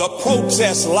off of the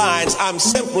protest lines. I'm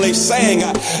simply saying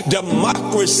democracy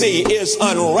democracy is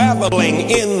unraveling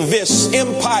in this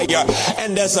empire.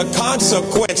 And as a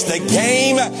consequence, the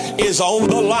game is on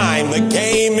the line. The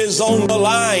game is on the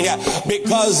line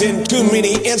because in too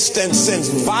many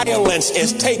instances, violence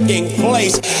is taking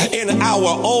place in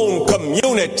our own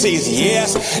communities.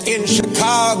 Yes, in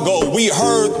Chicago, we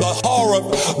heard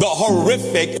the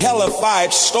horrific,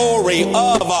 hellified story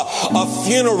of a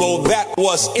funeral that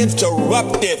was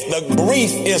interrupted. The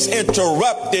grief is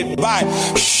interrupted by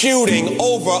shooting.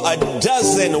 Over a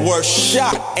dozen were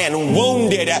shot and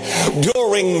wounded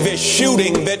during this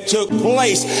shooting that took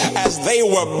place as they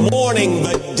were mourning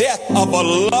the death of a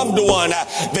loved one.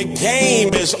 The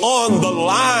game is on the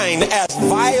line as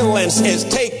violence is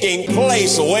taking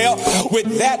place. Well,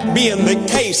 with that being the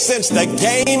case, since the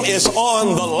game is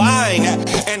on the line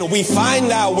and we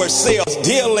find ourselves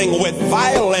dealing with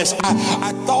violence,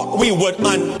 I thought we would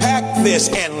unpack this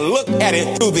and look at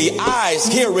it through the eyes,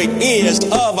 here it is,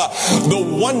 of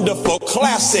the wonderful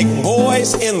classic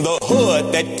Boys in the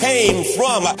Hood that came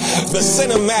from the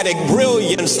cinematic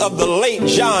brilliance of the late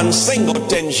John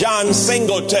Singleton. John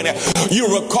Singleton,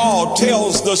 you recall,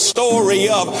 tells the story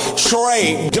of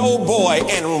Trey Doughboy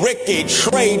and Ricky.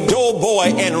 Trey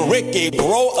Doughboy and Ricky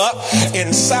grow up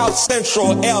in South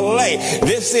Central LA.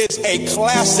 This is a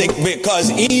classic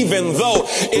because even though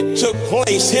it took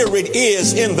place, here it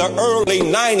is, in the early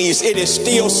 90s, it is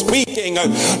still speaking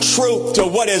truth to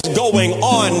what is going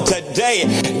on today.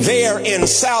 There in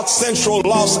South Central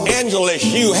Los Angeles,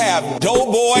 you have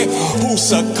Doughboy who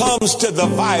succumbs to the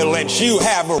violence. You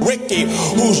have Ricky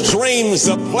whose dreams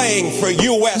of playing for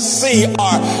USC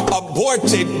are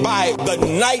aborted by the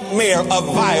nightmare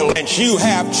of violence. You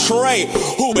have Trey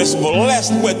who is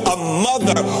blessed with a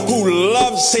mother who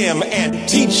loves him and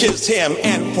teaches him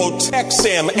and protects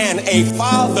him, and a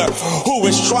father who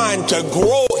is trying to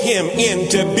grow him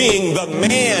into being the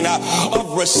man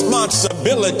of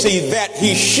responsibility that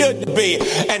he should be.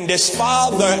 And his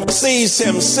father sees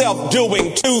himself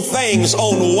doing two things.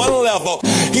 On one level,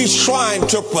 he's trying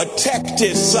to protect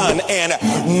his son and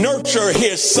nurture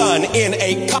his son in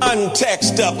a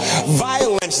context of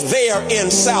violence there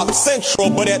in South Central,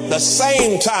 but at the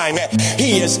same time,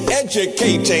 he is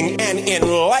educating and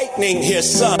enlightening his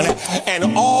son.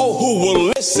 And all who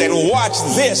will listen, watch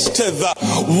this, to the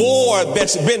war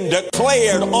that's been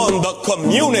declared on the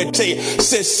community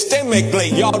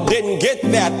systemically. Y'all didn't get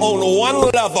that. On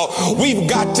one level, we've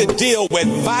got to deal with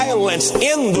violence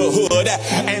in the hood,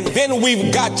 and then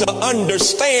we've got to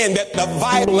understand that the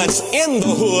violence in the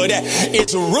hood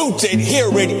is rooted, here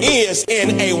it is,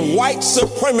 in a white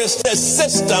supremacist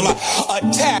system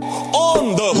attack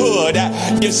on the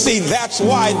hood. You see, that's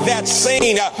why that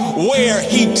scene where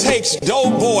he takes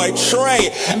Doughboy, Trey,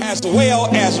 as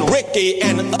well as Ricky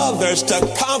and others to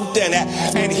Compton,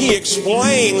 and he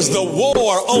explains the war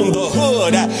on the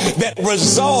hood that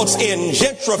results in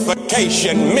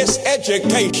gentrification,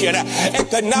 miseducation,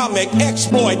 economic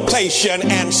exploitation,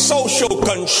 and social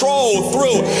control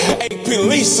through a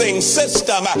policing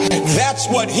system. That's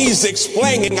what he's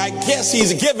explaining. I guess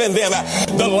he's giving them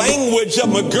the language of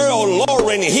my girl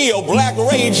Lauryn Hill. Black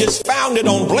rage is founded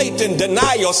on blatant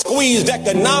denial, squeezed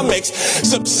economics,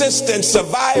 subsistence,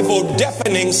 survival,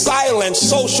 deafening silence,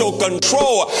 social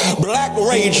control. Black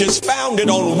rage is founded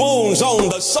on wounds on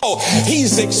the soul.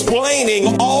 He's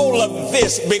explaining all of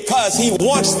this because he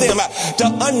wants them to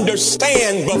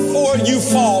understand before you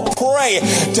fall prey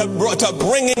to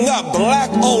bringing up black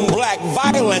on black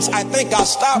violence. I think I'll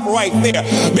stop right there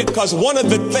because one of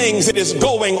the things that is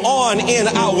going on in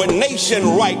our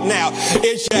nation right now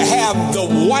is you have the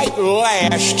white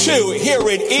lash too. Here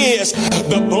it is,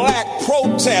 the black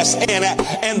protest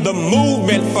and the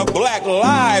movement for black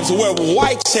lives, where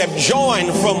whites have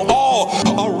joined from all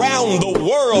around the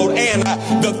world, and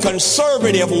the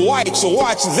conservative whites,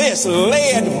 watch this,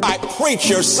 led by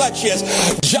preachers such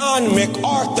as John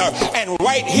MacArthur, and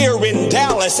right here in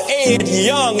Dallas, Ed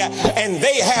Young, and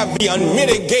they have the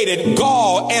unmitigated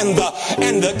gall and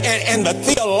the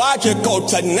theological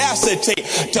tenacity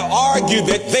to argue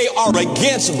that they are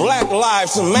against Black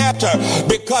Lives Matter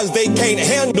because they can't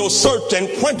handle certain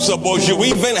principles. You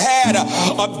even had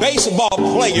a baseball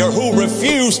player who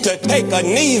refused to take a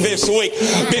knee this week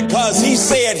because he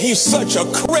said he's such a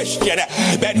Christian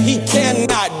that he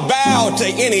cannot bow to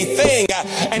anything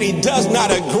and he does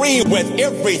not agree with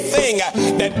everything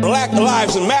that Black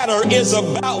Lives Matter is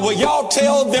about. Well, y'all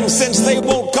tell them, since they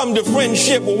won't come to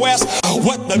Friendship West,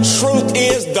 what the truth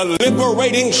is, the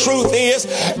liberating truth is,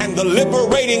 and the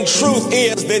liberating truth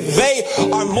is that they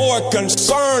are more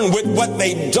concerned with what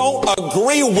they don't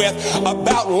agree with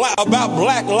about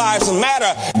Black Lives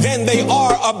Matter than they they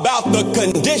are about the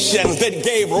conditions that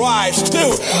gave rise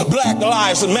to Black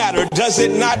Lives Matter. Does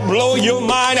it not blow your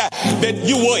mind that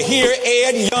you will hear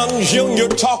Ed Young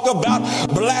Jr. talk about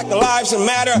Black Lives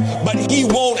Matter, but he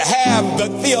won't have the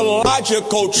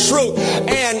theological truth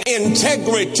and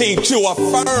integrity to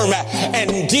affirm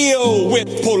and deal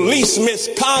with police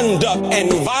misconduct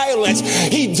and violence?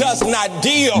 He does not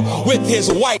deal with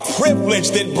his white privilege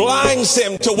that blinds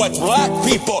him to what black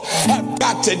people have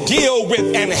got to deal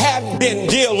with and have been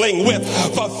dealing with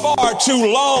for far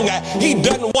too long. He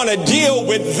doesn't want to deal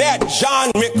with that.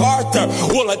 John MacArthur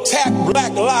will attack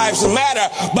Black Lives Matter,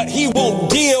 but he won't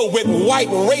deal with white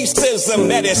racism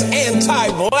that is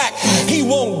anti-black. He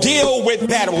won't deal with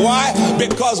that. Why?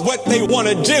 Because what they want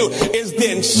to do is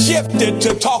then shift it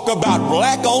to talk about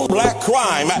black on black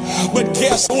crime. But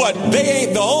guess what? They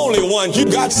ain't the only ones. You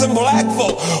got some black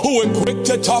folk who are quick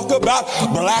to talk about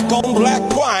black on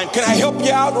black crime. Can I help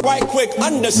you out right quick?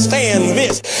 Understand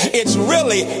this. It's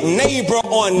really neighbor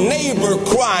on neighbor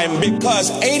crime,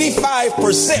 because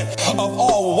 85% of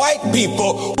all white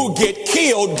people who get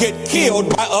killed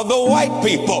by other white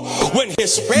people. When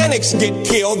Hispanics get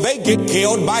killed, they get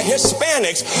killed by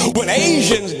Hispanics. When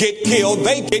Asians get killed,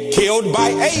 they get killed by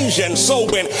Asians. So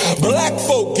when black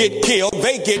folk get killed,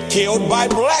 they get killed by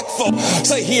black folk.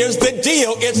 So here's the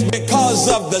deal. It's because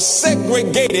of the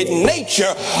segregated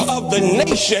nature of the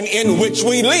nation in which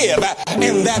we live.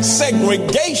 And that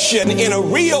segregation in a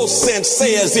real sense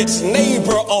says it's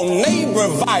neighbor on neighbor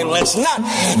violence, not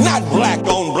black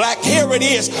on black. Here it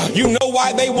is. You know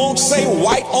why they won't say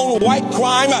white on white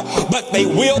crime, but they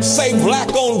will say black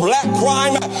on black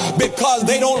crime? Because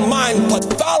they don't mind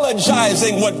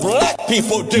pathologizing what black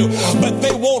people do, but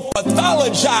they won't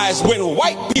pathologize when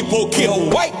white people kill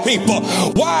white people.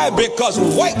 Why? Because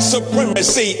white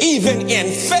supremacy even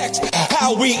infects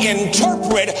how we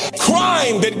interpret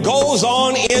crime that goes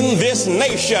on in this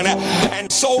nation.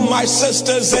 And so my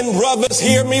sisters and brothers,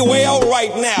 hear me well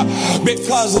right now,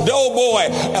 because Doughboy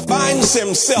finds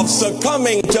himself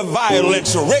succumbing to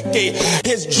violence. Ricky,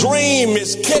 his dream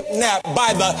is kidnapped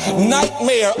by the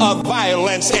nightmare of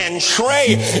violence, and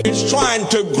Trey is trying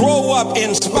to grow up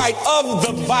in spite of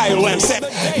the violence. And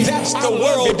that's the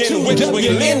world in which we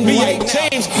live. NBA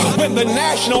teams, when the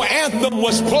national anthem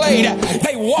was played,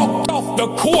 they walked off the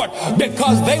court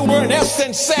because they were in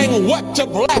essence saying, what to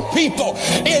black people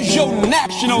is your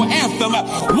national anthem?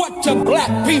 What to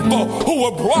black people who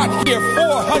were brought here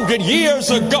 400 years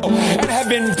ago and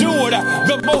have endured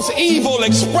the most evil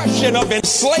expression of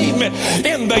enslavement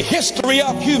in the history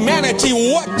of humanity?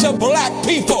 What to black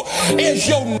people is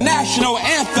your national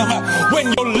anthem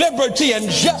when your liberty and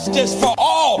justice for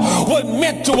all was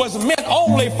meant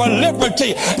only for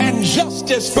liberty and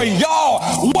justice for y'all?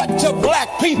 What to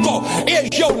black people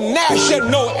is your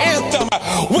national anthem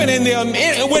when in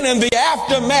the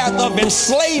aftermath of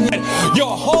enslavement,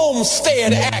 your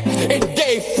Homestead Act, it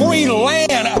gave free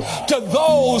land to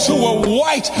those who were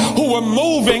white, who were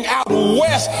moving out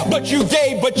west, but you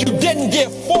didn't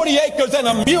give 40 acres and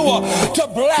a mule to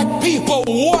black people.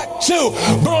 What to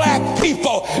black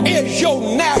people is your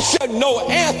national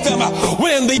anthem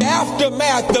when in the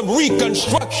aftermath of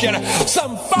Reconstruction,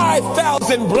 some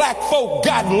 5,000 black folk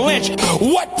got lynched?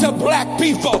 What to black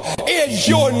people is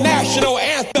your national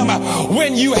anthem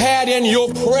when you had in your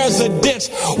president's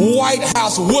White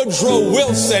House Woodrow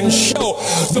Wilson show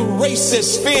the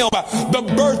racist film, The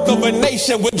Birth of a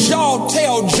Nation? Would y'all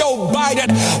tell Joe Biden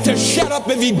to shut up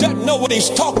if he doesn't know what he's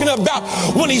talking about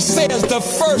when he says the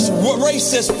first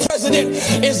racist president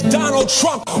is Donald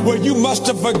Trump? Well, you must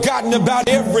have forgotten about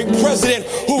every president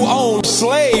who owned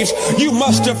slaves. You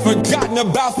must have forgotten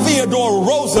about Theodore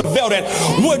Roosevelt and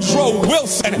Woodrow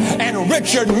Wilson and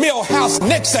Richard Milhouse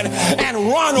Nixon and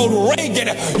Ronald Reagan.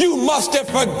 You must have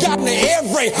forgotten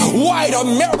every white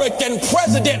American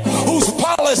president whose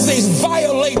policies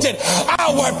violated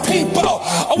our people.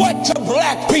 What to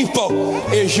black people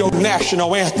is your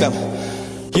national anthem?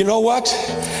 You know what?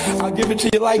 I'll give it to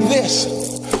you like this.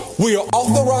 We are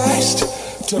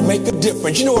authorized to make a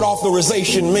difference. You know what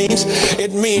authorization means?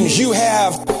 It means you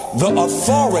have the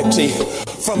authority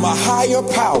from a higher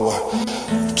power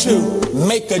to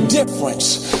make a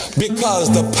difference, because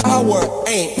the power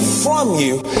ain't from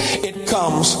you, it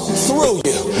comes through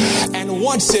you. And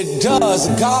once it does,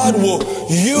 God will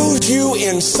use you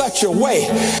in such a way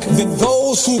that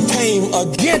those who came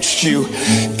against you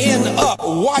end up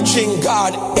watching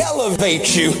God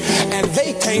elevate you, and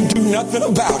they can't do nothing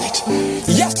about it.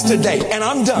 Yesterday, and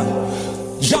I'm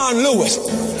done, John Lewis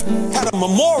had a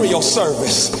memorial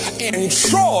service in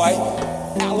Troy,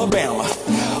 Alabama.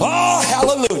 Oh,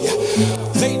 hallelujah.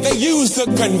 they used the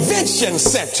convention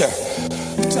center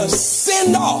to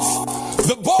send off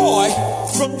the boy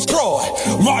from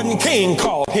Troy. Martin King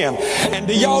called him. And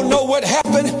do y'all know what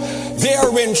happened? There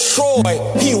in Troy,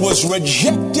 he was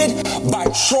rejected by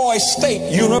Troy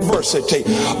State University.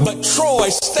 But Troy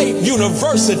State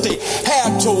University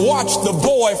had to watch the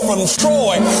boy from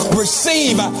Troy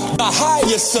receive the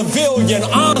highest civilian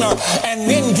honor and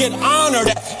then get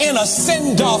honored in a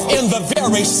send-off in the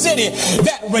very city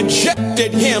that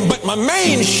rejected him. But my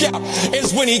main shout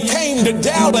is when he came to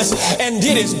Dallas and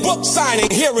did his book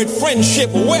signing here at Friendship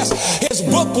West. His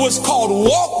book was called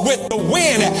Walk with the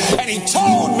Wind, and he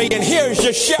told me, and here's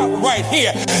your shout right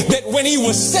here, that when he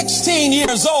was 16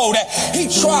 years old, he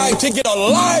tried to get a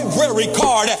library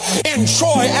card in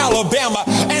Troy, Alabama,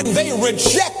 and they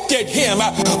rejected him.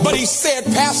 But he said,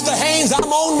 Pastor Haynes, I'm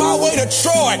on my way to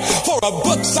Troy for a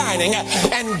book signing,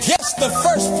 and guess the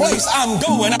first place I'm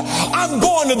going? I'm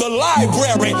going to the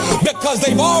library, because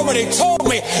they've already told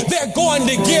me they're going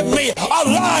to give me a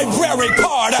library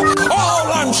card.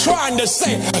 All I'm trying to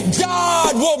say,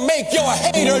 God will make your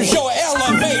haters your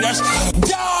elevators.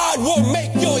 God will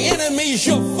make your enemies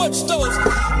your footstools.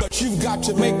 But you've got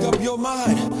to make up your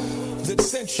mind that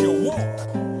since you woke,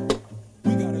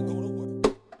 we got to go to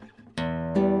work.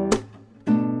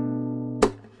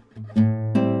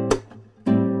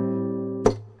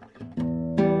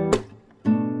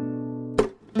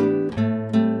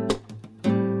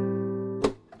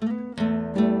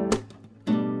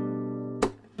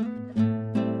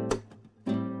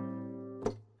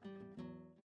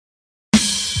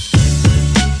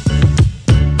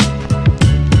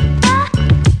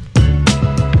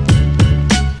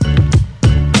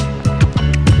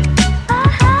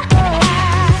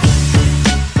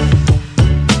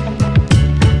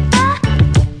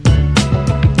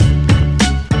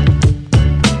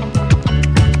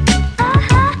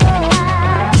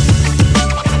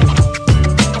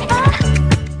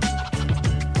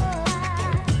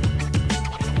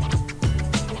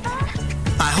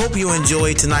 You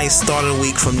enjoyed tonight's start of the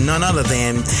week from none other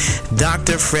than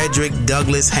Dr. Frederick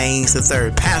Douglass Haynes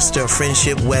III, pastor of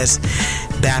Friendship West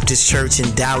Baptist Church in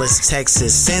Dallas,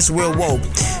 Texas. Since we're woke,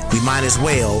 we might as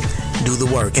well do the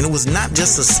work. And it was not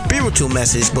just a spiritual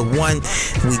message, but one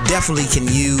we definitely can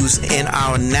use in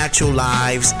our natural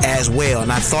lives as well.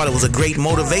 And I thought it was a great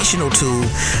motivational tool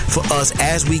for us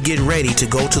as we get ready to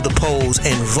go to the polls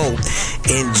and vote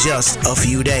in just a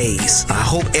few days. I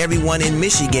hope everyone in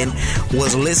Michigan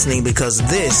was listening, because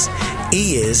this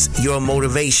is your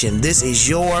motivation. This is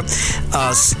your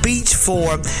speech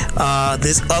for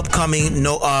this upcoming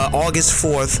August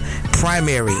 4th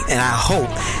primary. And I hope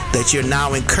that you're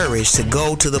now encouraged to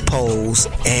go to the polls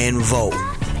and vote.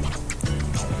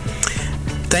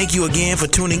 Thank you again for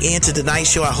tuning in to tonight's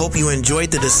show. I hope you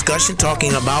enjoyed the discussion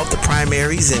talking about the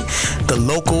primaries and the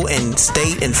local and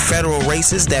state and federal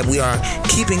races that we are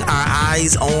keeping our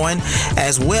eyes on,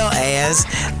 as well as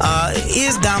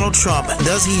is Donald Trump,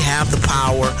 does he have the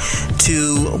power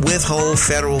to withhold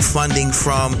federal funding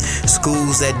from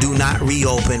schools that do not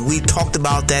reopen? We talked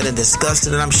about that and discussed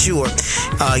it, and I'm sure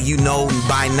you know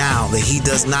by now that he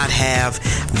does not have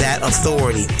that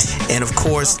authority. And of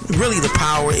course, really the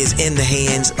power is in the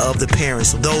hands of the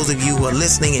parents. So those of you who are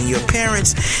listening and your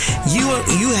parents,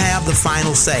 you have the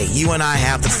final say. You and I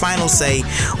have the final say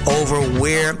over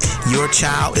where your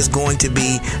child is going to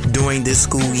be during this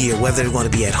school year, whether they're going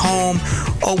to be at home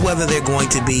or whether they're going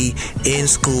to be in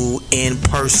school in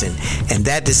person. And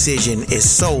that decision is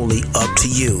solely up to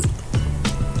you.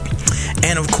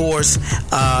 And of course,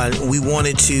 we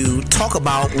wanted to talk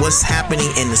about what's happening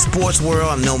in the sports world.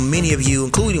 I know many of you,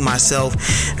 including myself,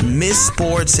 miss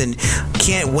sports and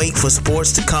can't wait for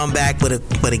sports to come back.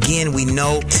 But again, we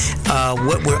know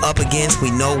what we're up against. We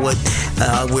know what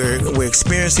we're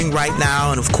experiencing right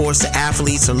now. And of course, the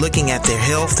athletes are looking at their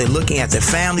health. They're looking at their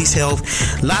family's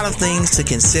health. A lot of things to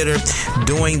consider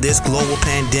during this global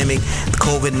pandemic,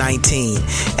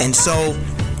 COVID-19. And so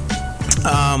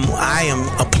I am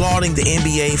applauding the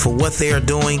NBA for what they are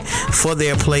doing for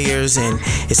their players, and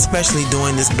especially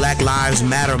during this Black Lives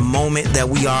Matter moment that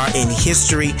we are in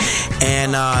history,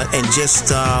 and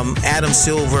just Adam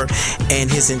Silver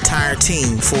and his entire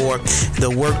team for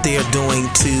the work they are doing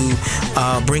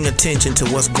to bring attention to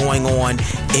what's going on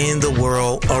in the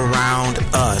world around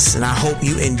us. And I hope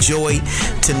you enjoyed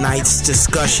tonight's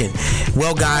discussion.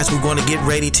 Well, guys, we're going to get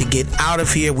ready to get out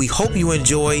of here. We hope you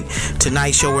enjoyed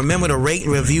tonight's show. Remember to rate,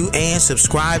 review, and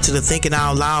subscribe to the Thinking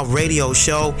Out Loud radio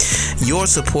show. Your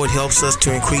support helps us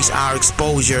to increase our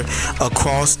exposure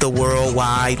across the World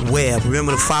Wide Web.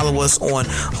 Remember to follow us on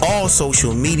all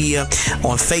social media,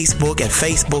 on Facebook at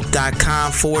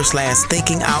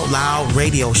facebook.com/Thinking Out Loud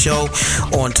radio show,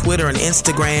 on Twitter and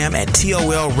Instagram at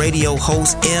TOL Radio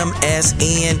Host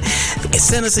MSN.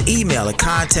 Send us an email at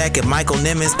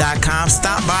contact@michaelnimmons.com.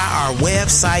 Stop by our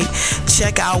website.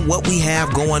 Check out what we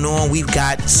have going on. We've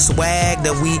got swag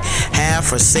that we have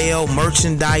for sale,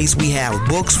 merchandise. We have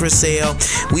books for sale.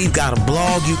 We've got a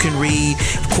blog you can read.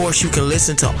 Of course, you can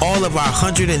listen to all of our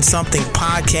 100 and something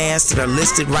podcasts that are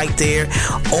listed right there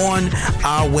on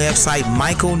our website,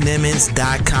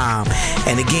 michaelnimmons.com.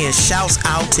 And again, shouts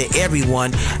out to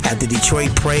everyone at the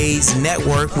Detroit Praise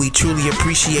Network. We truly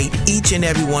appreciate each and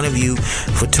every one of you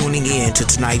for tuning in to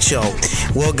tonight's show.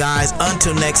 Well, guys,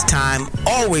 until next time,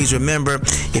 always remember,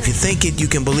 if you think it, you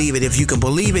can believe it. If you can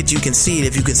believe it, you can see it.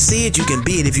 If you can see it, you can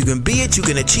be it. If you can be it, you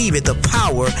can achieve it. The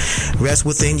power rests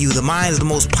within you. The mind is the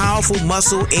most powerful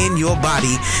muscle in your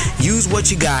body. Use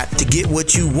what you got to get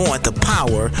what you want. The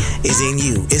power is in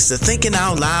you. It's the Thinking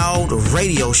Out Loud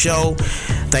radio show.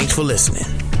 Thanks for listening.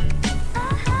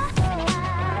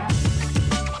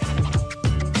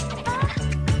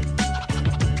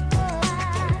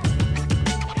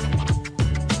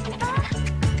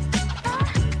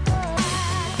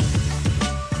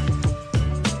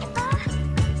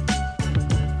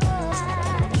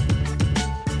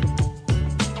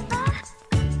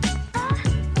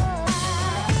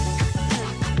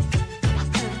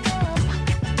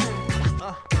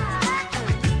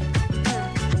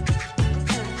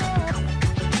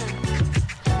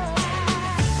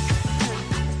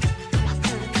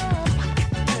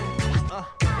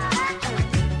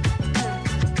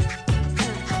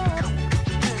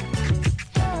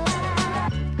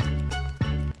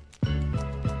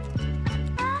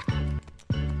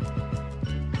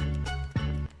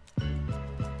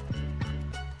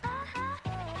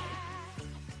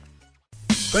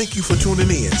 Thank you for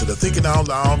tuning in to the Thinking Out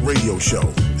Loud radio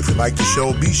show. If you like the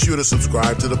show, be sure to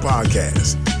subscribe to the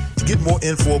podcast. To get more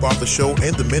info about the show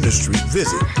and the ministry,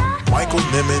 visit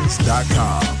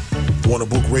michaelnimmons.com. Want to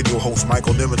book radio host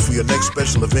Michael Nimmons for your next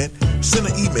special event? Send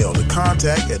an email to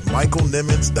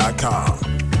contact@michaelnimmons.com.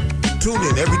 Tune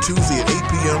in every Tuesday at 8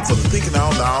 p.m. for the Thinking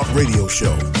Out Loud radio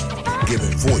show,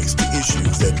 giving voice to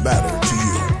issues that matter to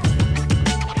you.